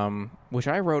 which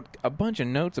I wrote a bunch of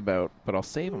notes about, but I'll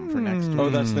save them for next week. Oh,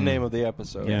 that's the name of the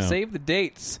episode. Yeah. Save the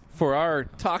Dates for our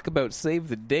talk about Save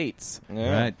the Dates.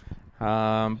 Yeah. Right.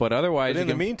 But otherwise, But in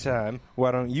you the can, meantime,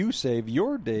 why don't you save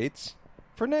your dates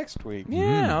for next week?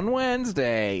 yeah, on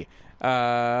Wednesday.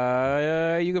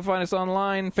 You can find us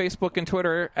online, Facebook and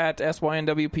Twitter at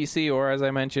SYNWPC, or as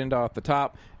I mentioned off the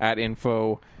top, at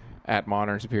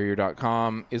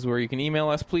info@modernsuperior.com is where you can email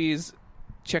us. Please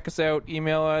check us out,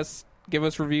 email us, give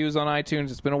us reviews on iTunes.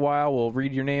 It's been a while. We'll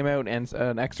read your name out and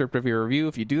an excerpt of your review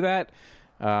if you do that.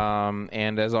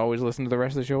 And as always, listen to the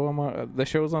rest of the show. The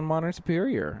show's on Modern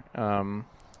Superior.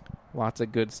 Lots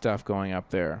of good stuff going up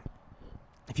there.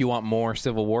 If you want more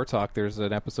Civil War talk, there's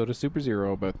an episode of Super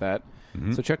Zero about that.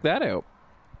 So check that out.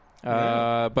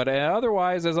 But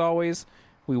otherwise, as always,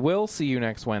 we will see you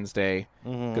next Wednesday.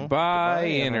 Goodbye,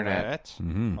 Internet.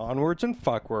 Onwards and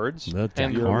fuckwards.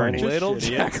 And Horny. Little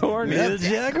Jack Horny. Little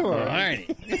Jack Horny.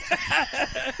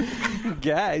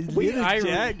 Guys, Little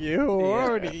Jack, you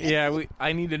horny. Yeah,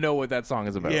 I need to know what that song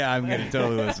is about. Yeah, I'm going to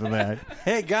totally listen to that.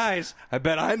 Hey, guys, I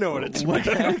bet I know what it's What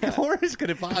about. kind of chorus could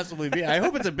it possibly be? I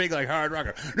hope it's a big, like, hard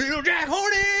rocker. Little Jack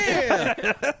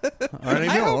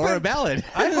Horny! or a ballad.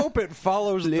 I hope it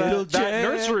follows that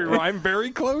nursery rhyme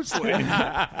very closely.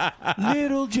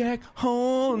 Little Jack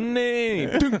Horny.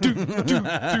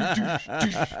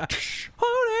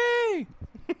 Horny.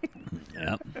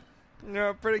 Yep.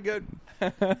 No, pretty good.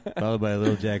 Followed by a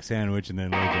Little Jack sandwich and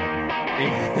then Little Jack.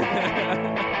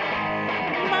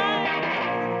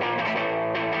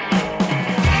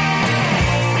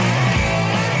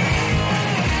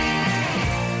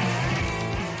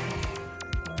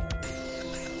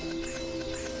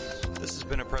 This has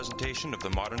been a presentation of the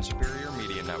Modern Superior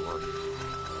Media Network.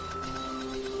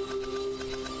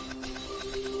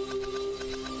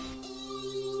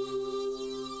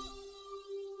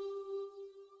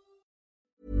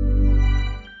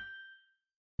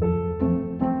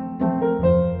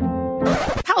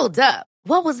 Hold up.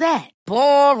 What was that?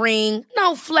 Boring.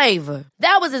 No flavor.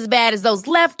 That was as bad as those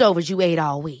leftovers you ate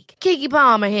all week. Keke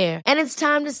Palmer here. And it's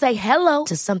time to say hello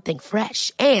to something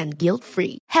fresh and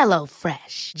guilt-free. Hello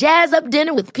Fresh. Jazz up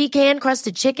dinner with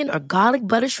pecan-crusted chicken or garlic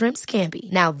butter shrimp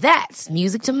scampi. Now that's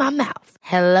music to my mouth.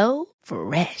 Hello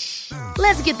Fresh.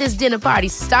 Let's get this dinner party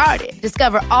started.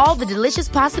 Discover all the delicious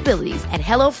possibilities at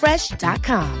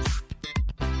HelloFresh.com.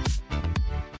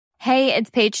 Hey, it's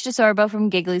Paige DeSorbo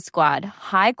from Giggly Squad.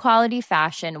 High quality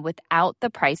fashion without the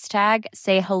price tag.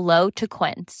 Say hello to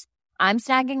Quince. I'm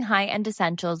snagging high-end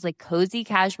essentials like cozy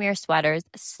cashmere sweaters,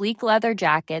 sleek leather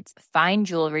jackets, fine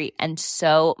jewelry, and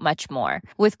so much more.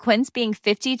 With Quince being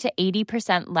 50 to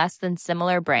 80% less than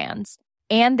similar brands.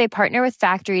 And they partner with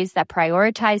factories that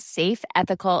prioritize safe,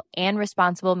 ethical, and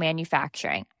responsible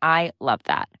manufacturing. I love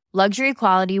that. Luxury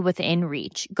quality within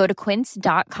reach. Go to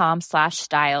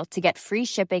quince.com/style to get free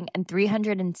shipping and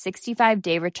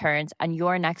 365-day returns on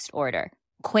your next order.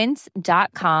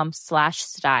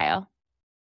 Quince.com/style.